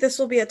I think this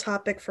will be a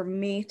topic for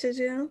me to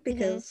do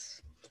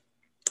because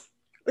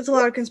it's a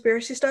lot of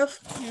conspiracy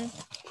stuff.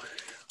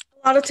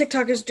 A lot of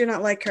TikTokers do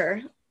not like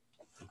her.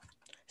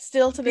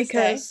 Still to this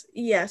day?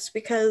 Yes,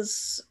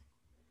 because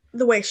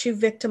the way she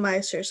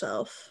victimized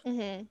herself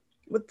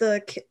with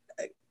the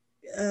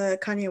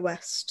Kanye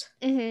West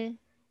thing,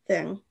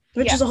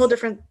 which is a whole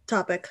different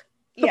topic.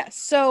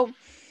 So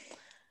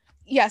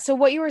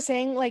what you were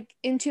saying, like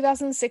in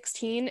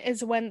 2016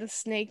 is when the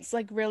snakes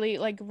like really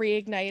like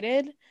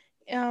reignited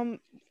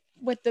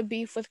with the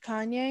beef with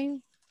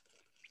Kanye,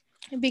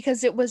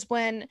 because it was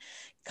when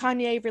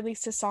Kanye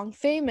released his song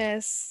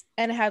Famous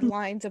and it had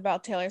lines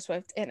about Taylor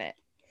Swift in it.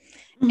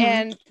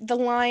 And the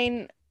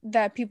line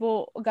that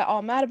people got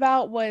all mad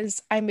about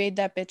was, "I made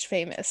that bitch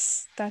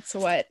famous." That's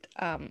what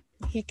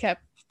he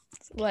kept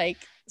like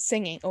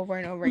singing over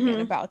and over again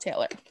about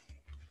Taylor.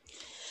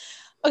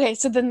 Okay,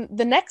 so then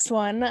the next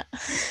one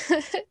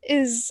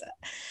is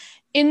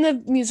in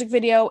the music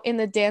video, in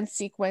the dance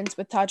sequence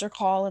with Todrick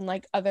Hall and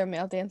like other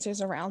male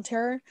dancers around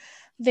her.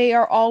 They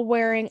are all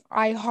wearing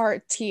I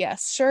Heart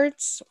TS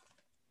shirts.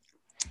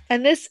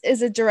 And this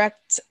is a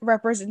direct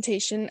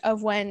representation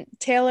of when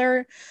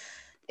Taylor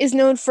is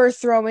known for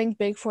throwing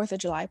big 4th of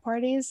July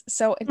parties.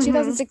 So in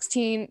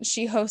 2016,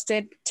 she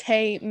hosted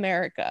Tay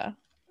America.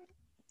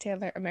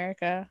 Taylor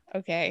America.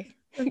 Okay.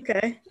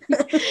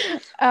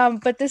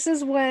 But this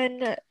is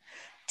when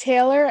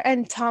Taylor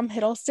and Tom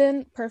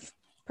Hiddleston,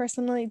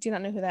 personally do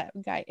not know who that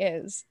guy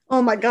is.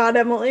 Oh my God,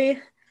 Emily.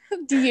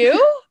 Do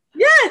you?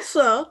 Yes.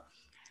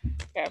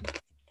 Okay.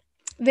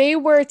 They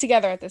were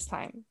together at this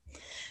time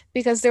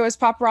because there was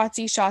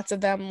paparazzi shots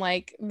of them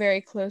like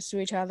very close to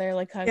each other,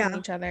 like hugging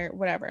each other,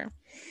 whatever.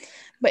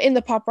 But in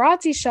the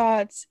paparazzi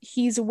shots,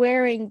 he's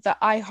wearing the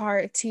I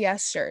Heart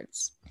TS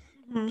shirts.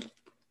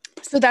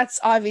 So that's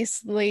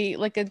obviously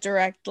like a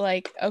direct,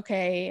 like,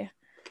 okay,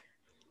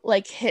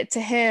 like hit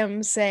to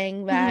him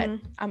saying that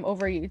I'm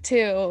over you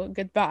too,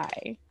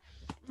 goodbye.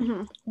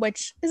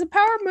 Which is a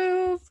power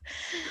move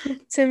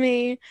to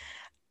me.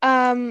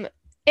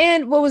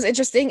 And what was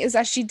interesting is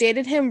that she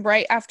dated him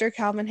right after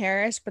Calvin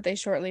Harris, but they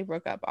shortly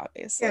broke up,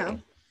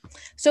 obviously.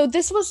 So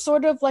this was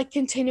sort of like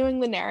continuing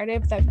the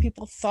narrative that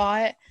people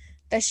thought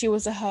that she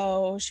was a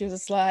hoe, she was a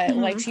slut,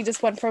 like she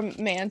just went from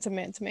man to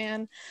man to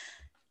man,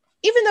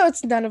 even though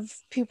it's none of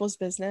people's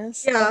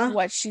business of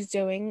what she's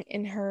doing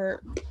in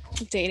her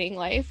dating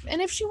life.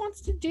 And if she wants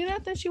to do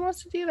that, then she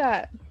wants to do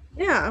that.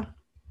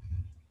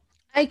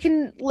 I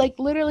can like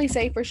literally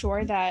say for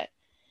sure that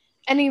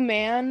any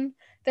man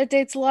that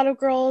dates a lot of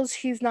girls,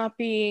 he's not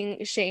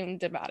being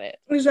ashamed about it.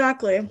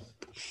 Exactly.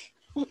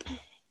 In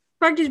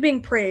fact, he's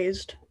being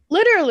praised.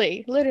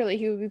 Literally,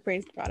 he would be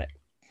praised about it.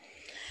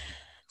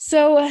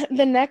 So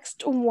the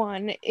next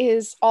one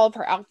is all of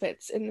her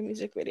outfits in the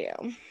music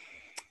video.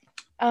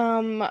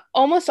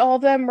 Almost all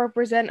of them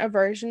represent a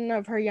version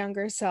of her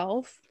younger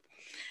self.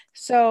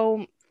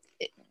 So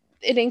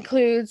it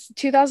includes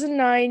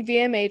 2009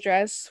 VMA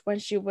dress when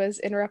she was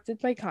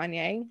interrupted by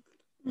Kanye.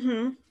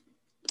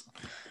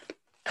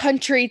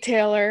 Country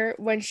Taylor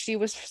when she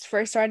was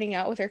first starting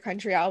out with her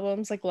country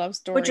albums like Love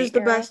Story, which is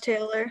the best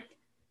Taylor.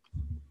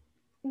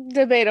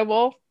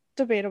 Debatable.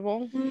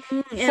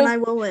 And I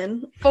will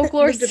win.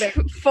 Folklore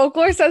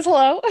says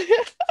hello.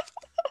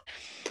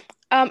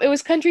 It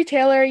was Country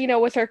Taylor, you know,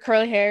 with her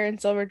curly hair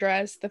and silver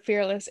dress, the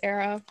Fearless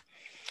era.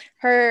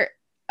 Her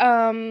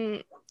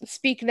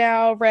Speak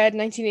Now, Red,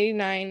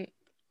 1989,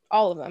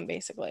 all of them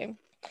basically.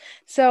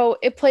 So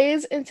it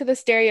plays into the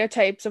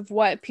stereotypes of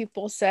what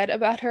people said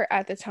about her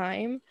at the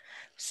time.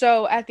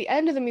 So at the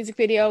end of the music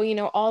video, you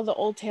know, all the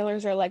old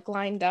Taylors are like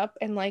lined up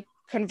and like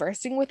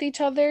conversing with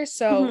each other.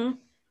 So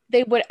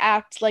they would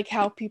act like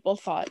how people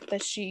thought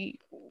that she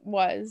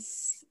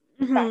was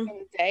back in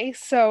the day.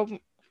 So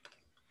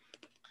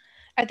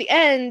at the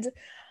end,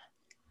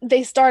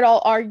 they start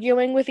all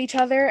arguing with each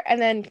other, and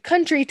then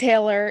Country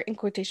Taylor, in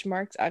quotation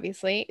marks,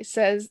 obviously,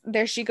 says,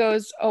 "There she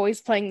goes,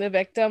 always playing the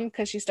victim,"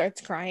 because she starts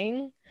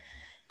crying.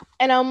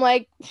 And I'm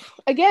like,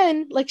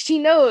 again, like she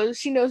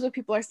knows what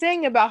people are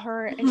saying about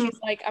her, and she's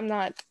like, I'm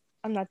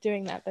not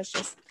doing that. That's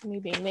just me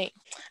being me.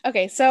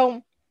 Okay,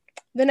 so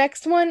the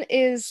next one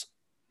is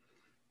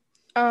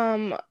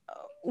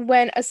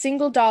when a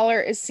single dollar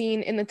is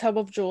seen in the tub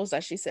of jewels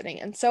that she's sitting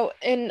in. So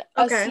in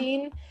a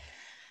scene,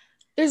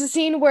 there's a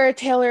scene where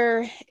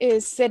Taylor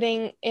is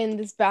sitting in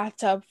this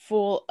bathtub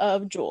full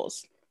of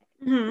jewels.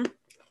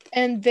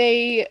 And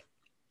they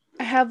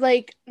have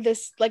like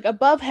this like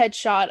above head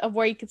shot of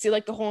where you can see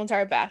like the whole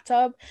entire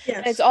bathtub.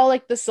 And it's all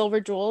like the silver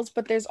jewels,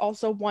 but there's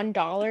also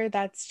 $1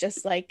 that's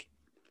just like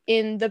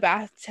in the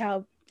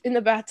bathtub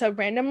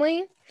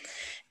randomly.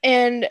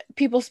 And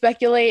people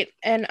speculate,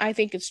 and I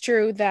think it's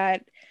true,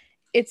 that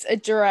it's a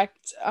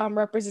direct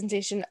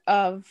representation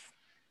of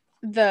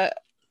the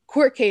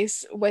court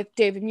case with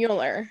David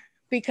Mueller,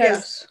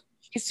 because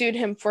he sued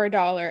him for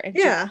 $1 and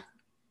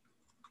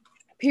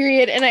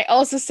period. And I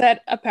also said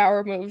a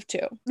power move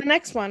too. The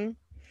next one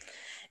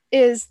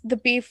is the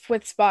beef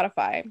with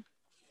Spotify.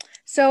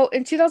 So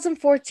in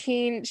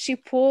 2014, she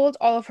pulled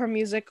all of her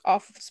music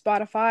off of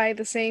Spotify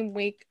the same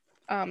week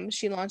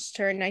she launched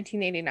her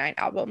 1989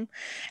 album.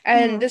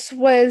 And this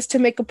was to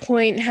make a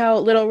point how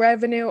little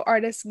revenue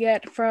artists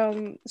get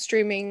from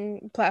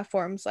streaming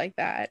platforms like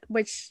that,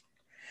 which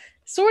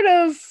sort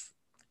of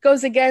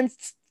goes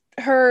against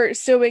her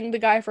suing the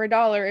guy for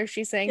 $1 if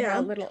she's saying how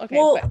little. Okay,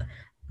 well, but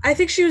I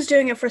think she was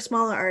doing it for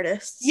smaller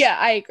artists. Yeah,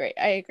 I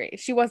agree.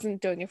 She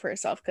wasn't doing it for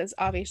herself because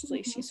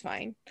obviously she's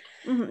fine.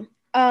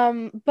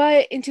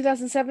 But in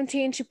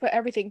 2017, she put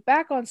everything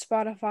back on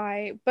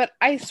Spotify. But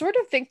I sort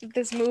of think that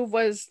this move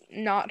was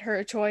not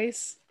her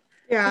choice.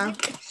 Yeah. I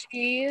think if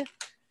she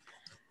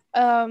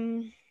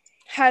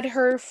had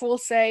her full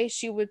say,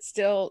 she would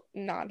still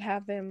not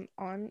have him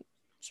on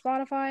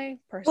Spotify,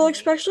 personally. Well,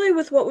 especially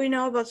with what we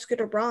know about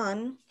Scooter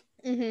Braun.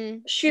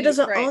 She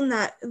doesn't own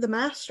the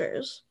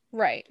masters.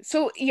 Right.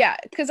 So, yeah,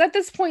 because at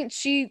this point,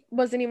 she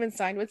wasn't even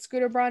signed with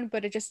Scooter Braun,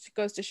 but it just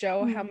goes to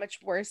show how much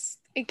worse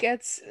it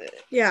gets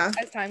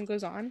as time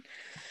goes on.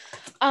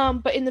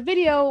 But in the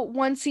video,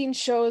 one scene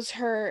shows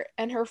her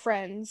and her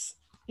friends,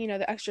 you know,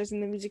 the extras in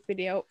the music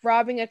video,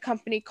 robbing a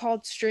company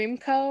called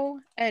Streamco,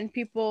 and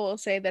people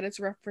say that it's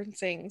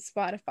referencing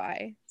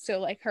Spotify. So,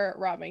 like, her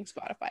robbing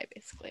Spotify,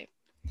 basically.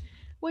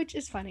 Which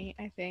is funny,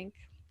 I think.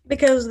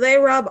 Because they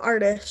rob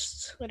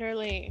artists.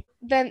 Literally.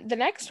 Then the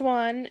next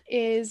one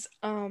is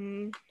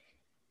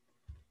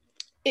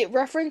it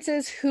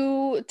references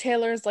who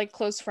Taylor's like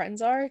close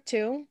friends are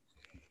too.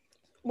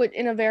 Which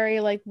in a very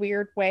like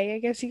weird way, I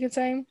guess you could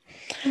say.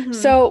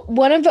 So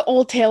one of the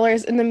old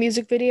Taylors in the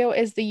music video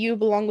is the You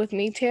Belong With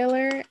Me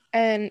Taylor,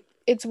 and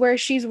it's where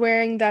she's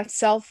wearing that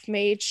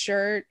self-made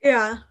shirt.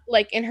 Yeah.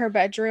 Like in her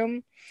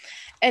bedroom.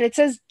 And it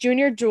says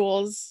Junior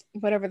Jules,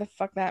 whatever the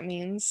fuck that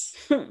means.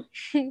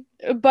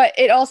 But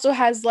it also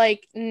has,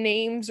 like,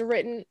 names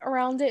written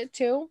around it,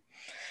 too.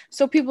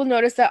 So people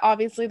notice that,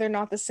 obviously, they're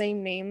not the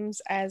same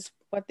names as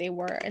what they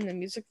were in the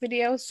music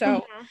video.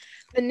 So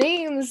the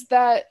names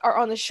that are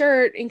on the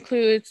shirt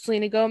include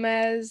Selena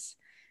Gomez,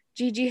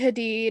 Gigi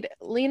Hadid,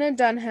 Lena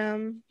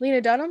Dunham. I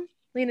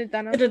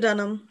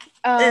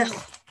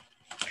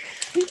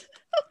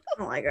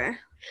don't like her.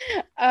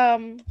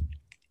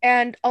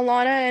 And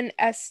Alana and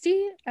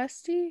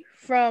Esty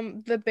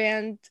from the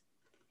band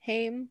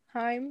Haim.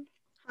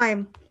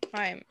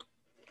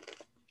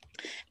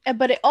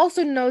 But it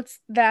also notes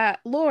that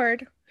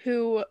Lorde,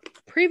 who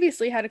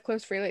previously had a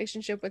close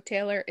relationship with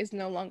Taylor, is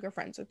no longer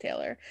friends with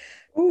Taylor.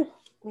 Ooh.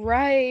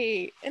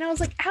 Right. And I was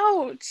like,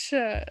 ouch.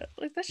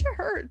 Like, that shit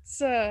hurts.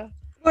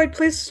 Lorde,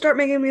 please start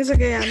making music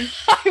again.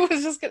 I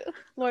was just gonna...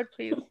 Lorde,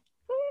 please.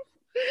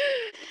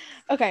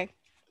 Okay.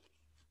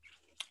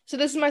 So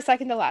this is my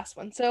second to last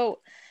one. So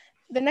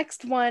the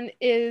next one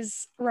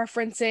is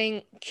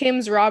referencing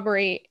Kim's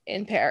robbery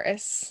in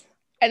Paris.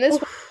 And this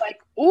was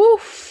like,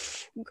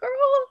 oof,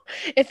 girl.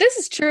 If this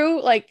is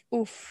true, like,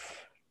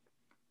 oof.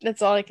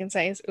 That's all I can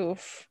say is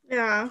oof.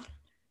 Yeah.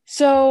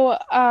 So,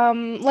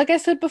 like I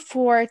said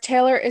before,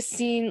 Taylor is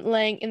seen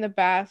laying in the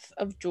bath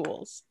of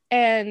Jules.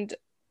 And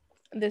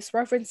this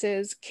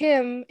references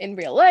Kim in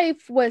real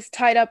life was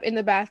tied up in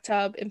the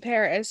bathtub in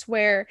Paris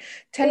where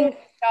 $10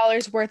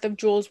 million worth of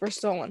jewels were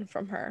stolen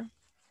from her.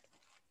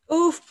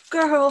 Oof,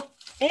 girl.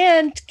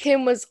 And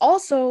Kim was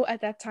also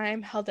at that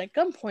time held at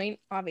gunpoint,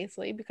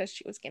 obviously, because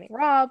she was getting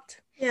robbed.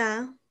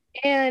 Yeah.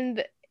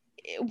 And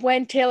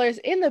when Taylor's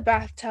in the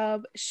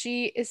bathtub,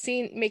 she is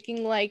seen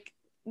making like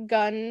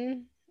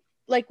gun,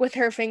 like with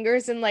her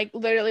fingers and like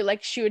literally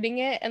like shooting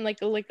it, and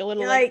like a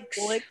little like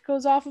bullet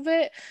goes off of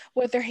it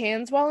with her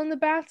hands while in the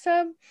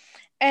bathtub.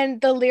 And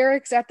the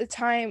lyrics at the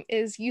time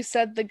is "You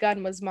said the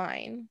gun was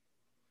mine."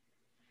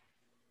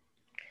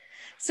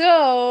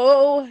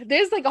 So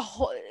there's like a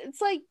whole,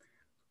 it's like,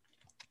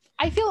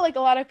 I feel like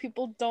a lot of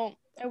people don't,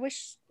 I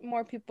wish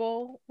more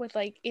people with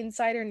like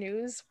insider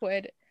news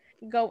would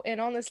go in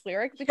on this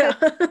lyric, because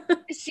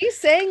she's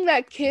saying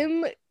that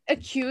Kim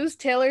accused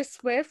Taylor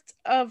Swift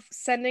of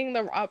sending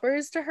the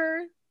robbers to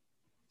her.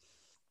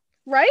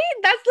 Right?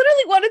 That's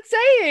literally what it's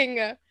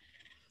saying.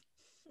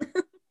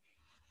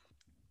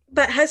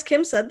 But has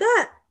Kim said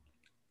that?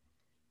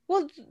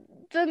 Well,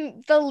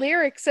 the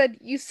lyric said,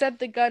 "You said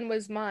the gun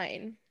was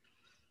mine."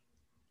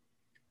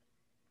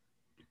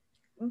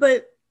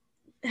 But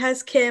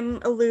has Kim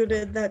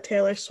alluded that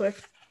Taylor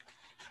Swift?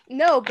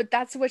 No, but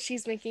that's what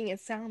she's making it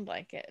sound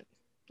like it.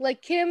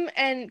 Like Kim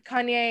and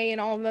Kanye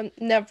and all of them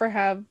never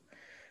have,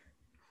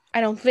 I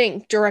don't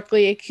think,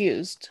 directly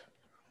accused.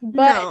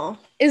 But no.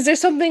 Is there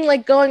something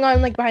like going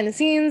on like behind the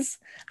scenes?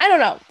 I don't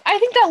know. I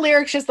think that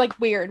lyric's just like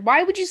weird.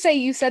 Why would you say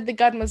 "you said the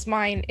gun was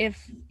mine"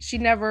 if she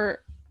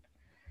never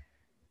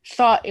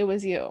thought it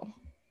was you?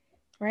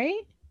 Right?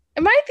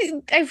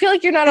 I feel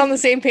like you're not on the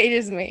same page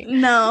as me.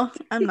 No,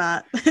 I'm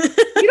not. You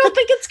don't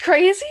think it's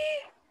crazy?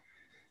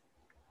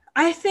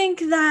 I think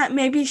that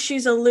maybe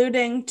she's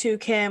alluding to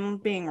Kim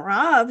being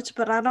robbed,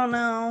 but I don't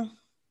know.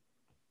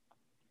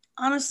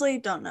 Honestly,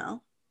 don't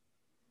know.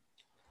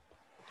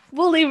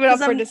 We'll leave it up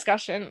for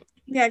discussion.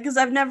 Yeah, because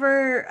I've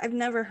never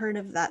heard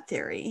of that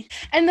theory.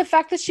 And the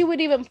fact that she would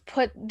even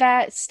put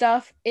that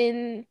stuff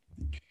in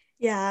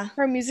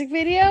her music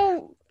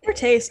video. Poor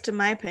taste, in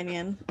my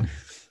opinion.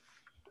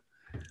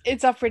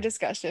 It's up for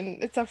discussion.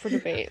 It's up for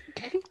debate.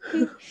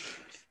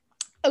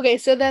 Okay,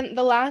 so then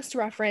the last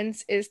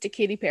reference is to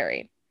Katy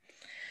Perry.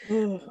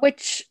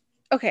 Which,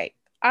 okay,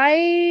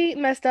 I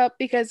messed up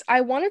because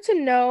I wanted to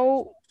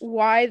know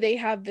why they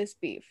have this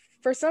beef.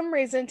 For some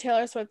reason,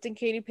 Taylor Swift and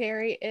Katy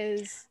Perry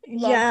is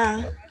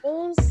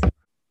rivals,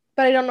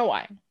 but I don't know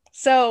why.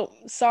 So,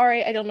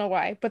 sorry, I don't know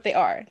why, but they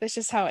are. That's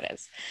just how it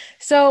is.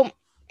 So,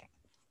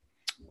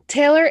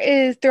 Taylor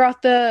is,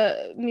 throughout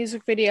the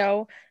music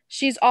video,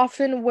 she's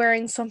often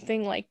wearing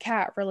something like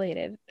cat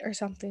related or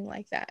something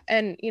like that.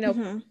 And, you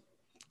know,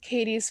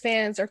 Katy's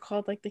fans are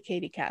called like the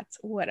Katy Cats,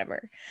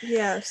 whatever.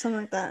 Yeah,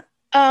 something like that.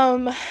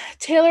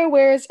 Taylor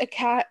wears a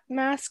cat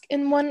mask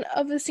in one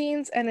of the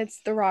scenes, and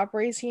it's the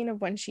robbery scene of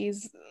when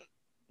she's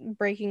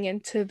breaking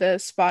into the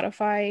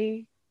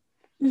Spotify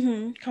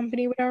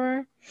company,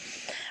 whatever.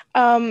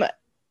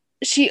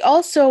 She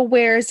also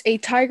wears a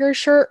tiger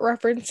shirt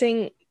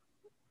referencing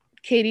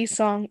Katy's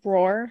song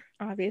Roar,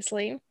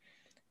 obviously.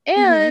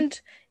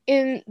 And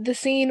in the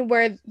scene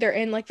where they're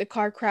in like the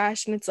car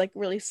crash and it's like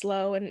really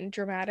slow and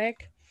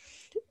dramatic,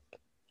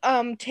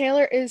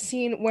 Taylor is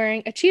seen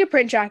wearing a cheetah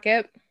print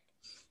jacket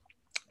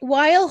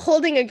while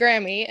holding a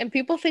Grammy, and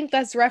people think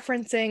that's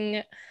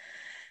referencing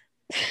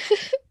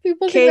Katy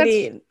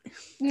think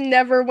that's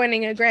never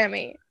winning a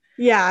Grammy.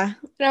 Yeah.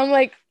 And I'm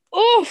like,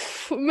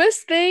 oof,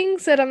 Miss Thing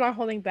said I'm not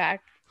holding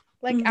back.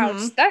 Like,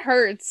 ouch, that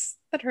hurts.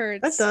 That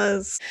hurts. That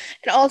does.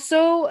 And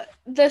also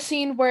the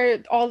scene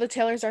where all the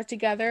Taylors are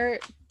together,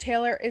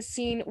 Taylor is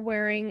seen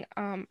wearing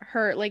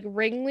her like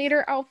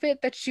ringleader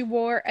outfit that she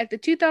wore at the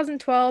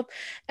 2012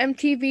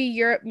 MTV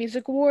Europe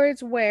Music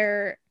Awards,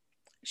 where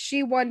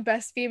she won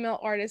Best Female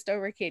Artist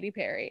over Katy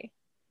Perry.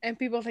 And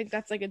people think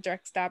that's like a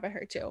direct stab at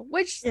her too,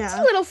 which is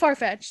a little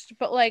far-fetched,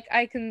 but like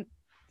I can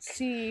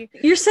see.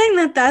 You're saying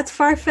that that's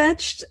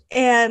far-fetched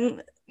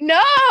and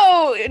No.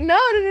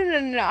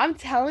 I'm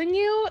telling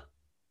you,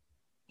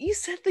 you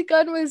said the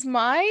gun was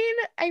mine?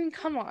 I mean,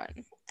 come on.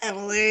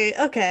 Emily,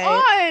 okay. Come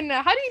on.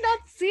 How do you not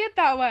see it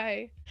that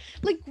way?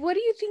 Like, what do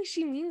you think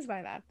she means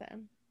by that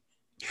then?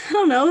 I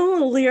don't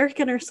know, a lyric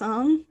in her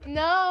song?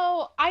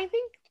 No, I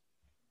think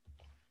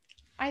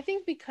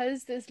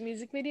because this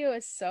music video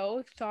is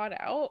so thought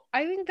out,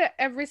 I think that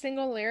every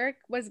single lyric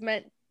was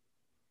meant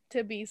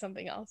to be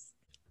something else.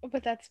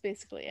 But that's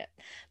basically it.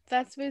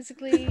 That's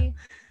basically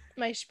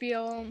my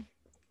spiel.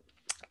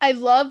 I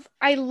love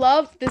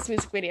this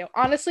music video.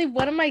 Honestly,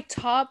 one of my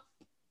top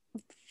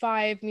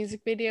 5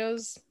 music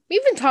videos,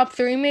 even top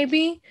 3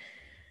 maybe.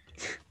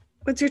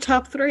 What's your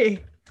top 3?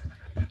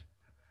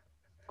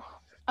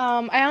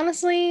 I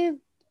honestly,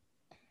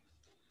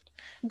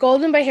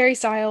 Golden by Harry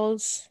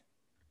Styles,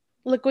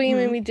 Look What You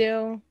Made Me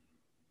Do,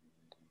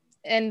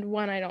 and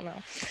one I don't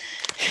know.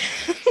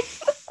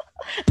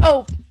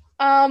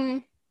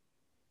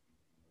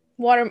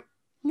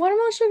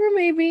 Watermelon Sugar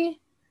maybe,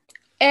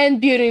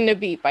 and Beauty and the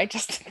Beat by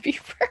Justin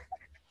Bieber.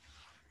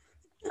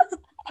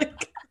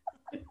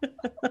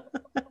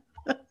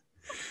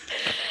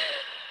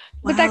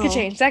 But that could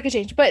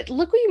change. But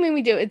Look What You Made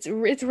Me Do.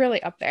 It's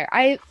really up there.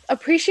 I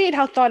appreciate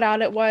how thought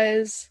out it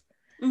was.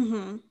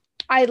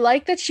 I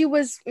like that she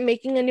was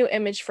making a new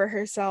image for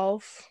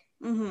herself.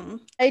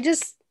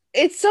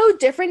 It's so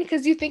different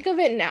because you think of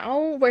it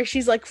now where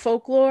she's like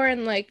folklore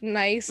and like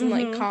nice and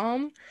like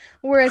calm,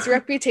 whereas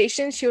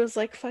Reputation, she was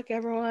like fuck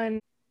everyone.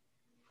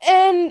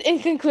 And in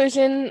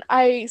conclusion,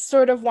 I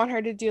sort of want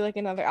her to do like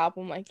another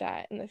album like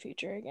that in the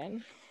future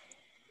again.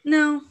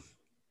 No.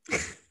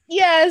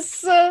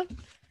 Yes. No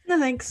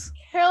thanks.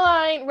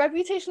 Caroline,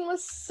 Reputation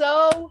was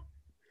so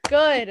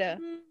good.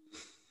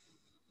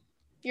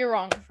 You're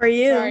wrong. For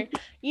you. Sorry.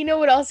 You know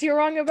what else you're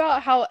wrong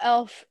about? How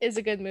Elf is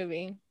a good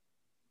movie.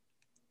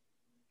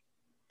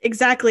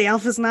 Exactly.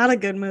 Elf is not a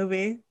good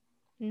movie.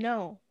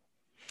 No,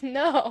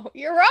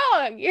 you're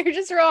wrong. You're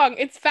just wrong.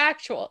 It's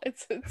factual.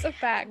 It's a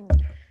fact.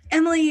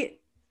 Emily.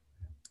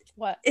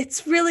 What?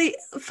 It's really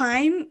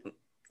fine.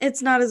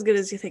 It's not as good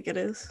as you think it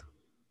is.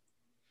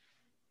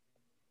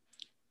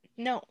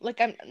 No, like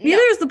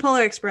Neither is the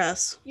Polar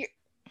Express.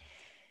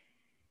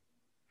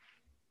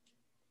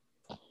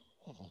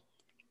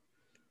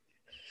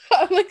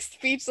 I'm like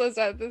speechless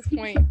at this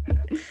point.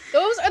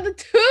 Those are the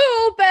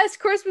 2 best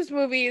Christmas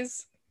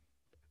movies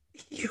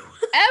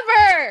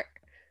ever.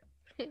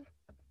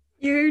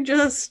 You're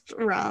just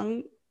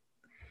wrong.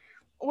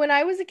 When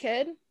I was a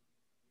kid,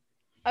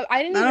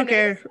 I don't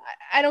care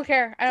that you don't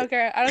care.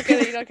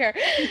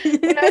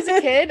 When I was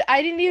a kid,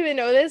 I didn't even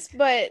know this,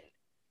 but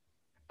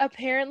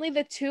apparently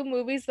the 2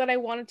 movies that I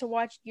wanted to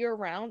watch year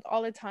round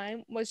all the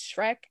time was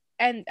Shrek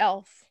and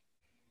Elf.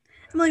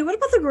 I'm like, what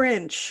about the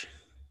Grinch?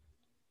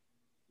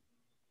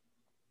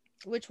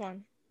 Which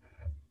one?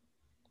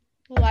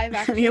 Live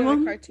action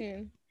or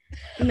cartoon?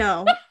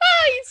 No.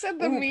 You said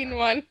the mean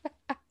one.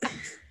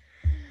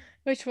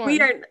 Which one?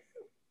 Weird.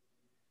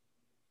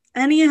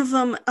 Any of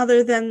them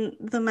other than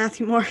the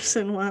Matthew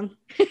Morrison one.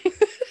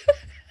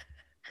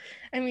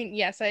 I mean,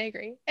 yes, I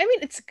agree. I mean,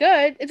 it's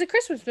good. It's a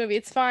Christmas movie.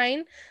 It's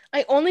fine.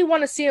 I only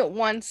want to see it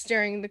once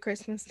during the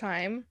Christmas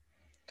time.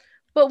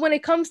 But when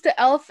it comes to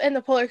Elf and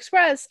the Polar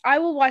Express, I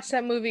will watch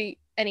that movie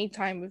any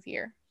time of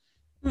year.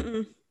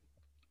 A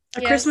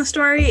Christmas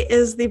Story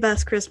is the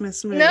best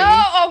Christmas movie. No,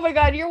 oh my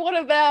god, you're one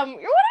of them.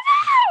 You're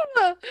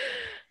one of them.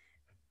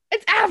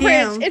 It's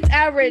average. Damn. It's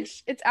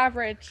average. It's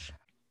average.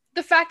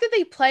 The fact that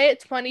they play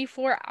it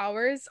 24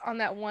 hours on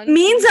that one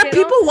means that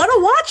people want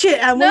to watch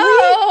it, Emily.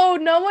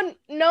 No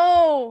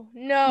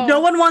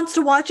one wants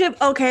to watch it.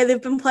 Okay,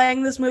 they've been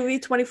playing this movie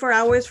 24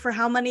 hours for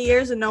how many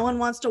years, and no one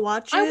wants to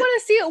watch it? I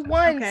want to see it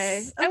once.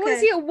 Okay. I want to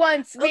see it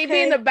once,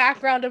 maybe in the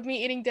background of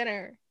me eating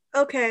dinner.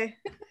 Okay.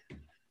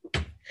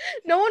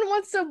 No one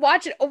wants to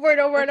watch it over and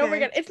over and over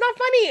again. It's not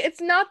funny.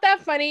 It's not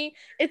that funny.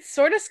 It's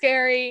sort of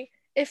scary.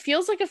 It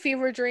feels like a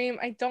fever dream.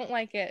 I don't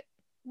like it.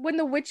 When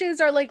the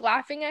witches are like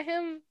laughing at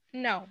him,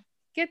 no.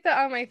 Get that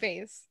out of my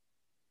face.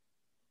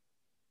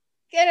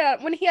 Get it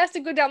out. When he has to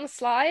go down the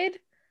slide,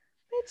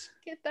 bitch,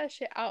 get that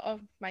shit out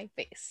of my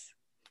face.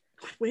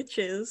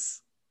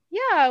 Witches?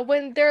 Yeah,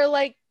 when they're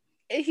like,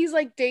 he's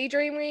like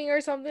daydreaming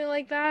or something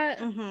like that.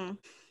 Mm-hmm.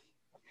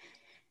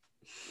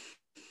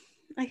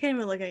 I can't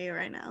even look at you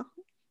right now.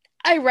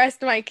 I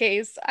rest my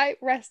case.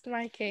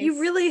 You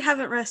really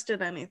haven't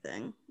rested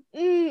anything.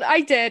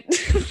 I did.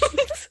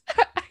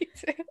 I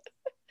did.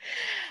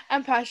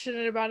 I'm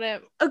passionate about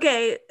it.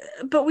 Okay,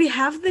 but we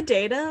have the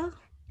data.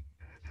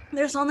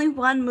 There's only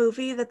one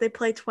movie that they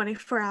play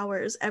 24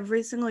 hours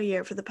every single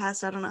year for the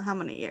past I don't know how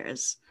many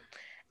years.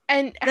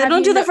 And they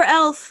don't do that for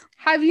Elf.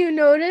 Have you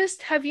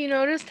noticed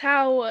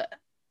how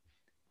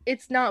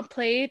it's not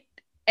played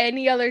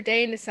any other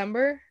day in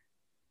December?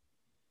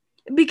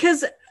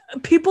 Because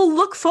people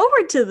look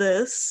forward to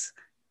this.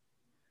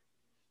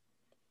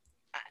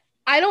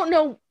 I don't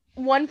know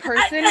one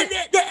person.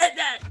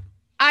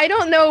 I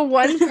don't know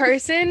one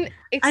person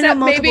except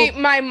maybe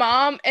my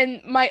mom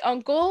and my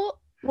uncle.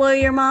 Well,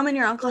 your mom and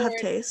your uncle have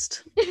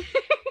taste.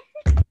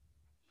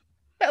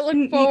 I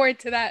look forward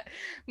to that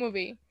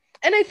movie.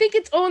 And I think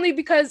it's only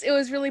because it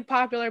was really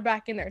popular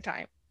back in their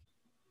time.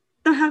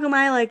 And how come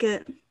I like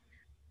it?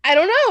 I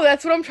don't know.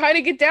 That's what I'm trying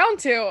to get down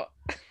to.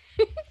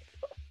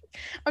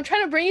 I'm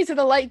trying to bring you to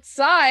the light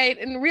side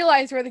and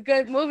realize where the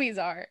good movies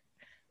are.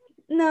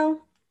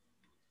 No.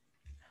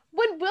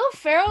 When Will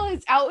Ferrell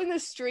is out in the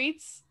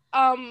streets,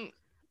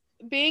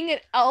 being an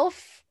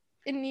elf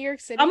in New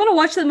York City. I'm gonna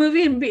watch the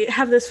movie and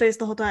have this face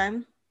the whole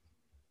time.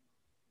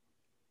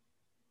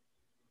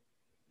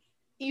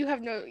 You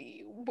have no...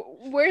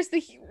 Where's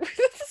the...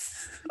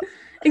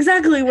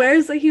 Exactly,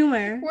 where's the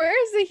humor?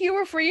 Where's the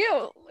humor for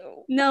you?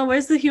 No,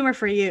 where's the humor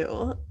for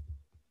you?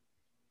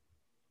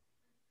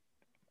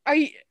 Are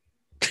you...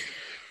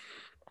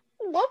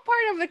 What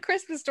part of the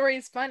Christmas Story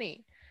is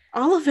funny?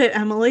 All of it,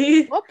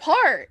 Emily. What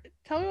part?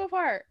 Tell me what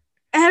part.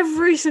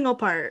 Every single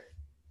part.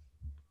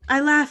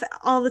 I laugh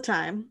all the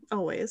time,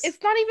 always.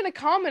 It's not even a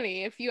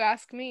comedy, if you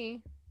ask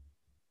me.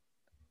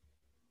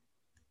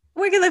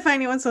 Where can they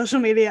find you on social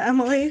media,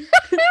 Emily?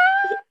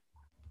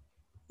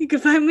 You can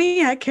find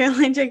me at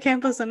Caroline J.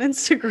 Campos on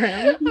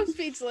Instagram.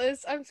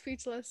 I'm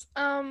speechless.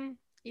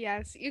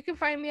 Yes, you can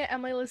find me at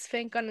Emily Liz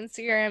Fink on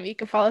Instagram. You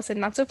can follow us at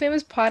Not So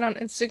Famous Pod on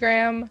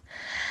Instagram.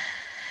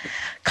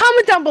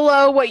 Comment down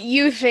below what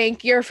you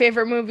think your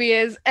favorite movie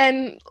is,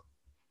 and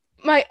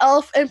my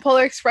Elf and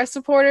Polar Express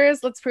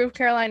supporters, let's prove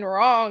Caroline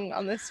wrong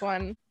on this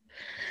one.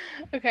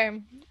 Okay,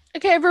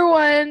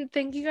 everyone,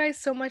 thank you guys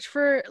so much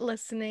for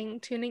listening,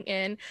 tuning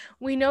in.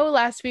 We know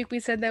last week we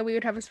said that we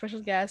would have a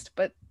special guest,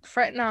 but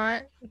fret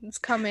not, it's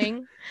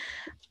coming.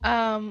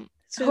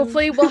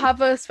 Hopefully we'll have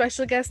a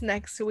special guest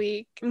next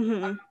week.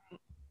 Mm-hmm.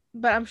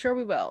 But I'm sure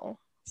we will,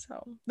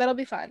 so that'll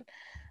be fun.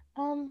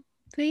 So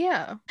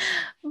yeah,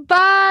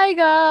 bye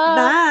guys.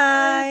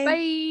 Bye.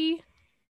 Bye.